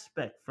every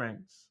aspect,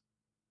 friends,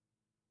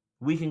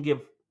 we can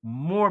give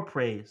more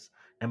praise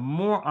and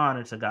more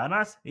honor to God.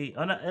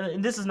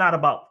 And this is not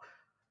about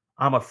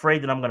I'm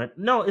afraid that I'm going to.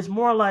 No, it's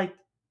more like,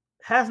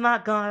 has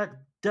not God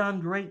done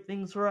great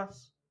things for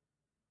us?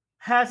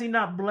 Has he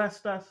not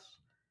blessed us?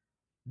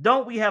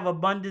 Don't we have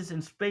abundance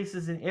in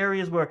spaces and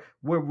areas where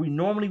we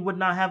normally would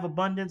not have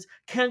abundance?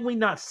 Can we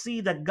not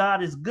see that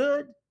God is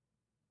good?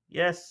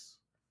 Yes,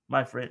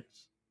 my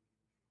friends.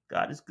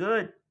 God is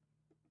good.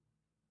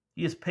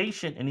 He is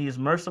patient and he is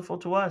merciful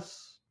to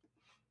us.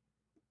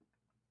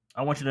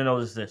 I want you to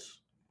notice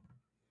this.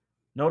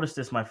 Notice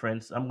this, my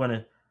friends. We're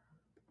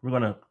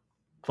going to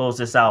close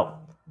this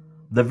out.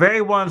 The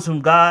very ones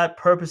whom God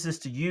purposes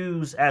to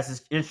use as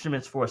his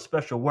instruments for a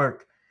special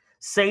work,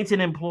 Satan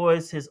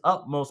employs his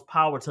utmost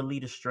power to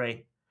lead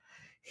astray.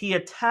 He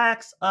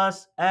attacks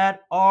us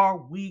at our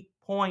weak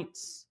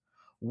points,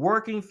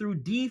 working through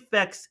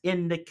defects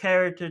in the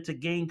character to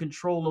gain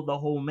control of the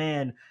whole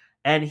man.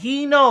 And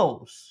he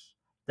knows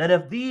that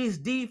if these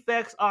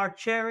defects are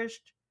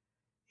cherished,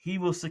 he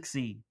will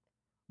succeed.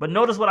 But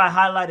notice what I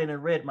highlighted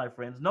in red, my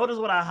friends. Notice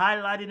what I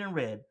highlighted in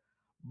red.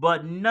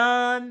 But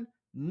none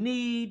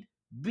need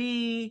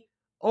be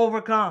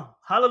overcome.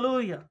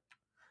 Hallelujah.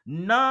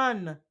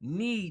 None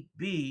need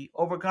be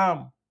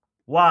overcome.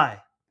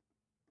 Why?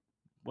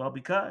 Well,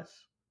 because,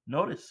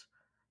 notice,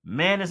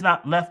 man is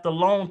not left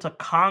alone to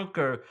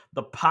conquer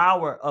the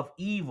power of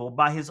evil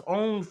by his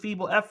own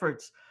feeble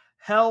efforts.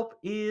 Help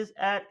is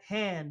at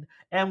hand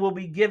and will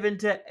be given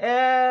to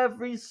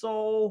every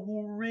soul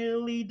who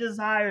really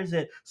desires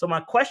it. So my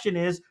question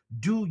is,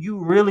 do you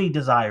really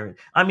desire it?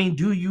 I mean,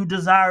 do you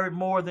desire it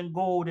more than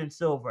gold and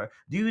silver?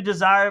 Do you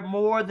desire it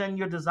more than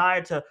your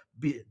desire to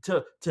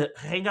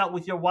hang out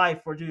with your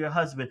wife or to your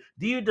husband?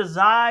 Do you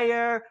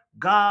desire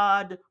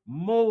God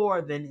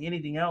more than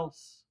anything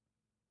else?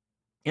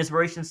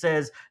 Inspiration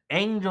says,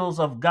 angels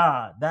of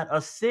God that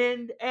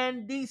ascend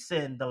and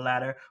descend the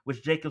ladder,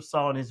 which Jacob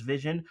saw in his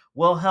vision,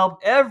 will help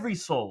every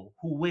soul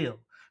who will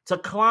to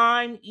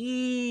climb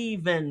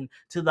even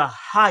to the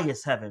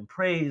highest heaven.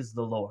 Praise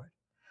the Lord.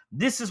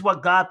 This is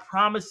what God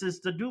promises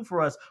to do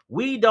for us.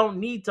 We don't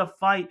need to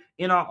fight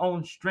in our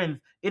own strength.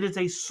 It is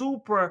a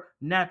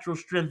supernatural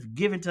strength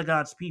given to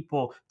God's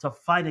people to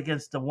fight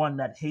against the one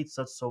that hates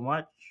us so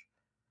much.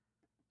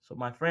 So,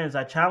 my friends,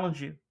 I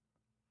challenge you.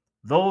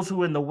 Those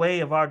who are in the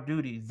way of our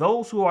duty,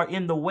 those who are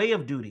in the way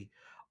of duty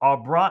are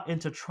brought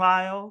into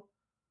trial,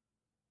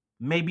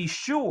 may be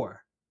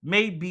sure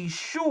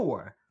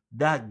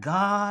that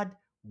God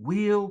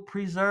will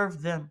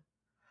preserve them.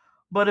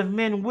 But if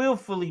men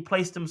willfully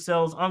place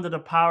themselves under the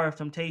power of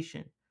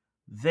temptation,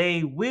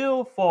 they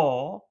will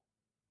fall,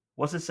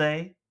 what's it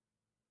say?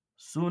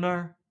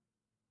 Sooner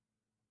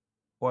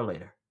or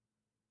later.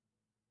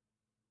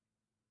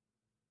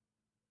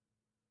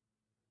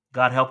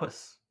 God help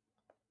us.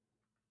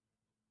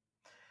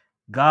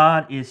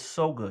 God is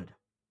so good.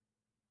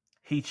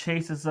 He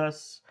chases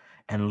us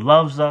and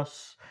loves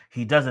us.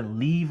 He doesn't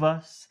leave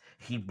us.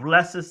 He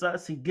blesses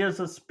us. He gives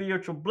us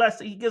spiritual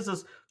blessing. He gives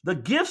us the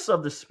gifts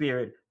of the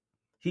Spirit.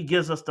 He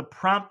gives us the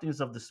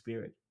promptings of the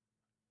Spirit.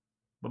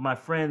 But my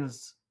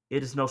friends,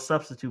 it is no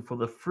substitute for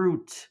the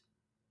fruit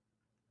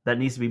that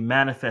needs to be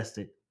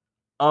manifested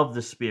of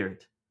the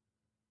Spirit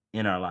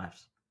in our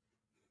lives.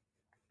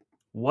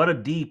 What a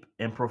deep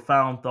and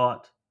profound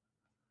thought.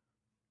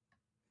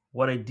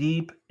 What a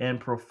deep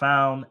and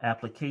profound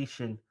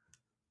application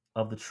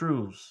of the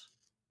truths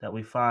that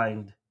we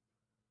find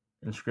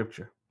in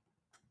Scripture.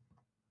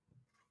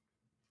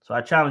 So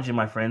I challenge you,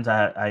 my friends.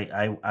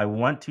 I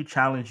want to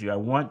challenge you. I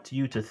want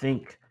you to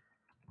think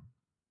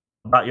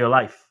about your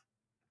life.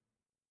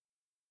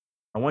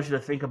 I want you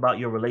to think about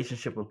your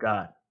relationship with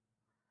God.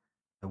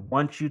 I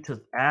want you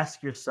to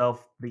ask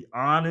yourself the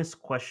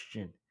honest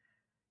question.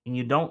 And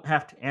you don't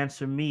have to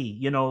answer me,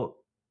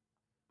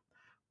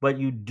 but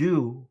you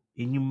do,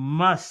 and you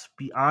must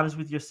be honest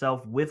with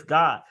yourself, with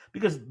God.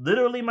 Because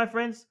literally, my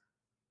friends,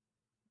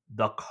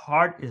 the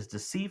heart is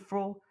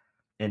deceitful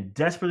and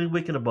desperately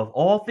wicked above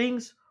all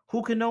things.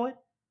 Who can know it?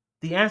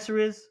 The answer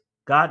is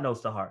God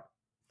knows the heart.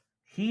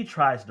 He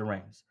tries the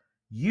reins.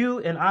 You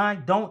and I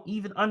don't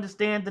even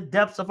understand the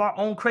depths of our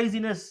own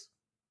craziness.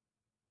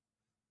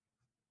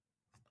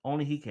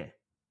 Only he can.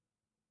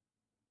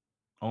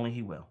 Only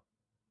he will.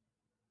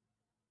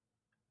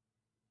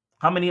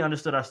 How many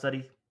understood our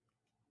study?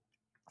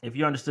 If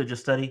you understood your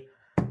study,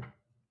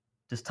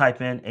 just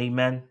type in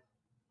amen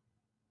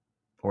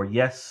or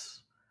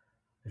yes.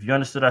 If you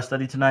understood our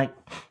study tonight,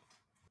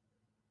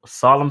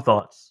 solemn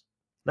thoughts.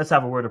 Let's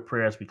have a word of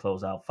prayer as we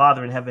close out.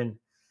 Father in heaven,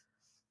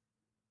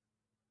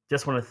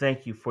 just want to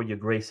thank you for your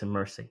grace and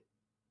mercy. I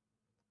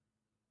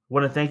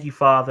want to thank you,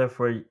 Father,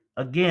 for,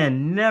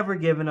 again, never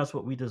giving us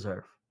what we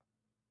deserve,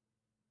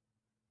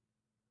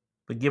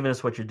 but giving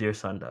us what your dear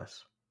Son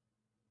does.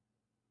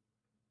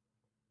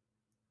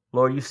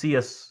 Lord, you see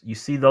us. You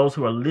see those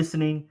who are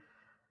listening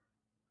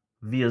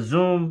via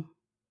Zoom,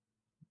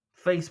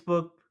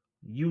 Facebook,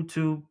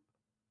 YouTube,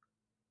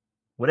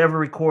 whatever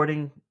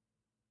recording.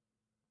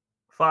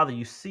 Father,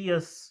 you see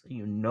us.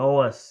 You know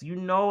us. You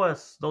know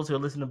us. Those who are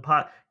listening to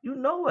pod, you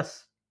know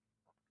us.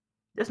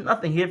 There's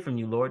nothing hid from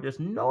you, Lord. There's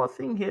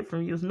nothing hid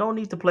from you. There's no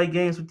need to play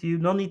games with you.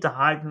 No need to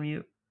hide from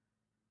you.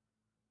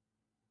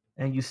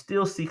 And you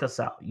still seek us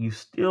out. You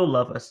still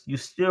love us. You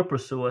still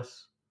pursue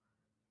us.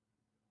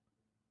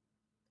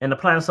 And the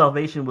plan of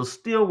salvation will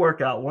still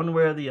work out one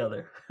way or the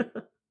other.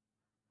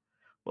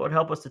 Lord,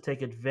 help us to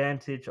take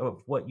advantage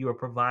of what you are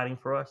providing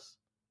for us.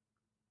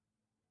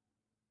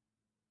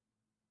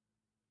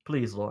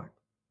 Please, Lord.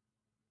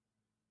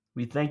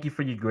 We thank you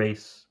for your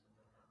grace.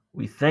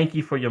 We thank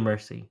you for your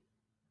mercy.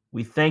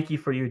 We thank you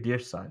for your dear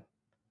Son.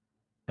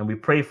 And we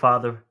pray,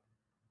 Father,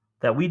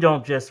 that we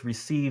don't just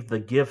receive the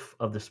gift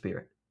of the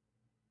Spirit,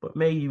 but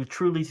may you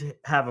truly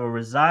have a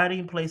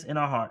residing place in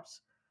our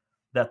hearts,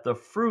 that the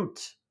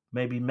fruit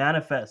may be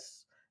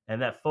manifest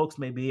and that folks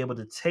may be able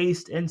to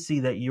taste and see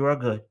that you are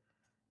good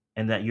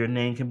and that your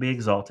name can be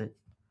exalted.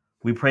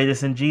 We pray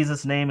this in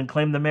Jesus' name and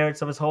claim the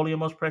merits of his holy and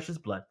most precious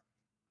blood.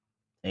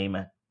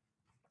 Amen.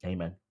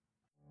 Amen.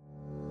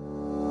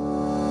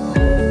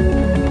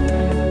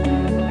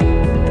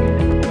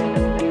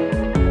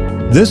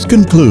 This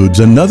concludes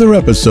another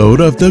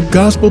episode of The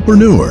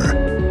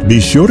Gospelpreneur.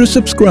 Be sure to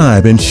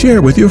subscribe and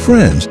share with your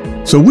friends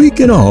so we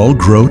can all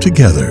grow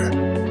together.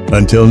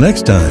 Until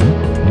next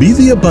time, be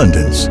the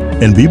abundance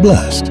and be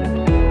blessed.